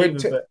make it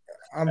even. But,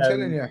 I'm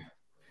telling you.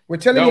 We're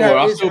telling you. How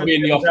I'll still be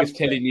in the office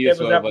telling you as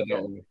well.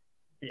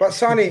 But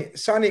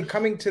Sani,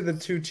 coming to the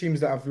two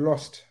teams that have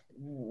lost,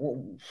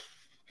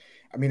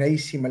 I mean,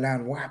 AC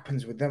Milan, what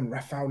happens with them?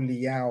 Rafael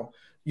Leao,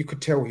 you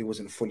could tell he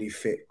wasn't fully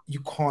fit. You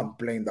can't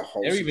blame the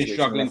whole situation. They're even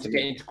struggling to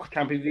get into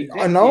Champions League.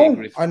 I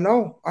know.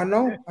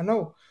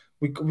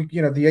 We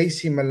the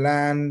AC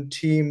Milan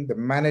team, the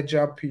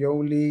manager,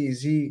 Pioli,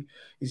 is he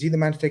the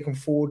man to take them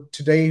forward?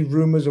 Today,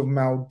 rumours of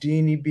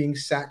Maldini being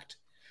sacked.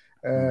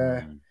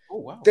 Oh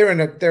wow! They're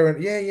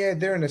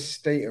in a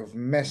state of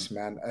mess,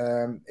 man.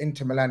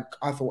 Inter Milan,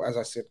 I thought, as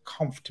I said,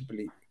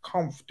 comfortably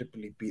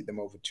beat them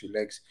over 2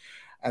 legs,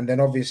 and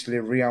then obviously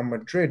Real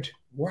Madrid.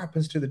 What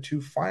happens to the 2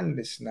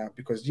 finalists now?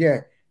 Because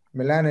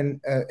Milan and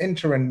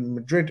Inter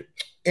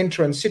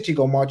and City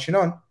go marching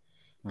on,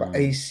 but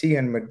AC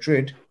and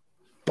Madrid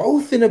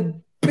both in a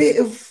bit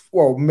of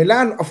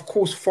Milan, of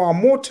course, far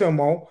more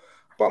turmoil,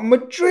 but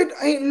Madrid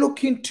ain't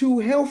looking too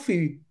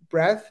healthy,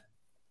 Brad.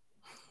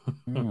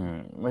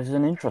 This is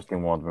an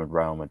interesting one with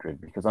Real Madrid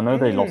because I know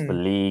they lost the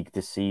league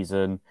this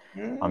season.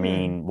 I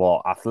mean,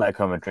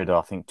 Atletico Madrid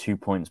are, I think, 2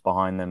 points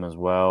behind them as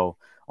well.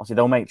 Obviously,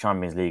 they'll make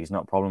Champions League. It's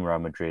not a problem, Real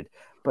Madrid.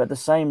 But at the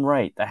same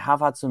rate, they have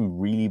had some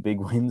really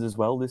big wins as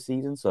well this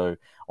season. So,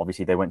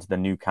 obviously, they went to the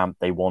Nou Camp.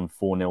 They won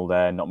 4-0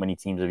 there. Not many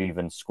teams have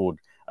even scored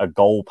a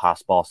goal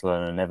past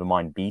Barcelona, never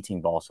mind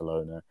beating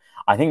Barcelona.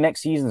 I think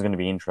next season is going to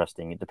be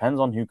interesting. It depends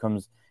on who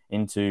comes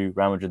into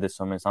Real Madrid this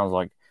summer. It sounds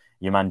like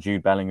your man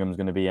Jude Bellingham's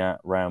going to be at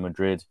Real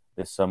Madrid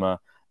this summer.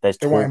 There's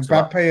talks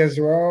about Mbappe as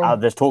well.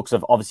 There's talks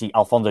of obviously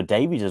Alphonso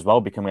Davies as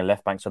well becoming a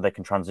left back, so they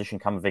can transition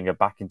Camavinga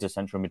back into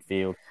central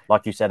midfield.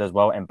 Like you said as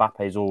well,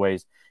 Mbappe is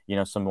always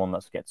someone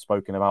that gets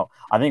spoken about.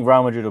 I think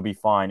Real Madrid will be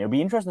fine. It'll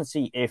be interesting to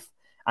see if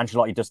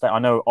Ancelotti does stay. I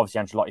know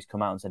obviously Ancelotti's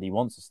come out and said he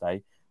wants to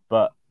stay,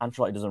 but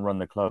Ancelotti doesn't run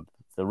the club.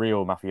 The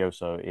real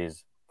mafioso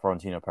is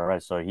Florentino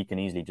Perez, so he can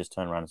easily just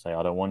turn around and say,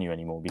 I don't want you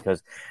anymore,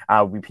 because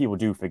people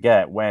do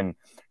forget when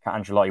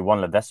Ancelotti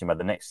won La Decima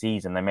the next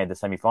season, they made the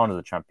semi-finals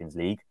of the Champions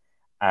League.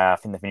 I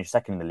think they finished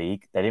second in the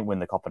league. They didn't win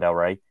the Copa del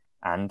Rey,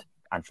 and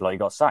Ancelotti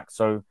got sacked.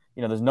 So,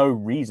 there's no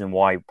reason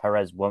why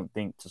Perez won't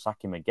think to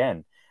sack him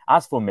again.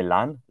 As for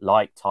Milan,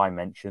 like Ty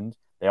mentioned,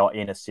 they are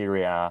in a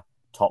Serie A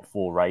top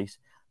 4 race.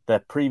 The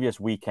previous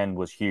weekend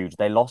was huge.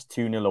 They lost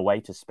 2-0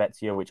 away to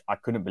Spezia, which I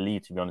couldn't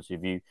believe, to be honest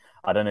with you.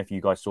 I don't know if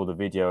you guys saw the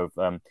video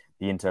of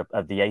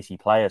the AC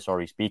player,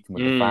 speaking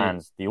with the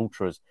fans, the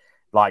ultras.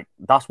 Like,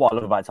 that's what I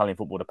love about Italian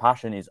football. The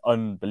passion is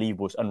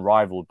unbelievable, it's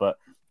unrivaled, but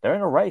they're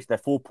in a race. They're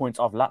 4 points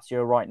off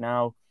Lazio right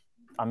now.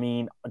 I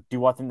mean,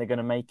 do I think they're going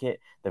to make it?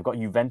 They've got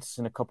Juventus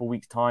in a couple of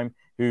weeks' time,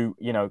 who,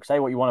 say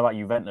what you want about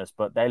Juventus,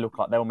 but they look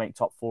like they'll make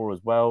top 4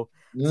 as well.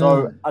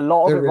 So a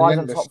lot of it rides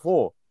on top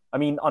 4. I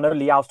mean, I know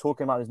Leao's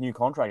talking about his new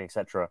contract,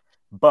 etc.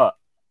 But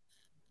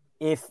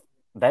if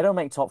they don't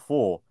make top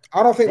 4,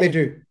 I don't think they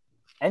do.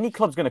 Any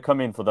club's going to come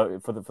in for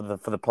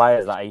the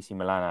players that AC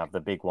Milan have, the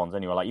big ones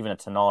anyway. Like even a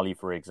Tonali,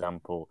 for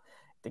example,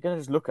 they're going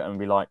to just look at him and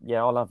be like,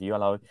 "Yeah, I'll have you.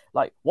 I'll have you."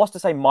 Like, what's to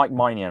say Mike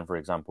Maignan, for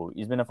example?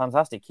 He's been a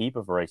fantastic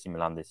keeper for AC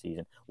Milan this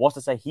season. What's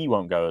to say he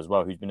won't go as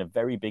well? Who's been a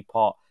very big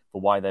part for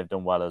why they've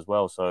done well as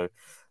well. So,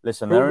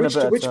 listen, they're in a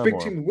bit of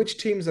turmoil. Which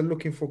teams are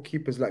looking for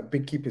keepers, like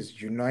big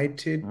keepers?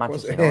 United.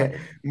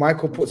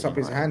 Michael puts up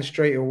his hand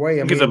straight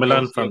away. He's a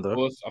Milan fan,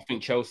 though. I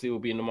think Chelsea will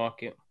be in the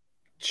market.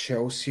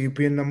 Chelsea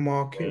be in the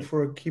market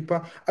for a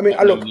keeper. I mean,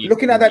 I mean,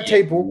 looking at that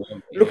table,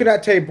 yeah.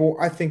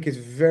 I think it's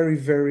very,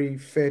 very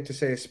fair to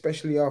say,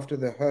 especially after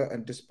the hurt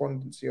and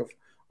despondency of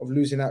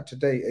losing out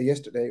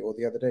yesterday or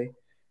the other day,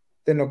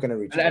 they're not going to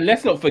reach. And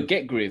let's not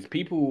forget, Grizz,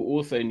 people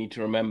also need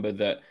to remember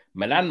that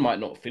Milan might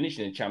not finish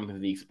in the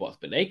Champions League spots,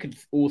 but they could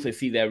also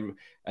see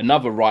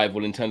another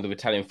rival in terms of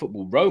Italian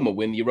football, Roma,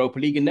 win the Europa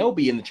League, and they'll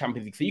be in the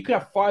Champions League. So you could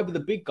have 5 of the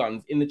big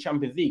guns in the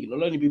Champions League, and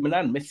it'll only be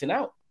Milan missing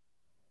out.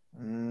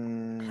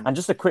 And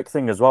just a quick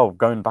thing as well,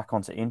 going back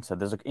onto Inter,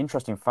 there's an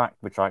interesting fact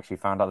which I actually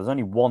found out. There's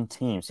only one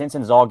team, since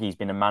Inzaghi's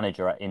been a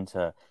manager at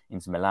Inter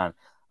Milan,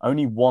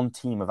 only one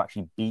team have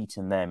actually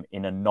beaten them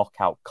in a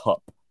knockout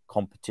cup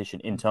competition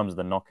in terms of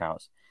the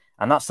knockouts.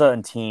 And that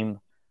certain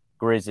team,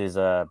 Grizz's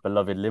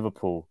beloved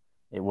Liverpool,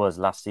 it was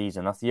last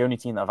season. That's the only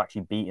team that have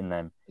actually beaten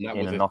them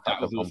in a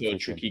knockout That was also competition. a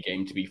tricky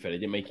game, to be fair. They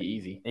didn't make it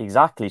easy.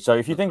 Exactly. So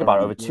if you think about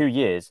it, over 2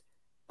 years,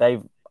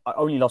 they've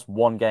only lost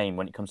one game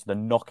when it comes to the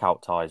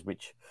knockout ties,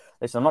 which,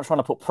 listen, I'm not trying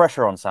to put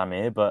pressure on Sam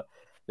here, but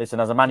listen,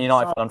 as a Man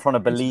United fan, I'm trying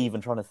to believe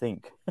and trying to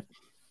think.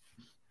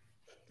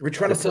 We're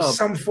trying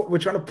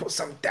to put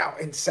some doubt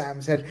in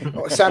Sam's head.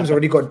 Oh, Sam's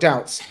already got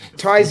doubts.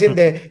 Ties in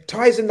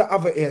the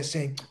other ear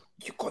saying,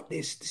 "You got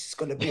this. This is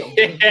gonna be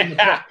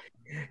a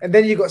And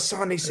then you got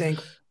Sane saying,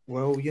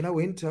 "Well,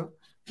 Inter,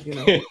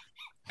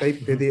 they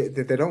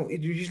don't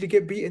usually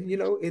get beaten,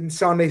 in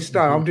Sane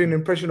style." I'm doing an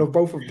impression of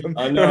both of them.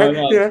 I know,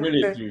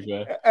 brilliant, to be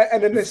fair.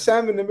 And then there's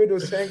Sam in the middle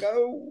saying,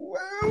 "Oh,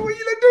 well, what are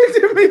you not doing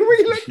to me? What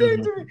are you not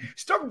doing to me?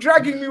 Stop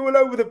dragging me all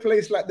over the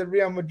place like the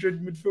Real Madrid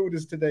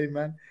midfielders today,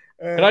 man."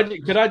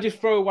 Could I just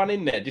throw one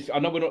in there? I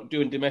know we're not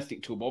doing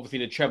domestic tour, but obviously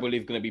the treble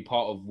is going to be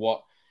part of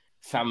what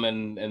Sam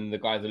and the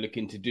guys are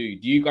looking to do.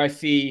 Do you guys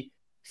see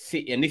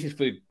City? And this is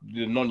for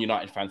the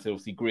non-United fans, so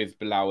obviously Grizz,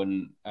 Bilal,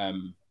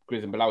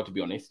 to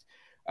be honest.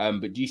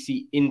 But do you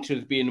see Inter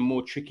as being a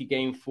more tricky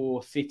game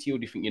for City, or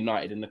do you think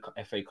United in the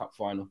FA Cup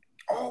final?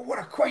 Oh, what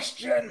a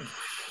question!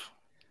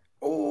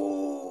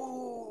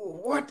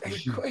 Oh, what a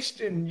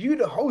question! You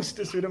the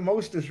hostess with the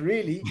mostest,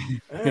 really.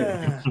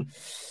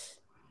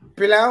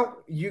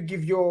 Bilal, you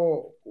give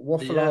your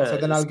waffle answer,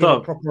 then I'll give a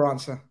proper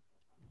answer.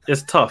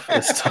 It's tough.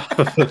 It's tough.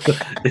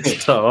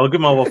 I'll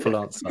give my waffle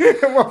answer. You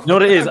know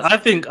what it is? I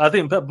think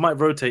Pep might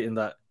rotate in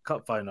that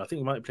cup final. I think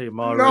he might play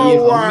Mahrez.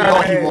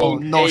 No, he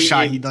won't. No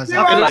shot. He doesn't.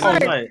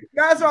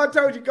 That's what I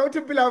told you. Go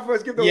to Bilal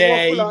first. Give the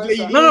waffle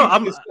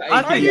answer.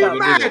 Are you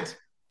mad?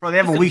 Bro, they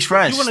have a week's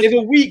rest. There's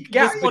a week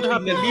gap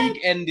between the league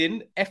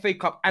ending, FA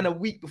Cup, and a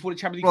week before the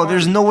Champions League. Bro,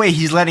 there's no way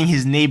he's letting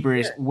his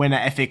neighbors win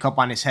an FA Cup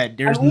on his head.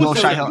 There's no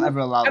shot he'll ever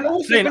allow that.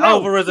 Also,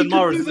 Alvarez and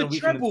Mahrez the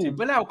treble.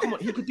 Bilal, come on,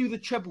 he could do the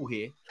treble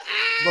here.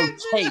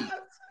 Rotate.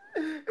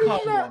 Come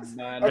on,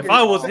 man. If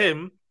I was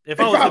him, I'm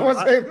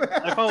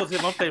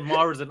playing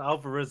Mahrez and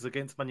Alvarez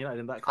against Man United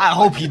in that. I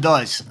hope he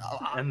does.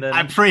 And then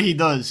I pray he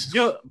does.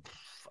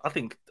 I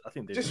think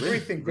they just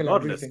rethink,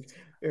 Bilal. Rethink.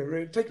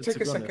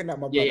 Take a second at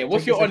my brother. Yeah.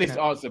 What's your honest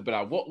answer,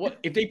 Bilal? What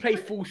if they play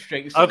full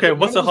strength? Okay,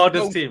 what's the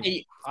hardest team?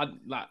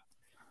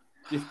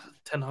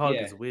 Ten Hag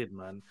is weird,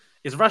 man.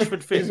 Is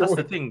Rashford fit? That's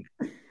the thing.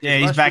 Yeah,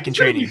 he's back in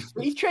training.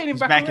 He's training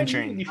back in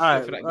training.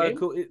 All right,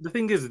 cool. The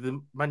thing is,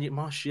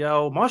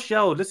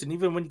 Martial. Listen,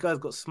 even when you guys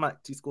got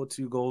smacked, he scored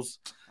 2 goals.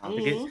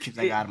 Keep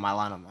that guy out of my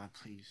lineup, man,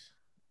 please.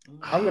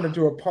 I'm gonna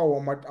do a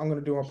poll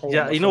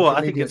Yeah, you know what?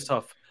 I think it's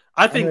tough.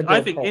 I think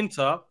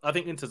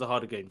Inter's a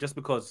harder game just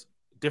because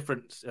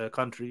different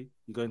country.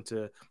 You're going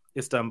to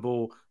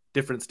Istanbul,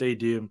 different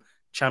stadium,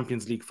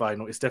 Champions League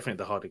final. It's definitely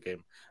the harder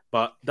game.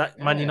 But that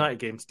Man United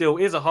game still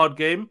is a hard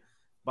game.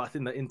 But I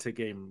think the Inter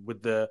game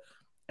with the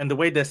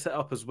way they're set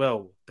up as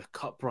well, the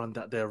cup run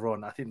that they're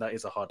on, I think that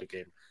is a harder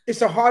game.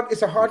 It's a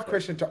hard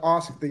question to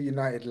ask the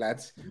United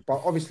lads.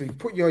 But obviously,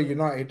 put your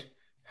United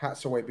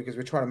hats away because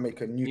we're trying to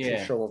make a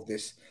neutral show of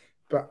this.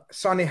 But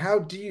Sonny, how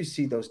do you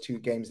see those 2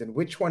 games? And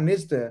which one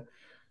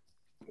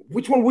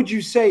would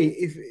you say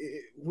if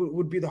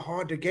would be the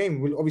harder game?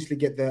 We'll obviously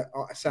get the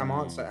Sam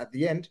answer at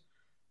the end.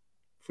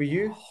 For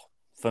you?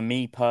 For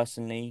me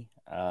personally,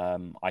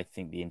 I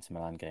think the Inter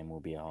Milan game will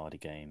be a harder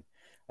game.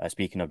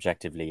 Speaking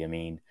objectively, I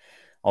mean,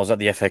 I was at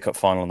the FA Cup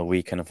final on the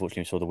weekend.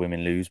 Unfortunately, saw the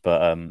women lose,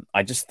 but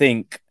I just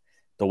think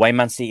the way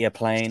Man City are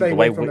playing, stay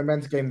away from the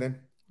men's game, then.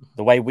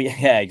 The way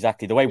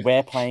the way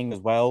we're playing as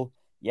well.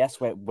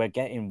 Yes, we're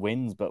getting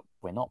wins, but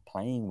we're not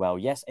playing well.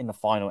 Yes, in the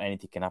final,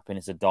 anything can happen.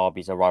 It's a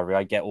derby, it's a rivalry.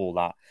 I get all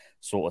that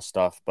sort of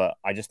stuff, but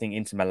I just think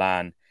Inter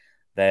Milan,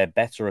 they're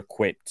better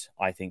equipped,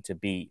 I think, to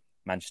beat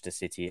Manchester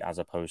City as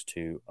opposed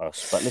to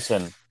us. But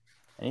listen,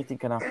 anything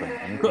can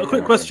happen.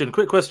 Quick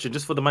question,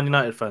 just for the Man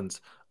United fans.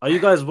 Are you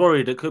guys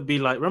worried it could be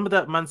like, remember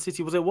that Man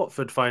City, was it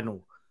Watford final?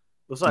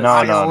 It was like,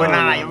 no.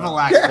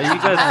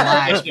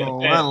 Relax, bro.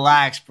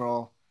 Relax,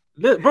 bro.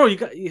 Bro,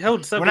 you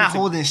held 7. We're not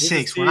holding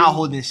 6. We're not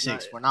holding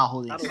 6. We're not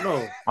holding 6. I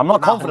don't know. I'm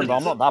not confident, but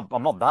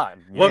I'm not that.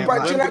 Well,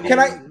 but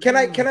can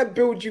I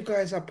build you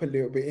guys up a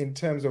little bit in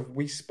terms of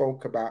we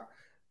spoke about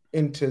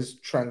Inter's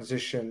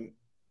transition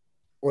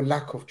or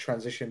lack of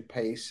transition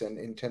pace and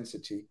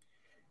intensity,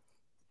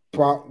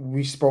 but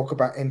we spoke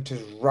about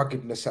Inter's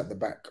ruggedness at the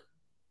back.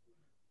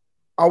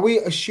 Are we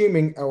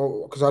assuming?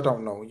 Because I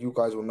don't know. You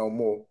guys will know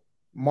more.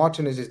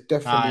 Martinez is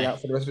definitely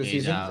out for the rest of the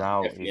he's season. out.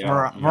 out. Definitely He's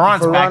out. out.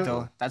 Varane's back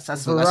though. That's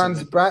Varane's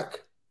good. back.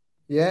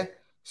 Yeah.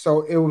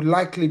 So it will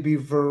likely be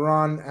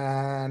Varane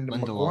and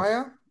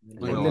Maguire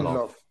or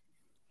Lindelof.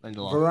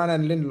 Varane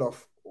and Lindelof.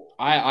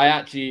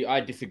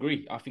 I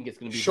disagree. I think it's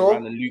going to be Shaw?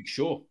 Varane and Luke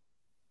Shaw.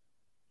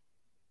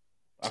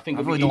 I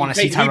really don't want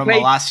to see Tyrone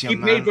Malacia. He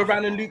played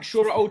Varane and Luke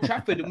Shaw at Old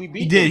Trafford, and we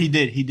beat him. He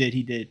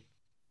did.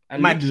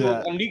 And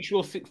Luke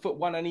Shaw's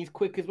 6'1" and he's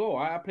quick as well.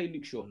 I play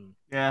Luke Shaw.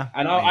 Yeah.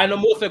 And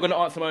I'm also going to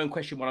answer my own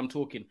question while I'm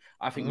talking.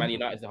 I think Man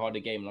United's the harder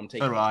game, and I'm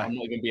taking. I'm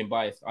not even being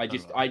biased. I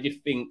just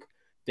think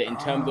that in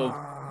terms of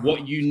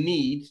what you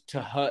need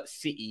to hurt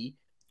City,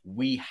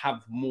 we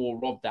have more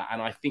of that,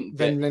 and I think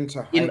that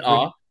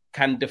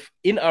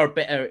Inter are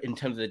better in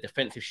terms of the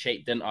defensive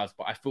shape than us.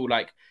 But I feel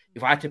like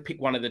if I had to pick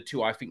one of the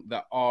two, I think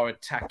that our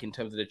attack in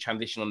terms of the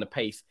transition on the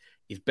pace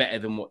is better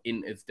than what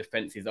Inter's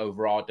defense is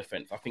over our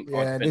defense. I think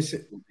our defense.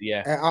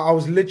 I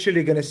was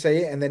literally going to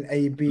say it, and then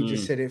AB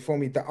just said it for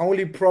me. The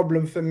only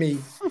problem for me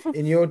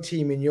in your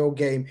team, in your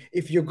game,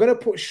 if you're going to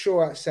put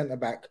Shaw at centre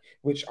back,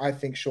 which I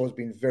think Shaw's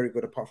been very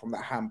good apart from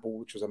that handball,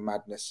 which was a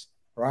madness,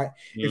 right?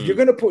 If you're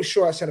going to put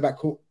Shaw at centre back,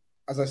 who,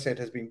 as I said,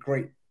 has been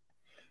great,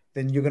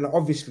 then you're going to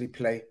obviously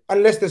play,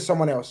 unless there's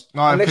someone else.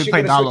 No, unless you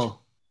play Dallo.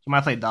 You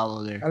might play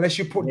Dallo there. Unless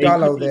you put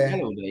Dallo there.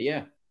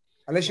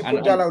 Unless you put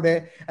And Dallo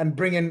there and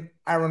bring in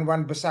Aaron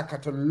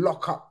Wan-Bissaka to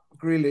lock up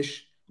Grealish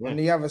on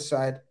the other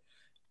side,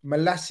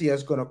 Malacia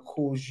is going to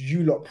cause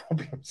you lot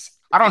problems.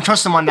 I don't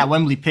trust him on that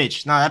Wembley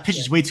pitch. No, that pitch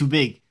is way too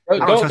big.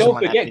 Don't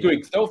forget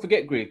Griggs. Don't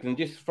forget Griggs. And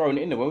just throwing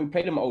it in there. When we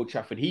played him at Old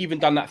Trafford, he even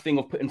done that thing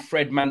of putting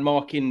Fred man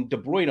marking De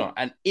Bruyne,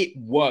 and it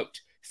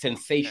worked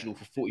sensational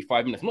for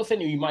 45 minutes. I'm not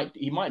saying he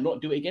might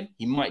not do it again.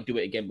 He might do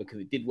it again because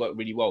it did work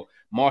really well.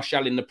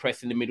 Martial in the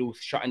press in the middle,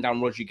 shutting down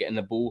Rodri, getting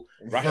the ball.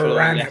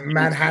 Varane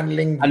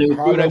manhandling. And it was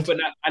Bruno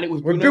Fernandes. And it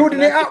was We're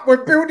building it up.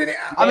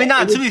 I mean,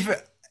 to be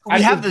fair,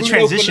 we have the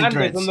transition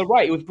threads on the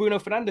right. It was Bruno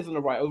Fernandes on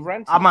the right over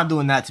Antony. I'm not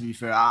doing that, to be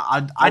fair.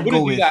 I'd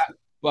go with that,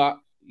 but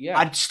yeah,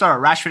 I'd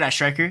start Rashford at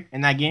striker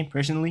in that game.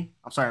 Personally,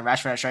 I'm starting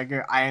Rashford at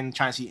striker. I am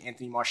trying to see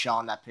Anthony Martial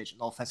on that pitch.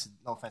 No offense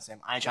to him.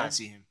 I ain't trying to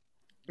see him.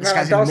 This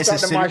guy's don't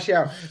start the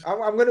Martial.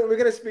 We're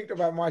gonna speak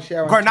about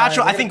Martial.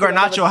 Garnacho, I think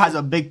Garnacho has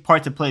a big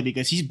part to play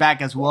because he's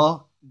back as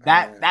well.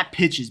 That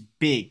pitch is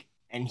big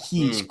and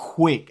he's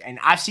quick. And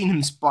I've seen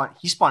him spawn.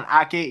 He spawned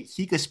Ake.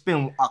 He could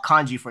spin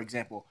Akanji, for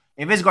example.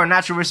 If it's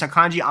Garnacho versus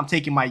Akanji, I'm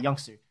taking my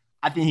youngster.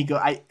 I think he go.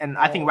 I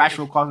think Rashford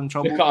will cause him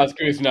trouble. Look at us,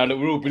 Chris. Now that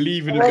we're all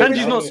believing.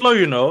 Akanji's not slow,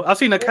 you know. I've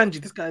seen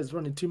Akanji. This guy is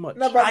running too much.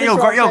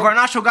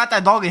 Garnacho got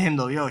that dog in him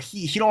though.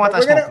 He don't want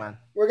that smoke, man.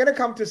 We're gonna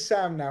come to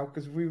Sam now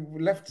because we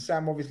left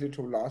Sam obviously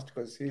till last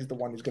because he's the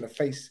one who's gonna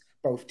face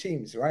both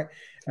teams, right?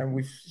 And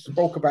we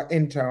spoke about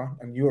Inter,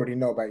 and you already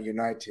know about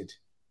United.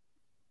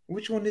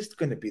 Which one is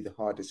going to be the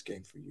hardest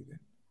game for you then?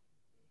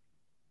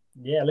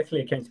 Yeah,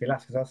 luckily it came to me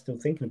last because I was still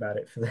thinking about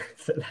it for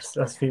the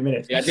last few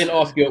minutes. Yeah, I didn't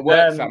ask you at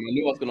work, Sam. I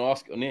knew I was going to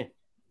ask it on here.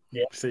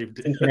 Yeah,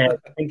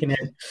 thinking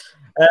ahead.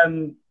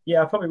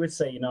 Yeah, I probably would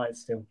say United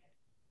still.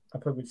 I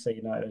do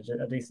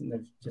think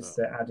they've just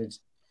added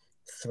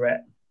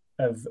threat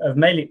of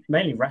mainly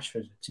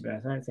Rashford. To be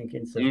honest, I don't think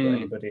Inter's got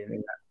anybody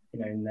in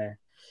that,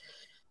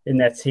 in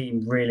their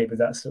team really with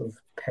that sort of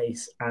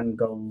pace and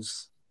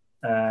goals.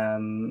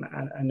 And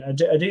I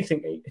do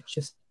think it's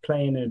just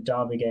playing a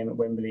derby game at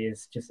Wembley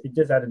it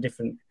does add a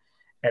different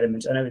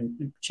element. I know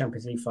in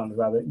Champions League final as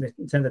well,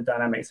 in terms of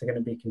dynamics, are going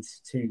to be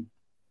two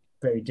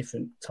very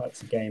different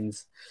types of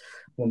games.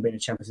 One being a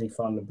Champions League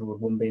final abroad,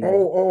 one being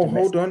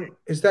hold on,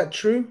 is that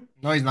true?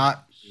 No, he's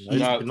not.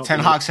 Ten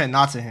Hag said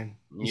not to him.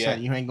 He said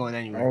you ain't going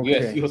anywhere. Okay.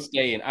 Yes, you're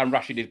staying. And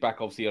Rashid is back.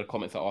 Obviously, your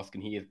comments are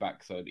asking he is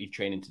back, so he's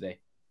training today.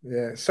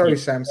 Yeah, sorry,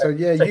 Sam. So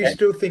you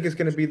still think it's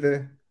going to be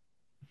the?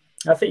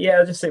 I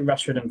just think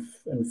Rashford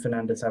and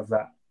Fernandes have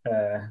that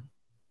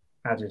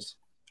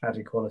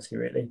added quality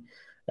really.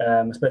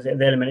 I suppose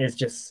the element is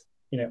just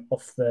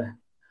off the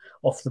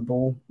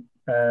ball,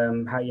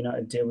 how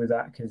United deal with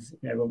that because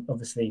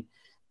obviously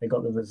they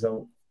got the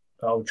result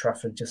at Old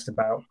Trafford just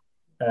about,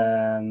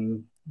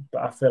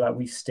 but I feel like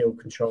we still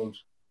controlled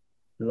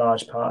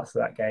large parts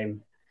of that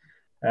game,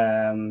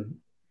 and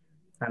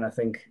I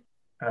think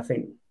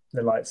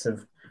the likes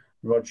of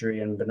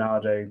Rodri and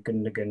Bernardo,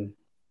 Gundogan.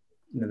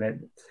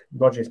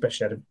 Rodri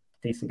especially had a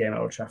decent game at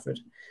Old Trafford.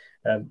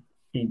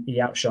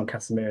 He outshone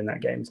Casemiro in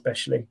that game,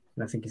 especially,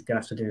 and I think he's going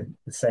to have to do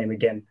the same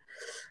again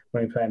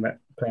when we play him at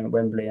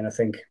Wembley. And I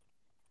think,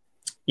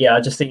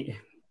 I just think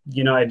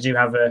United do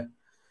have a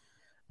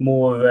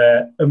more of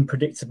a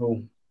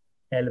unpredictable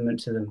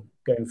element to them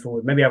going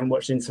forward. Maybe I haven't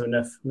watched Inter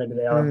enough. Maybe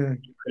they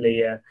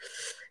are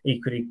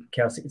equally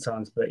chaotic at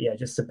times. But yeah,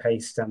 just the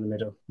pace down the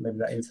middle. Maybe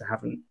that Inter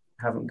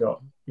haven't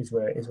got is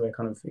where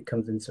kind of it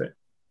comes into it.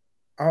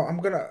 I'm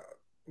gonna.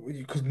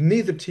 Because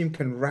neither team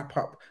can wrap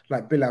up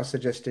like Bilal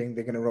suggesting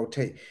they're going to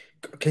rotate.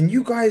 Can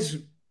you guys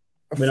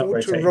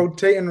afford to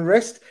rotate and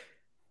rest?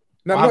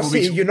 No, I'm not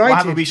saying United. We'll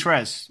have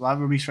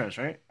a rest,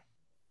 right?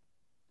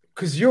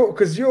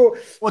 Because you're.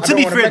 Well, to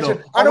be fair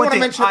though, I don't want to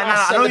mention.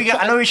 I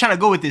know you're trying to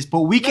go with this,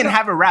 but we can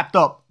have it wrapped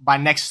up by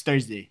next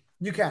Thursday.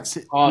 You can.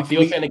 So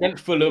you're saying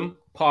against Fulham,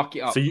 park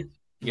it up. So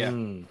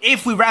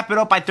if we wrap it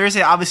up by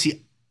Thursday,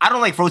 obviously, I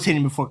don't like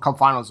rotating before cup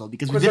finals though,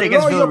 because we did it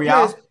against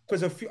Villarreal.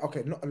 Because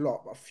not a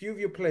lot, but a few of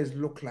your players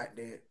look like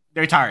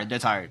they're tired. They're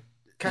tired.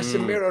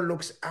 Casemiro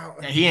looks out.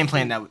 Yeah, he ain't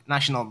playing that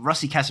national.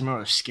 Rusty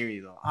Casemiro is scary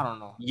though. I don't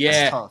know.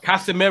 Yeah,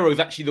 Casemiro is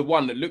actually the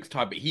one that looks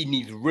tired, but he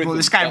needs rhythm. Bro,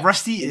 this guy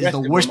Rusty is the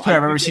worst player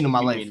I've ever seen in my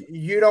life.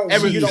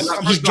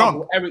 He's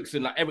drunk.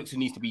 Ericsson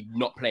needs to be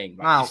not playing.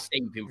 Right? Just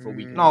save him for a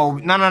week. No.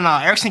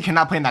 Ericsson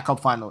cannot play in that cup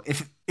final.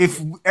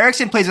 If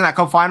Ericsson plays in that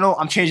cup final,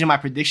 I'm changing my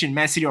prediction.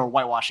 Man City are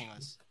whitewashing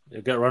us.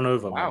 You'll get run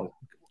over. Wow.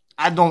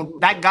 Man.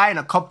 That guy in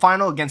a cup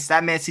final against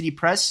that Man City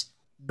press,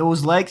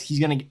 those legs,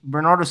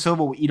 Bernardo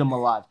Silva will eat him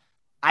alive.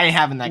 I ain't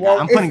having that guy.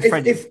 I'm putting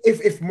Freddie.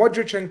 If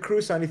Modric and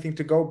Kroos are anything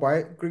to go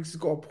by, Griggs has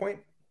got a point.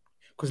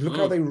 Because look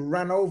how they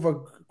ran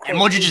over. And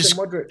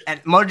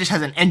Modric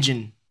has an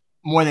engine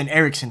more than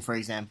Ericsson, for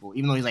example,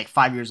 even though he's like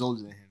 5 years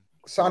older than him.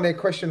 Sane,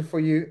 question for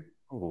you.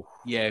 Ooh.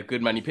 Yeah,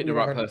 good man. You picked the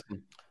right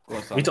person.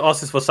 I need to ask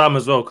this for Sam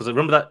as well, because I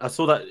remember that I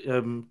saw that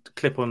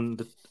clip on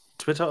the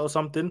Twitter or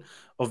something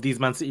of these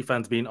Man City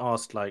fans being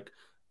asked, like,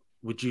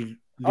 would you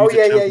lose the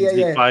Champions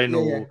League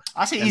final? Yeah.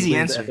 That's an easy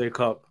answer. The FA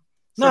Cup.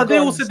 No, they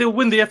all said they'll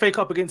win the FA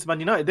Cup against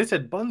Man United. They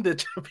said bun the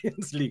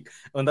Champions League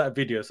on that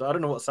video. So I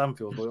don't know what Sam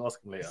feels, but we'll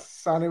ask him later.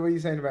 Sani, what are you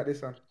saying about this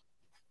one?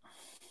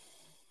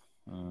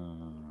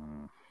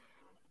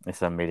 It's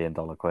 $1 million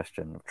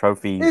question.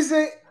 Trophies. Is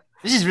it?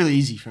 This is really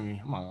easy for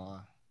me. I'm not gonna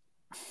lie.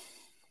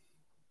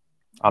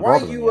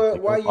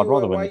 I'd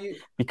rather win.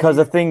 Because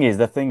the thing is,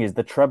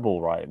 the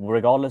treble, right?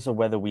 Regardless of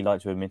whether we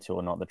like to admit it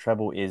or not, the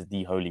treble is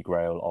the holy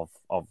grail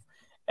of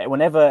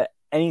whenever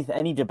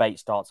any debate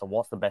starts on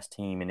what's the best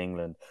team in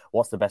England,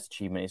 what's the best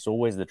achievement, it's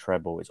always the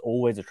treble. It's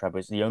always the treble.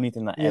 It's the only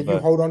thing that ever you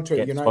hold on to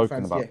gets it, spoken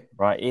fans, about,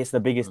 right? It's the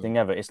biggest thing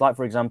ever. It's like,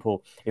 for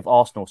example, if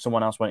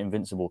someone else went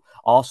invincible,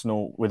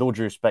 Arsenal, with all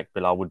due respect,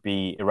 Bilal, would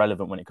be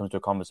irrelevant when it comes to a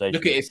conversation.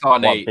 Look at it,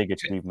 Sane. What big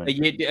achievement.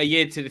 A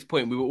year to this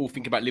point, we were all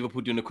thinking about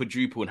Liverpool doing a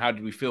quadruple, and how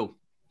did we feel?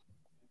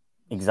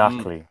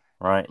 Exactly,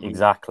 right?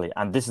 Exactly.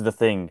 And this is the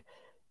thing.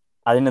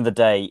 At the end of the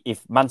day,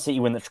 if Man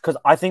City win because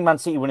I think Man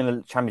City winning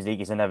the Champions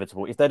League is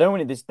inevitable. If they don't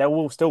win it, they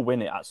will still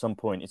win it at some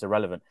point. It's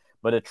irrelevant.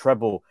 But a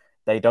treble,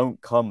 they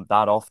don't come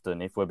that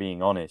often, if we're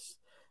being honest.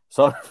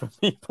 So for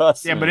me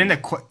personally, yeah, but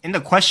in the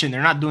question,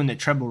 they're not doing the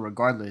treble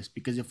regardless,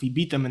 because if we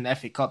beat them in the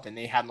FA Cup, then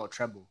they have no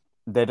treble.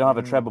 They don't have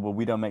a treble, but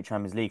we don't make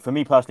Champions League. For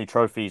me personally,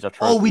 trophies are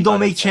trophies. Oh, we don't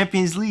make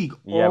Champions League.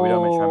 Yeah, we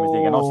don't make Champions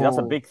League, and obviously that's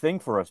a big thing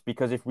for us,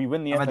 because if we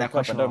win the FA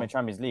Cup and don't make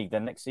Champions League,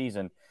 then next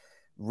season,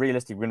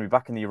 realistically, we're going to be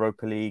back in the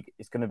Europa League.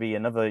 It's going to be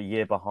another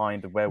year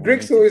behind where we.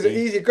 Griggs is an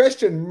easy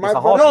question.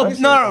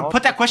 No.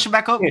 Put that question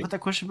back up.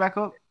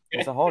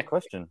 It's a hard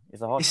question.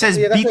 It says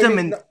beat them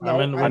in.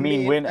 I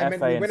mean, win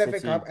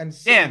FA and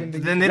City. And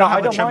then they don't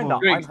have a treble.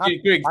 Griggs,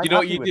 you know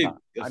what you did?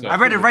 I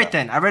read it right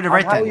then. I'm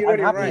happy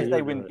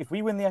if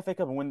we win the FA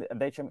Cup and win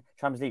the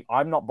Champions League.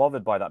 I'm not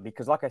bothered by that,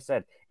 because, like I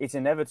said, it's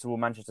inevitable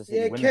Manchester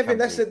City win Kevin,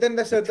 the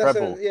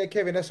Champions League.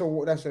 Kevin, that's a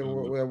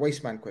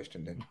waste man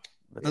question then.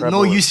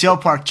 No UCL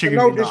Park triggered.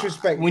 No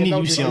disrespect. We need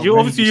UCL.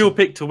 You'll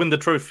pick to win the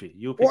trophy.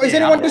 Is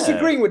anyone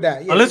disagreeing with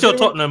that? Yeah. Unless you're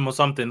Tottenham or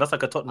something. That's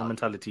like a Tottenham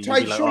mentality.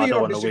 Surely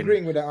you're not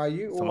disagreeing with that, are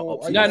you? No.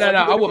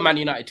 I want Man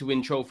United to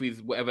win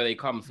trophies whatever they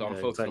come. So I'm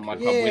focused on my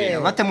cup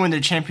winning. Let them win the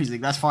Champions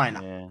League. That's fine.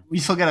 Yeah. We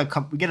still get a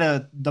cup. We get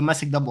a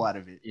domestic double out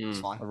of it. It's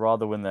fine. I'd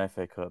rather win the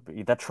FA Cup.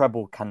 That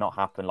treble cannot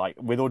happen. Like,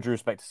 with all due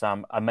respect to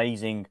Sam,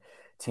 amazing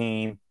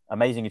team.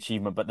 Amazing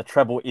achievement, but the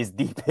treble is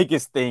the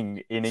biggest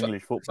thing in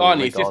English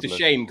football. It's just a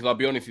shame, because I'll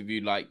be honest with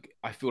you, like,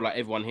 I feel like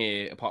everyone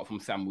here, apart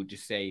from Sam, would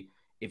just say,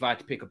 if I had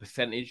to pick a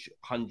percentage,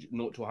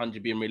 0 to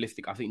 100 being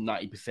realistic, I think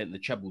 90% the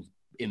treble's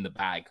in the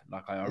bag.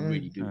 Like, I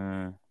really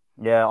do.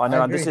 Yeah, I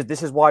know. And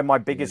this is why my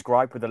biggest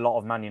gripe with a lot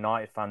of Man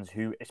United fans,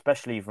 who,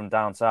 especially from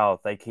down south,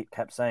 they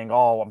kept saying,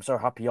 "Oh, I'm so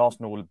happy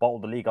Arsenal will bottle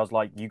the league." I was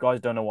like, you guys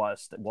don't know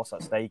what's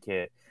at stake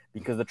here,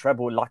 because the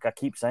treble, like I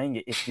keep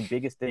saying, it's the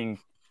biggest thing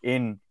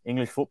in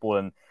English football,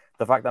 and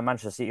the fact that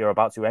Manchester City are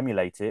about to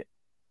emulate it,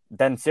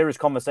 then serious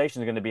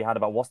conversations are going to be had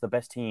about what's the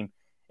best team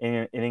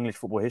in English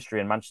football history,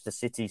 and Manchester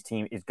City's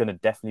team is going to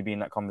definitely be in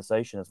that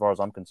conversation, as far as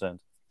I'm concerned.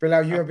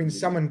 Bilal, you have been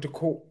summoned to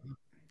court.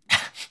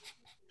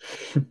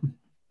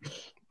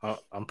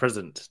 I'm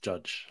present,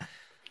 Judge.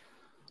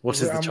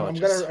 What is the charge?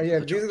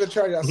 These are the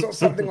charges. I saw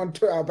something on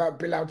Twitter about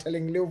Bilal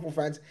telling Liverpool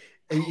fans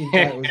 18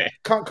 titles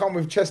can't come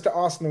with Chester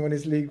Arsenal in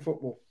his league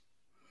football.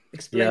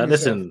 Explain yourself.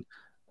 Listen.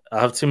 I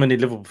have too many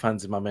Liverpool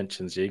fans in my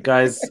mentions. You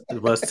guys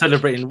were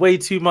celebrating way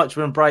too much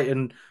when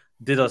Brighton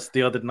did us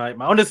the other night.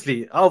 Man,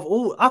 honestly, I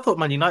thought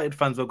Man United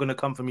fans were going to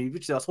come for me,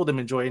 which I saw them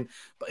enjoying,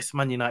 but it's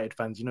Man United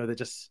fans. They're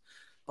just...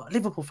 But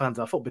Liverpool fans,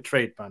 I felt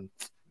betrayed, man.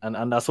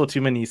 And I saw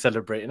too many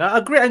celebrating. I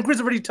agree, and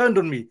Grizz already turned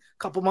on me a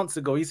couple months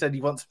ago. He said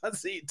he wants Man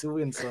City to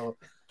win, so...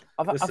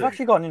 I've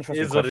actually got an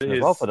interesting question as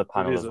well for the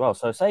panel as well.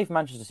 So say if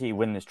Manchester City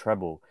win this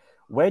treble,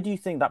 where do you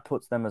think that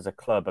puts them as a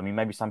club? I mean,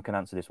 maybe Sam can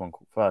answer this one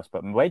first,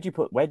 but where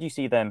do you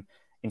see them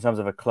in terms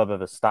of a club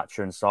of a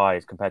stature and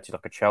size compared to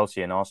like a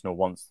Chelsea and Arsenal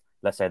once,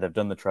 let's say they've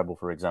done the treble,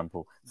 for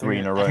example, 3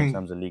 in a row in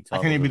terms of league I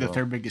titles. think they'd be as the well.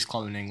 third biggest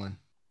club in England.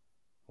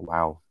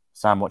 Wow.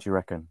 Sam, what do you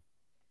reckon?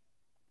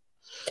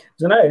 I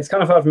don't know. It's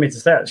kind of hard for me to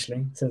say, actually,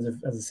 in terms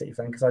of as a City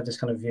fan, because I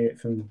just kind of view it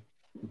from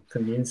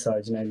the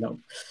inside. Not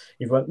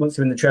once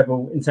you're in the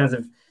treble. In terms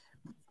of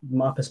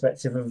my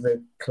perspective of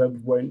the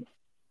club, won't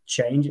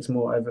change. It's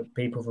more over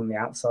people from the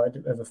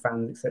outside, over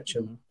fans,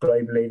 etc.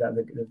 Globally, that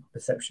the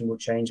perception will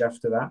change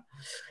after that.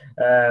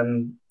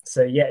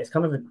 So yeah, it's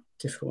kind of a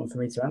difficult one for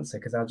me to answer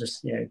because I'll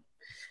just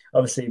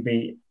obviously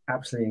be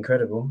absolutely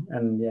incredible,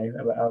 and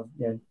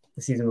the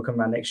season will come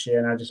around next year,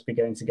 and I'll just be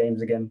going to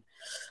games again.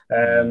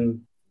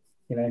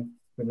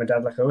 With my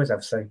dad, like I always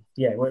have. So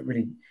yeah, it won't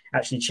really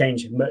actually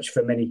change much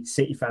for many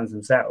City fans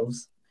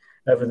themselves,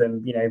 other than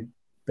being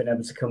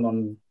able to come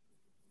on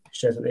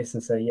shows like this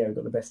and say, yeah, we've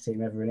got the best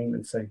team ever in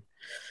England. So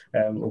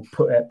we'll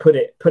put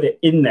it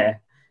in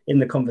there in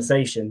the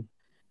conversation.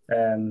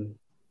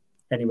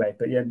 Anyway,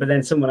 but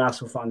then someone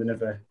else will find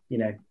another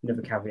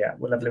caveat.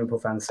 We'll have Liverpool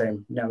fans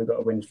saying, "Now we've got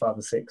to win 5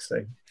 or 6."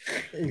 So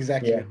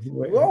exactly. Yeah.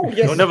 Well, yes.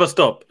 It will never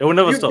stop. It will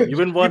never stop. You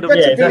win one.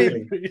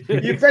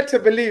 You better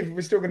believe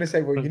we're still going to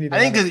say, "Well, you need."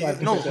 I think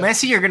Man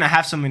City are going to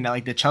have something that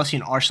like the Chelsea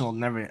and Arsenal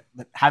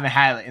haven't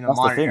had in the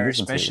modern era,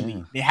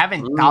 especially. They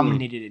haven't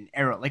dominated an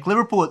era. Like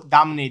Liverpool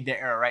dominated their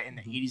era, right, in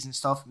the 80s and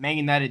stuff. Man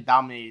United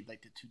dominated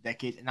like the 2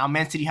 decades, and now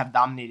Man City have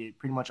dominated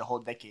pretty much a whole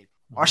decade.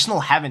 Arsenal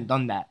haven't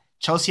done that.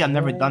 Chelsea have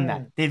never done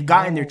that. They've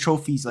gotten their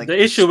trophies like the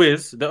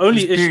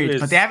only issue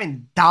is, but they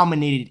haven't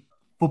dominated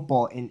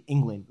football in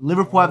England.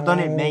 Liverpool have done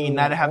it, Man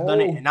United have done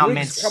it, and now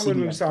Man City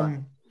have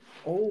done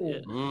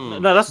it.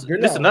 No,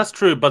 that's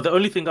true. But the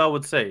only thing I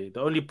would say,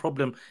 the only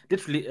problem,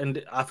 literally,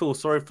 and I feel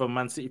sorry for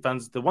Man City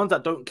fans, the ones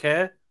that don't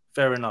care,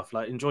 fair enough.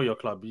 Like, enjoy your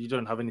club, you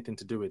don't have anything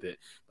to do with it.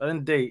 But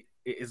then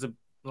it is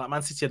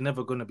Man City are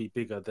never going to be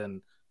bigger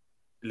than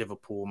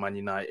Liverpool, Man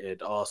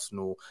United,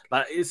 Arsenal.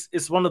 Like,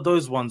 it's one of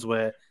those ones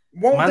where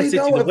Man City,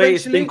 the way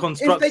it's been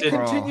constructed, if they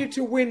continue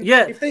to win,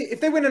 if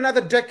they win another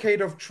decade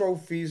of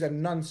trophies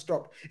and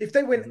non-stop, if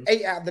they win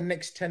 8 out of the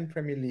next 10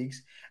 Premier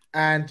Leagues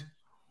and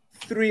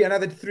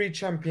another 3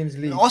 Champions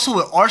League. Also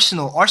with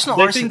Arsenal are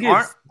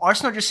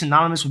just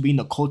synonymous with being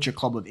the culture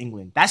club of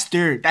England. That's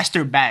their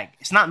bag.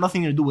 It's not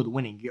nothing to do with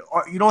winning. You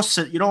don't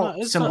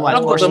symbolize.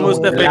 I've got the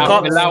most FA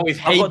Cups.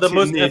 I've got the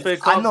most FA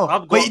Cups. I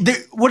know. But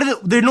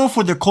they're known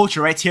for their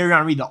culture, right? Thierry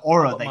Henry, the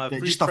aura,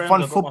 like just a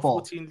fun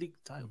football.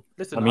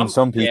 Listen, I mean,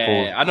 some people.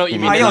 Yeah, I know what you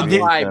mean.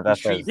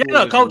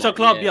 Culture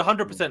club,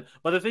 100%.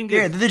 But the thing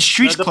is, the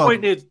streets club. The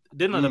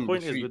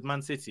point is with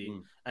Man City,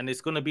 and it's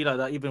going to be like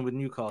that even with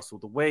Newcastle.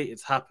 The way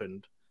it's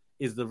happened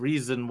is the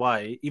reason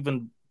why.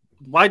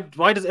 Why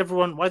is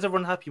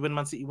everyone happy when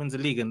Man City wins the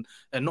league and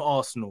not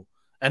Arsenal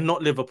and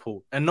not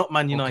Liverpool and not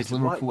Man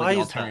United? Why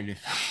is that?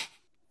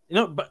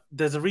 But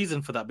there's a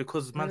reason for that,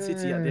 because Man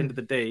City at the end of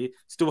the day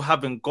still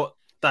haven't got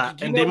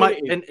that, and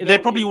they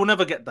probably will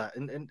never get that.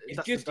 And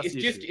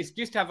it's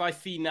just as I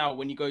see now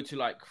when you go to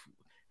like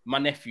my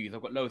nephews.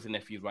 I've got loads of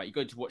nephews, right? You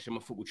go to watch them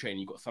on football training.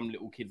 You got some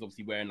little kids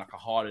obviously wearing like a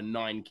Harden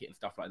 9 kit and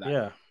stuff like that.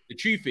 Yeah. The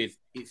truth is,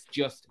 it's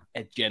just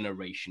a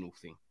generational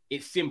thing.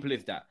 It's simple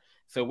as that.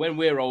 So when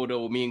we're older,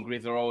 or me and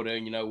Grizz are older,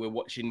 and we're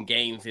watching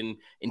games in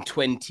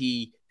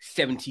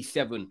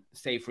 2077,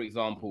 say for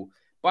example,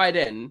 by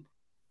then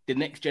the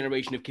next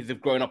generation of kids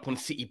have grown up on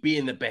City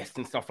being the best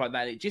and stuff like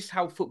that. It's just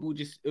how football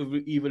just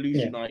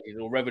evolutionizes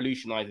or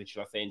revolutionizes,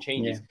 should I say, and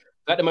changes.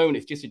 Yeah. At the moment,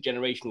 it's just a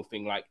generational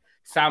thing. Like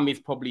Sam is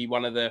probably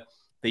one of the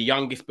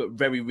youngest but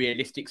very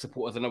realistic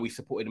supporters. I know we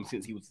supported him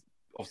since he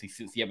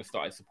ever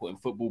started supporting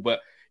football, but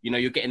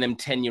you're getting them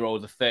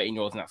 10-year-olds or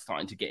 13-year-olds and that's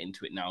starting to get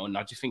into it now. And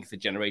I just think it's a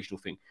generational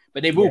thing,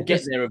 but they will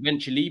get there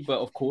eventually. But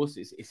of course,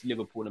 it's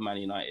Liverpool and Man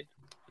United.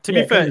 To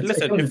be fair,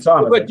 listen, do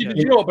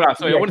you know what, Brad?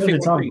 Sorry, I want to say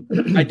one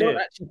thing. I don't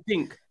actually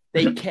think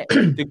they care.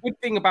 The good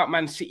thing about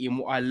Man City and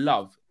what I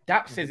love,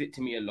 Dap says it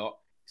to me a lot.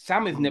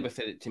 Sam has never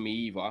said it to me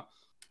either.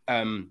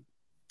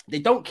 They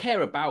don't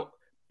care about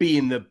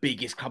being the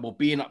biggest club or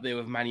being up there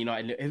with Man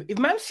United. If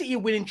Man City are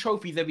winning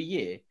trophies every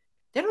year,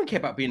 they don't care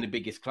about being the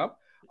biggest club.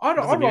 I'd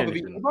rather be,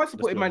 if I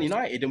supported Man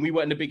United and we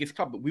weren't the biggest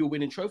club, but we were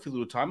winning trophies all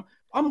the time,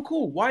 I'm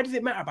cool. Why does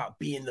it matter about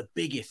being the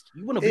biggest?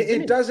 You want to be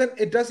it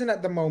doesn't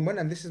at the moment,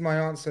 and this is my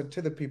answer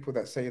to the people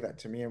that say that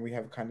to me, and we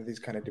have kind of these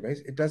kind of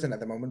debates. It doesn't at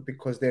the moment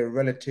because they're a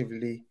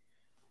relatively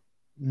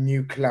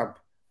new club.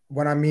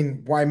 What I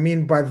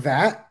mean by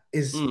that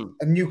is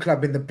a new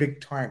club in the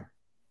big time.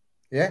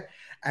 Yeah.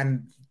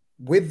 And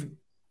with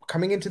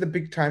coming into the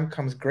big time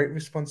comes great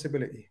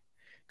responsibility,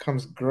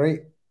 comes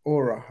great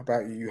aura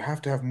about you. You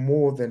have to have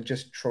more than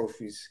just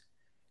trophies,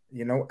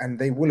 and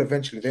they will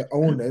eventually. Their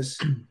owners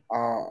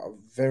are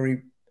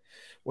very,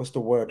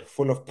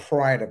 full of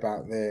pride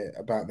about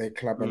their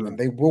club, and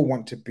they will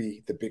want to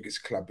be the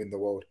biggest club in the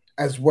world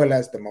as well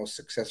as the most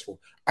successful.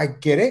 I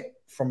get it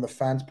from the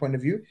fans' point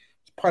of view.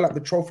 Pile up the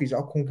trophies.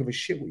 I can't give a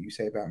shit what you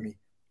say about me.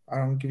 I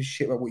don't give a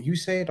shit about what you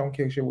say. I don't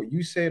care what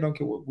you say. I don't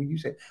care what you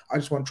say. I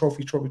just want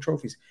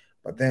trophies.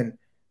 But then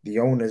the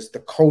owners, the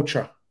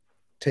culture,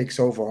 takes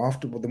over.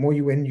 After the more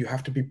you win, you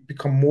have to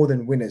become more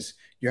than winners.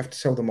 You have to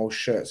sell the most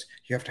shirts.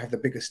 You have to have the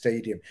biggest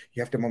stadium.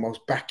 You have to have the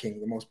most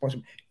backing, the most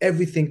possible.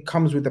 Everything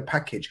comes with the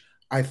package,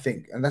 I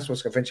think, and that's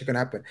what's eventually going to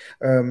happen.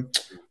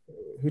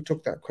 Who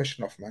took that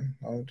question off, man?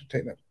 I want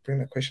to bring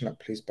that question up,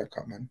 please. Back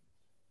up, man.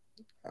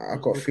 I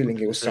got a feeling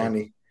it was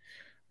Sani.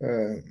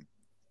 That's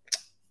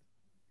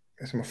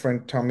my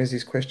friend Tom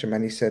Izzy's question,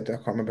 man. He said, I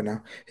can't remember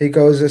now. He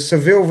goes,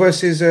 Seville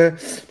versus,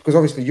 because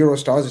obviously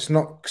EUROSTARS, it's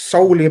not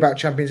solely about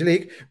Champions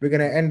League. We're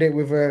going to end it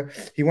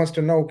with, he wants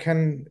to know,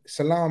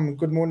 Salam,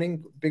 good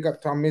morning. Big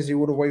up Tom Izzy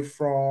all the way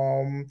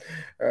from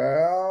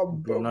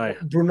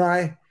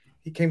Brunei.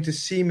 He came to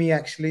see me,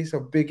 actually, so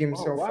big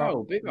himself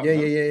up. Big up,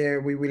 Yeah.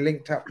 We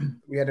linked up.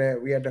 We had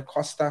a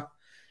Costa.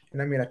 You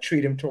know what I mean? I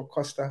treat him to a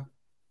Costa.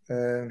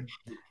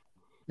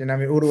 You know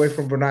what I mean? All the way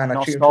from Brunei, and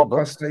I treat him to a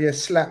Costa. Yeah,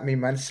 slap me,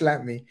 man,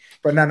 slap me.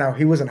 But no,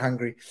 he wasn't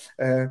hungry.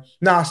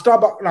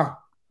 Starbucks. No,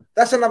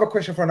 that's another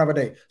question for another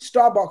day.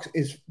 Starbucks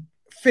is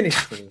finished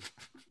for me.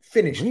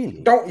 Finished.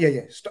 Really?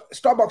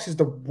 Starbucks is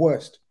the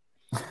worst.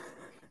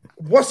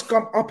 What's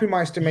come up in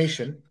my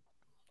estimation,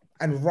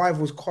 and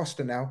rivals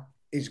Costa now,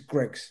 is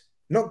Greg's.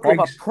 Not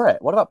Greg's.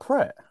 What about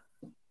Pret?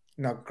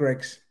 No,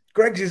 Greg's.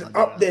 Greg's is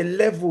up their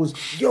levels.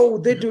 Yo,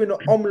 they're doing an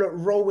omelette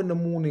roll in the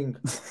morning.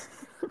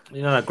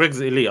 You know, Greg's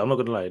elite. I'm not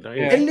gonna lie.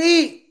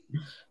 Elite.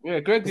 Yeah,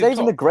 Greg's is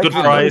even the Greg's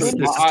good price.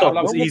 It's top.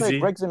 It's easy.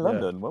 Greg's in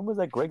London. When was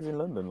there Greg's in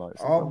London? Like,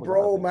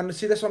 bro, man.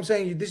 See, that's what I'm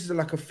saying. This is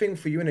like a thing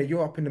for you, innit?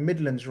 You're up in the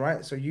Midlands,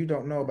 right? So you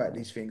don't know about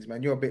these things,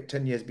 man. You're a bit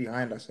 10 years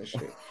behind us and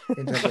shit.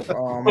 In terms of,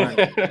 oh man.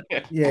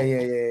 Yeah.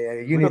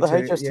 You need the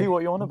HS2.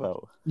 What you on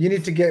about? You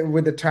need to get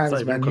with the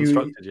times, man.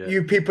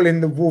 You people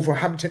in the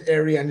Wolverhampton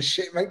area and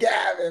shit, man. Get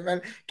out of it,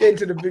 man. Get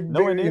into the big. You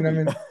know what I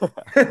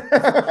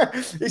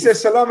mean? He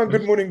says, "Salam and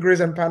good morning,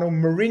 Grizz and panel.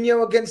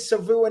 Mourinho against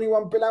Seville.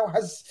 Anyone? Bilal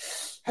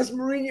has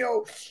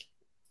Mourinho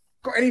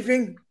got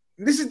anything?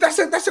 That's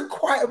a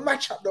quite a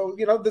matchup, though.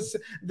 You know,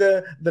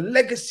 the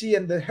legacy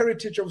and the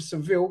heritage of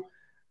Seville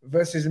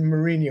versus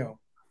Mourinho.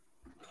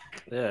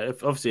 Yeah,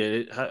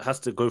 obviously it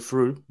has to go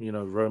through. You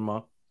know,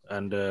 Roma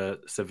and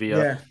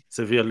Sevilla. Yeah.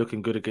 Sevilla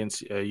looking good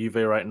against Juve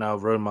right now.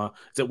 Roma,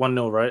 is it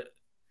 1-0, right,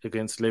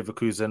 against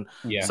Leverkusen?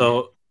 Yeah.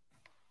 So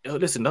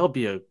listen, that'll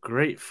be a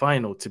great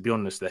final. To be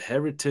honest, the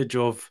heritage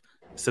of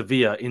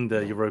Sevilla in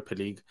the Europa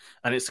League,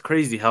 and it's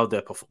crazy how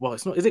they're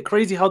it's not. Is it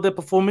crazy how they're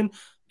performing?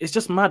 It's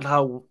just mad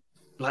how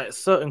like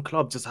certain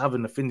clubs just have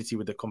an affinity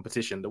with the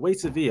competition. The way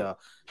Sevilla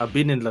have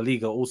been in La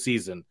Liga all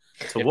season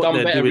to They've what done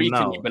they're better doing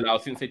now. Bilal,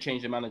 since they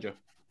changed the manager.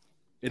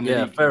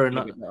 Yeah, fair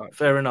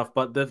enough.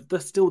 But they're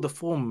still the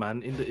form,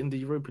 man. In the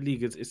Europa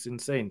League, it's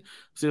insane.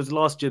 So it was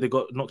last year they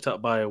got knocked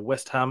out by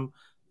West Ham.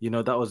 You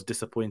know, that was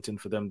disappointing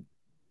for them.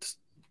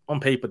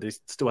 On paper, they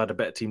still had a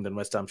better team than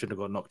West Ham. Shouldn't have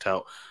got knocked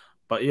out.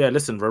 But yeah,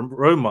 listen,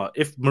 Roma,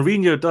 if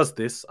Mourinho does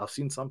this, I've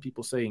seen some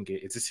people saying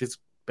it, is this his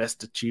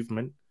best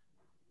achievement?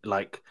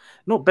 Like,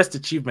 not best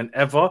achievement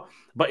ever,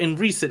 but in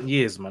recent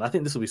years, man, I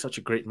think this will be such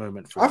a great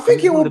moment for him. I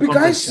think it will be,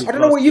 guys. I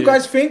don't know what you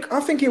guys think.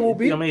 I think it will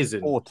be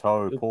amazing.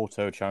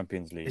 Porto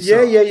Champions League.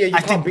 Yeah. You I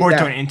think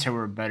Porto and Inter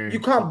were better. You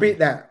can't beat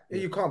that.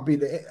 You can't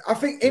beat that. I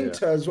think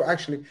Inter's were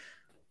actually,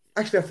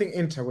 I think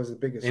Inter was the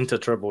biggest. Inter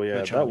treble,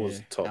 that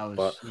was top. That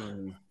was,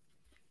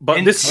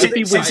 But this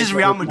City since is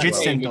Real Madrid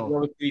stint, though.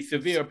 Obviously,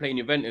 Sevilla playing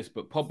Juventus,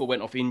 but Pogba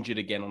went off injured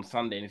again on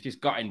Sunday, and it's just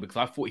gutting because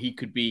I thought he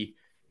could be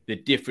the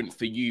difference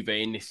for Juve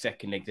in this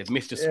second leg. They've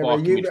missed a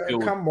spark in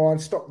midfield. Come on,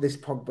 stop this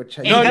Pogba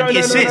change. He got the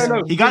assist.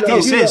 He got the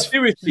assist.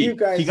 Seriously,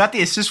 he got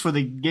the assist for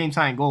the game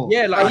time goal.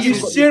 Yeah, like, are you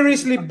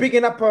seriously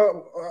bigging up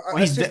a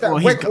assist that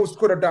Weghorst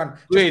could have done?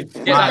 Don't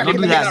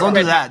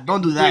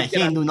do that.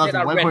 He ain't do nothing.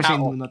 Weghorst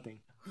ain't do nothing.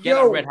 Get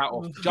that red hat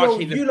off.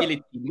 Judge his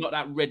ability,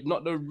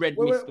 not the red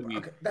mystery.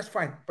 Okay, that's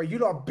fine. But you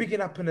lot are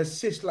bigging up an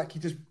assist like he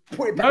just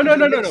put it back. No.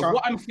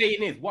 What I'm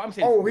saying is.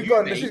 Oh, he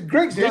got this is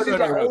Greg's.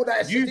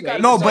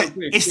 No, but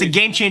it's the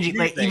game changing.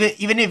 Like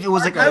even if it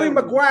was like Harry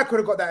Maguire could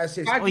have got that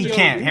assist. Oh, he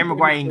can't. Harry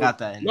Maguire ain't got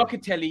that.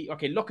 Locatelli,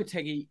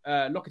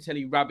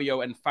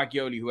 Rabiot, and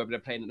Fagioli, whoever they're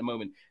playing at the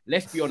moment.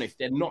 Let's be honest,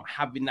 they're not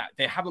having that.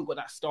 They haven't got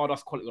that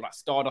Stardust quality or that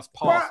Stardust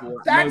pass.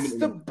 But that's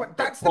the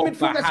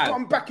midfield that's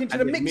gone back into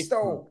the mix,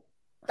 though.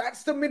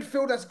 That's the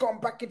midfield that's gone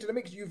back into the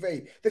mix,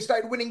 Juve. They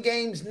started winning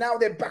games. Now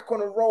they're back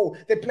on a roll.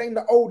 They're playing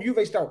the old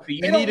Juve style. But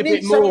you need a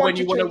bit more when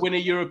you want to win a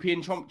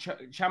European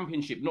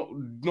championship.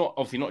 Not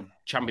obviously not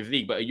Champions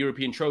League, but a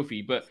European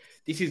trophy. But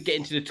this is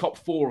getting to the top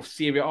 4 of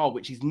Serie A,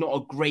 which is not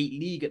a great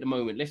league at the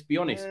moment. Let's be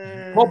honest.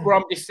 Pogba,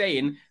 I'm just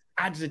saying,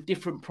 adds a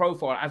different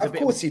profile. Adds a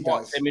bit of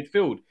spark to their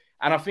midfield.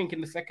 And I think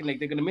in the second leg,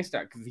 they're going to miss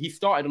that because he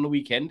started on the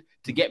weekend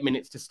to get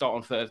minutes to start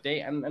on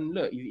Thursday. And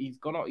look, he's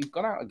gone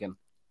out again.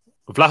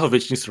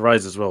 Vlahovic needs to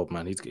rise as well,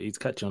 man. He's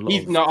catching a lot.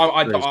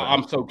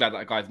 I'm so glad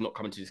that guy's not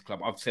coming to this club.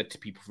 I've said to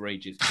people for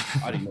ages,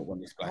 I do not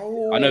want this guy.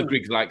 I know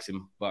Griggs likes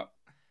him, but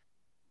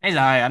he's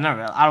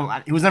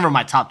he was never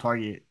my top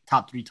 3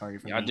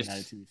 target for me.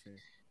 He's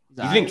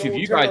linked with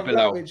you guys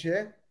below.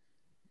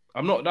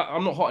 I'm not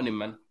hot on him,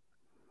 man.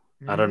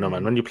 I don't know,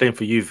 man. When you're playing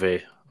for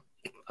Juve,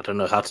 I don't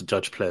know how to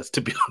judge players,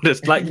 to be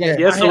honest. Like, Yeah.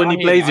 yes, I when he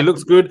hear plays, that. he I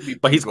looks could good, be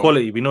but he's wrong.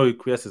 quality. We know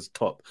QS is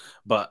top.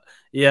 But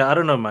yeah, I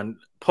don't know, man.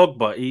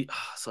 Pogba,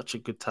 such a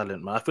good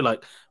talent, man. I feel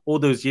like all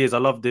those years I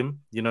loved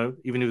him, you know,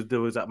 even if there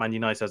was at Man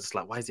United, I was just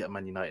like, why is he at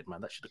Man United,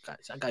 man?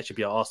 That guy should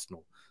be at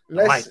Arsenal.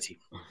 My team.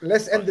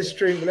 Let's end the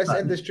stream. Let's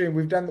end the stream.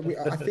 We've done.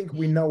 I think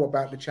we know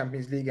about the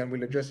Champions League and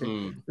we'll address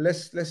it.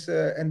 Let's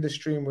end the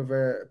stream with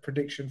a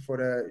prediction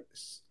for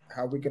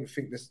how we can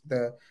think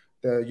the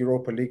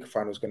Europa League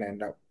final is going to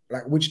end up.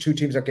 Like which two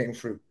teams are getting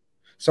through.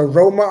 So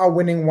Roma are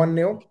winning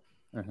 1-0.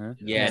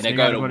 Yeah, they're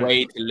going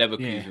away to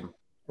Leverkusen. Yeah.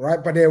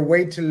 Right, but they're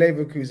away to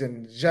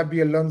Leverkusen.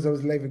 Xabi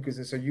Alonso's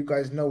Leverkusen. So you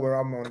guys know where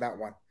I'm on that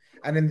one.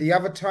 And then the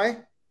other tie?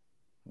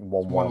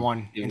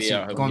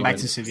 1-1. Going back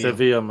to Sevilla.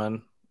 Sevilla,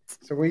 man.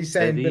 So what are you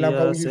saying, Bill? I'll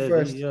go with you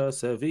first.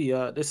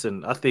 Sevilla.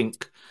 Listen, I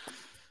think...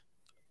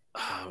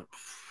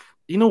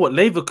 you know what?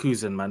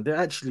 Leverkusen, man, they're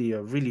actually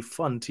a really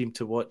fun team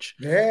to watch.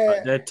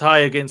 Yeah. Their tie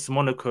against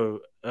Monaco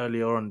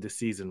earlier on this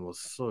season was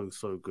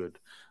so good.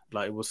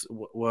 Like, it was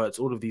words.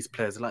 All of these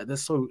players, like, they're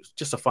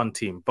just a fun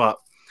team. But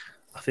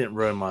I think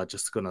Roma are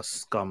just gonna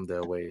scum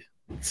their way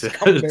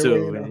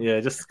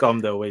just scum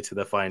their way to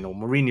the final.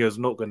 Mourinho's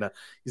not gonna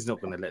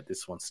let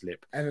this one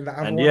slip.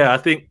 I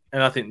think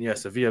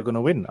Sevilla are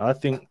gonna win. I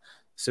think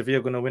Sevilla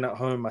are gonna win at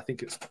home. I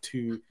think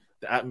the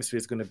atmosphere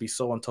is gonna be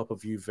so on top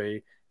of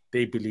Juve.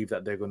 They believe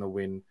that they're gonna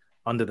win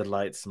under the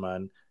lights,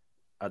 man,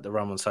 at the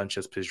Ramon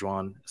Sanchez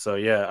Pizjuan. So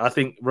yeah, I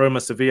think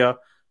Roma Sevilla.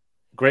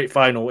 Great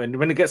final, and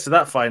when it gets to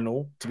that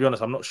final, to be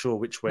honest, I'm not sure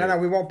which way. No,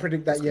 we won't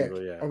predict that yet.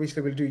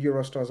 Obviously, we'll do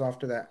EuroStars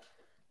after that.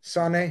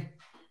 Sane?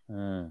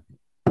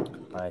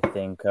 I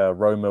think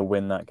Roma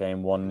win that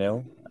game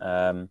 1-0.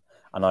 And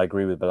I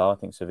agree with Bilal. I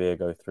think Sevilla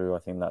go through. I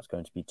think that's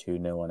going to be 2-0,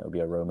 and it'll be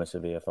a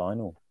Roma-Sevilla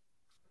final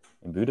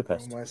in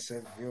Budapest.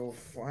 Roma-Sevilla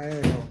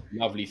final.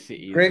 Lovely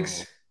city.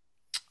 Griggs?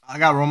 I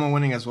got Roma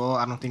winning as well.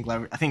 I think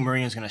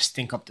Mourinho's going to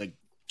stink up the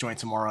joint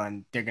tomorrow,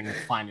 and they're going to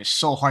find it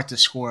so hard to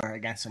score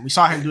against him. We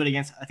saw him do it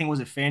against, I think, was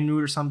it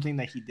Feyenoord or something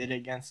that he did it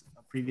against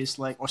a previous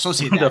leg? Or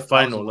Sociedad. The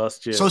final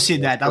last year.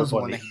 Sociedad, that was the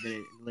one that he did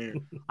it later.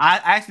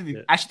 I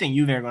actually think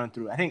Juve are going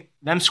through. I think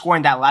them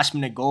scoring that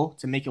last-minute goal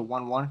to make it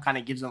 1-1 kind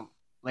of gives them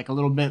like a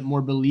little bit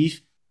more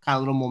belief, kind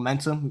of a little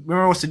momentum.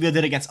 Remember what Sevilla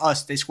did against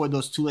us? They scored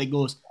those 2 late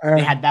goals.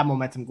 They had that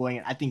momentum going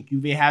in. I think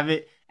Juve have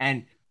it,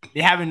 and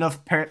they have enough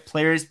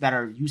players that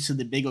are used to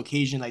the big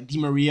occasion, like Di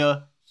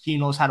Maria. He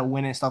knows how to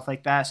win and stuff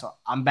like that. So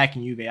I'm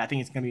backing Juve. I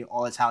think it's going to be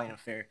all Italian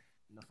affair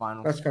in the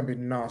final. That's going to be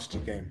a nasty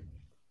game.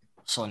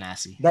 So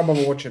nasty. Don't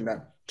remember watching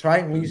that.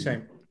 Ty, what are you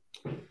saying?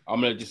 I'm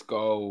going to just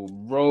go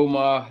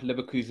Roma,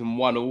 Leverkusen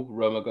 1-0.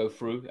 Roma go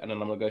through. And then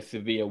I'm going to go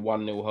Sevilla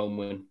 1-0 home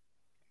win.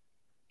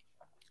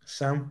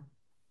 Sam?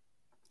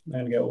 I'm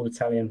going to go all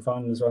Italian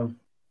final as well.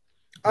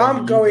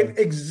 I'm going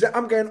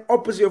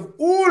opposite of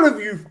all of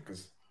you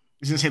fuckers.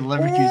 He's going to say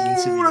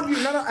Leverkusen. All of you.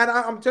 No, and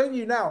I'm telling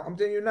you now. I'm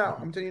telling you now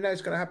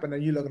it's going to happen.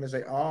 And you're going to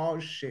say, oh,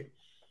 shit.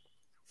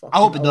 I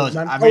hope it does.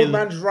 Old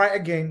man's right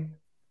again.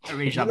 I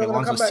really you're going to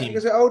come back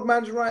and say, old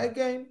man's right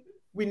again.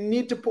 We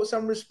need to put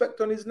some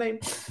respect on his name.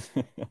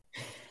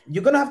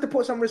 You're going to have to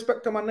put some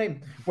respect on my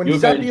name. When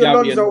Xabi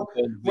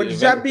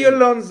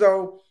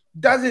Alonso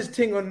does his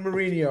thing on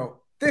Mourinho,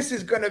 this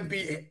is going to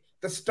be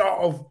the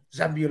start of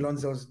Xabi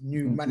Alonso's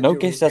new manager. No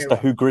guess as to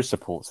who Grizz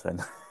supports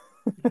then.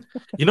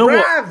 You know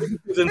what?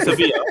 In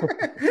Sevilla,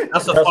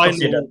 that's a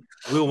final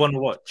we'll want to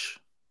watch.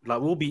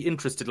 Like, we'll be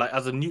interested, like,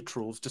 as a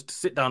neutrals, just to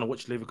sit down and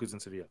watch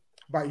Leverkusen Sevilla.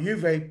 But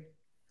Juve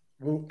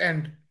will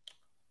end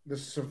the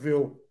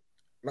Seville.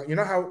 Like, you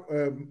know how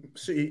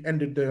City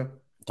ended the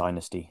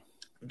dynasty,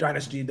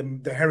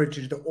 the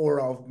heritage, the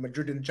aura of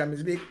Madrid in the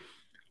Champions League.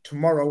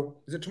 Tomorrow,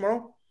 is it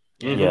tomorrow?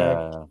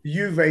 Yeah.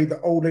 Juve,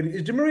 the old lady.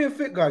 Is Di Maria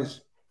fit,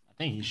 guys?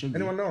 I think he should.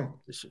 Anyone know?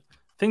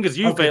 Thing is,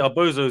 Juve are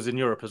bozos in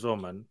Europe as well,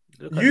 man.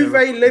 Juve,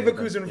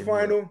 Leverkusen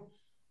final.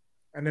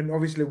 And then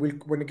obviously,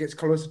 when it gets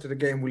closer to the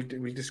game,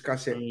 we'll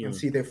discuss it and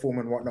see their form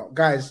and whatnot.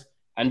 Guys.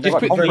 And just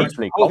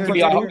quickly,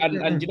 hopefully,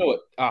 and you know what?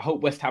 I hope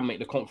West Ham make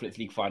the Conference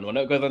League final. I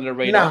know it goes under the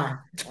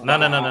radar.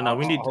 No.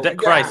 We need get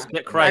Christ.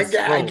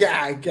 Tank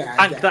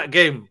that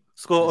game.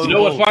 Score. You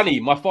know what's funny?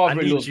 My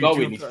father-in-law's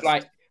going.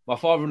 My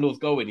father-in-law's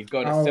going. He's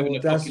going at 7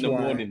 o'clock in the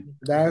morning.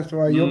 That's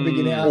why you're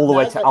beginning all the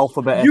way to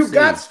Alphabet. You FC.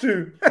 got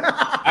to.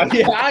 I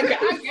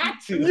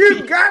got to.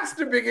 You got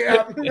to pick it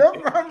up.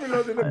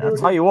 I'll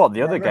tell you what,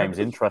 the other game's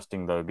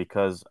interesting though,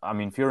 because I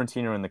mean,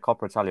 Fiorentina are in the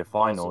Coppa Italia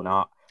final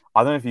now.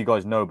 I don't know if you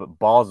guys know, but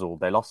Basel,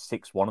 they lost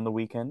 6-1 on the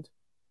weekend.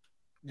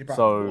 Yeah,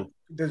 so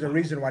there's a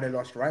reason why they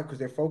lost, right? Because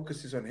their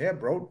focus is on here,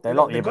 bro. But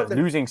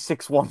losing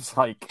 6-1's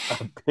like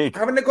a big.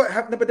 But they've got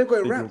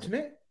it wrapped, isn't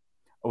it?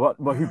 What?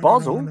 Who?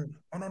 Basel? No.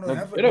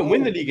 They don't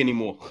win the league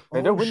anymore.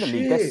 They don't win the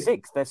league. They're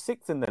sixth. They're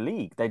sixth in the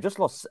league. They just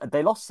lost.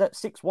 They lost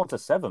 6-1 to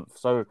 7th.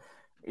 So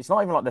it's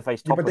not even like they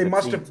faced top. But they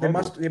must have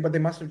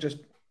just.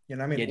 You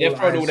know what I mean? Yeah, they're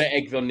throwing all their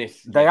eggs on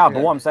this. They are.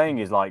 But what I'm saying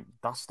is, like,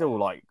 that's still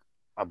like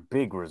a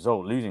big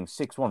result, losing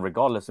 6-1,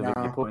 regardless of if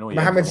you're putting all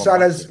your Mohamed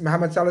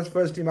Salah's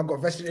first team. I've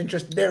got vested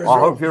interest there as well. I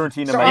hope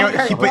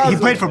Fiorentina. He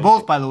played for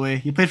both, by the way.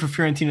 He played for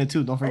Fiorentina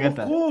too. Don't forget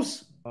that. Of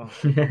course,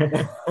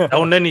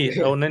 El Neni,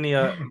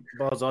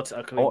 Bars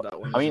Arteta claimed that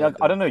one. I mean,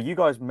 I don't know. You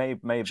guys may have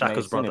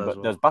Xhaka's seen him, brother as but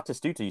well. there's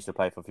Batistuta used to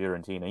play for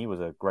Fiorentina. He was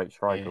a great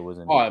striker,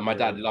 wasn't he? Oh, my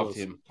dad loved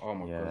him. Oh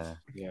my god.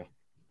 Yeah.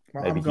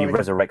 Well, Maybe I'm he going-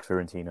 resurrect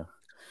Fiorentina.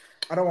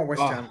 I don't want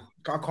West Ham.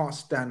 I can't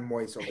stand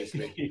Moyes,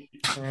 obviously.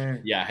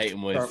 Yeah, I hate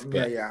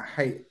Moyes. Yeah,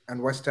 I hate.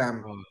 And West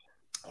Ham,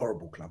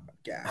 horrible club.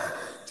 Get out.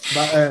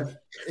 But it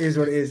is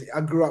what it is.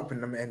 I grew up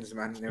in the ends,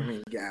 man. You know what I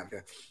mean? Get out of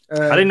here.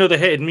 I didn't know they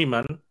hated me,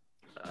 man.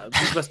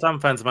 These West Ham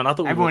fans, man. I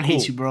thought Everyone we were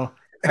hates cool. you, bro.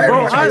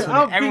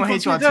 Everyone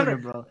hates you on Twitter,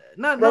 bro.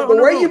 No,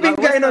 the way you've been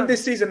like, getting on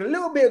this season, a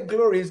little bit of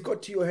glory has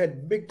got to your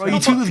head. Big Bro, time.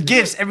 you tweet with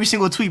gifts every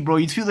single tweet, bro.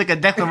 You tweet like a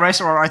Declan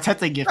Rice or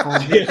Arteta gift, bro.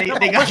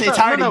 They got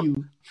tired of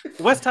you.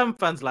 West Ham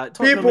fans, like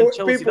Tottenham and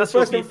Chelsea, People, that's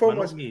your first and beef, man,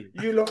 foremost, not me.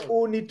 you lot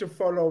all need to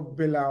follow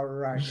Bilal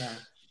right now.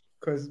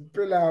 Because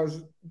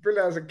Bilal's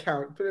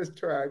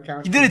Twitter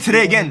account. He did it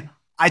today again.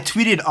 I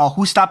tweeted,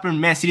 who's stopping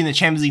Man City in the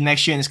Champions League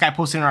next year? And this guy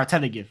posted an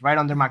Arteta gift right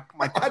under my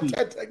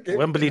tweet.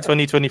 Wembley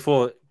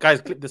 2024.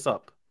 Guys, clip this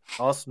up.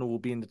 Arsenal will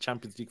be in the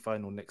Champions League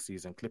final next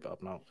season. Clip it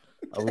up now.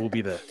 I will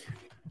be there.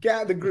 Get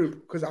out of the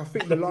group, because I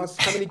think the last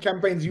how many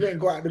campaigns you ain't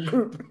got out of the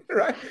group,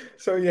 right?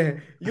 So yeah,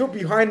 you're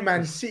behind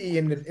Man City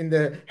in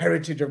the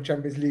heritage of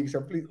Champions League.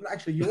 So please,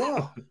 actually, you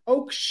are.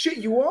 Oh shit,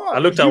 you are. I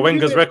looked at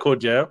Wenger's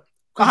record, yeah.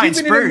 Behind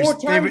you've been in it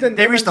Spurs, more times than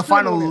they reached the Spurs,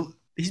 final. isn't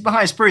He's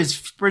behind Spurs.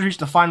 Spurs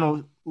reached the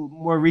final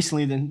more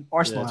recently than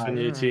Arsenal. Yeah, had.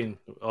 2018.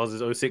 Ours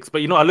is 06.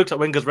 But you know, I looked at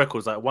Wenger's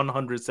records, like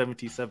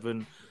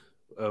 177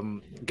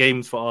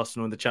 games for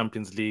Arsenal in the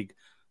Champions League,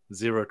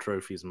 0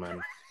 trophies,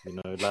 man. You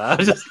know,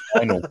 like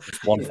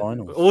One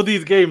final. All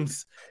these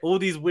games, all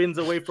these wins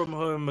away from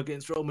home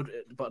against Real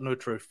Madrid, but no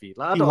trophy.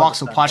 Like, I He don't walks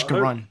so understand. Poch can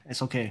run.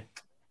 It's okay.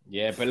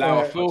 Yeah, but now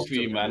I feel for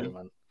you,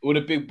 man. All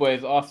the big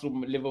boys,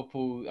 Arsenal,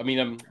 Liverpool. I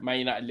mean, Man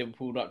United,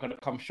 Liverpool, not going to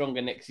come stronger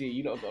next year.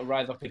 You lot got to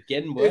rise up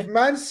again, boy. If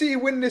Man City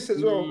win this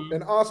as well,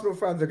 then Arsenal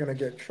fans are going to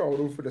get trolled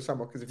all through the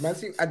summer. Because if Man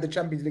City had the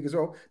Champions League as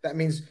well, that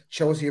means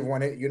Chelsea have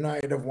won it,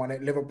 United have won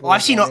it, Liverpool.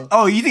 I've seen. have won it.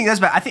 Oh, you think that's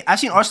bad? I think I've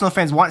seen Arsenal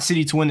fans want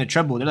City to win the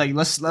treble. They're like,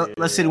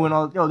 let's City win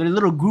all. Yo, they're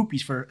little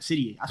groupies for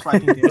City. That's what I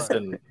think they are.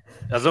 Listen,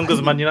 as long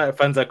as Man United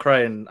fans are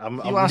crying, I'm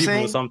what I'm leaving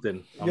saying? with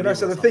something.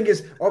 So the thing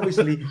is,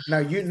 obviously,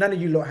 now none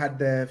of you lot had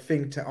the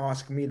thing to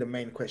ask me the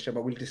main question,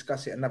 but we'll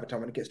discuss it another time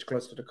when it gets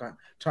close to the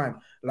time.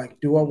 Like,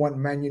 do I want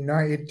Man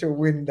United to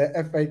win the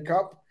FA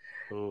Cup,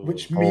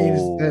 which means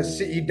the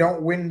City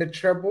don't win the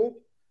treble?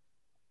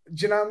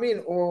 Do you know what I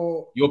mean?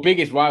 Or your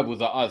biggest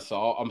rivals are us, so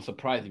I'm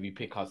surprised if you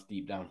pick us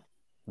deep down.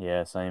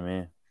 Yeah, same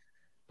here.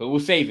 But we'll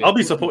save it. I'll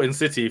be supporting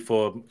City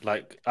for,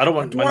 like, I don't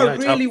want Do Man I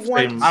United really to have the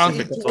want same. I don't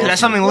City think to because win?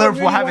 that's something Do I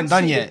Liverpool really haven't want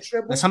done City to yet.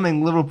 treble? That's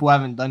something Liverpool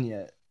haven't done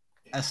yet.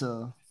 That's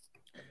a.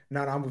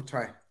 No, I'm with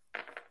Ty.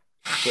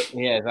 But,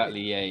 yeah,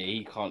 exactly. Yeah,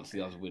 he can't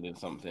see us winning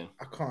something.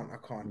 I can't.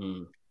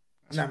 No.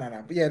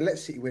 But yeah,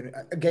 let's see. Win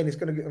again. It's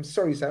gonna. I'm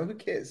sorry, Sam. Who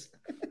cares?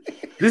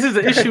 This is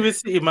the issue with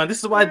City, man. This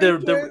is why they're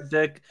going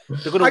to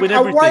win I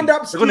everything. wind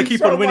up They're going to Steve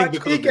keep on so winning much,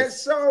 because he of this.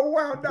 gets so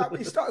wound up.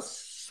 He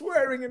starts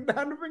swearing and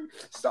everything.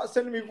 Starts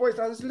sending me voice.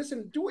 I just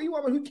listen. Do what you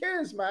want, but who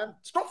cares, man?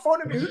 Stop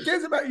phoning me. Who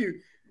cares about you?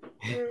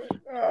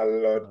 Oh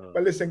Lord.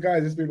 But listen,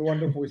 guys, it's been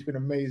wonderful. It's been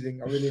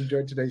amazing. I really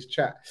enjoyed today's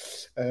chat.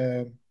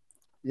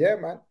 Yeah,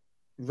 man.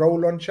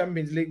 Roll on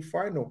Champions League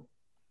final.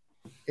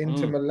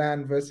 Inter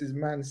Milan versus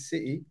Man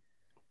City.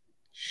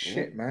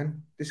 Shit,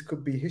 man. This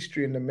could be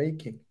history in the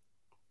making.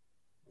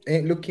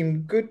 Ain't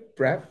looking good,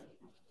 bruv.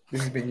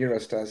 This has been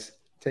EUROSTARS.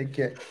 Take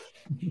care.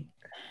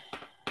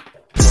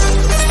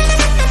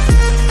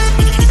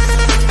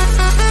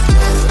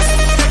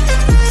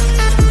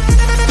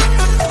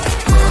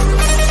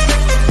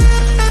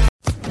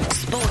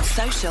 Sports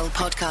Social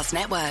Podcast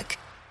Network.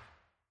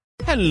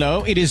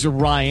 Hello, it is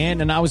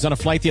Ryan, and I was on a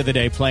flight the other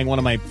day playing one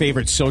of my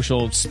favorite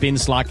social spin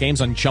slot games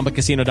on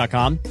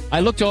ChumbaCasino.com. I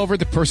looked over at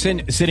the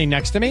person sitting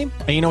next to me,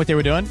 and you know what they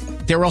were doing?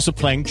 They were also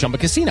playing Chumba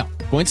Casino.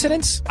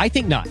 Coincidence? I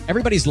think not.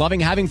 Everybody's loving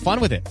having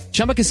fun with it.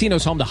 Chumba Casino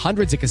is home to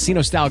hundreds of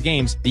casino-style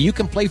games that you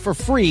can play for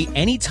free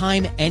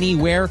anytime,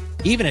 anywhere,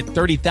 even at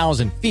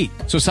 30,000 feet.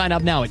 So sign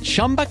up now at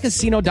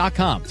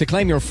ChumbaCasino.com to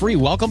claim your free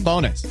welcome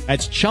bonus.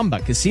 That's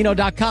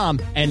ChumbaCasino.com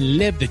and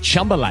live the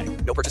Chumba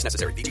life. No purchase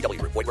necessary. VGW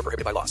Group. Void where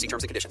prohibited by law. See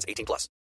terms and conditions. 18+.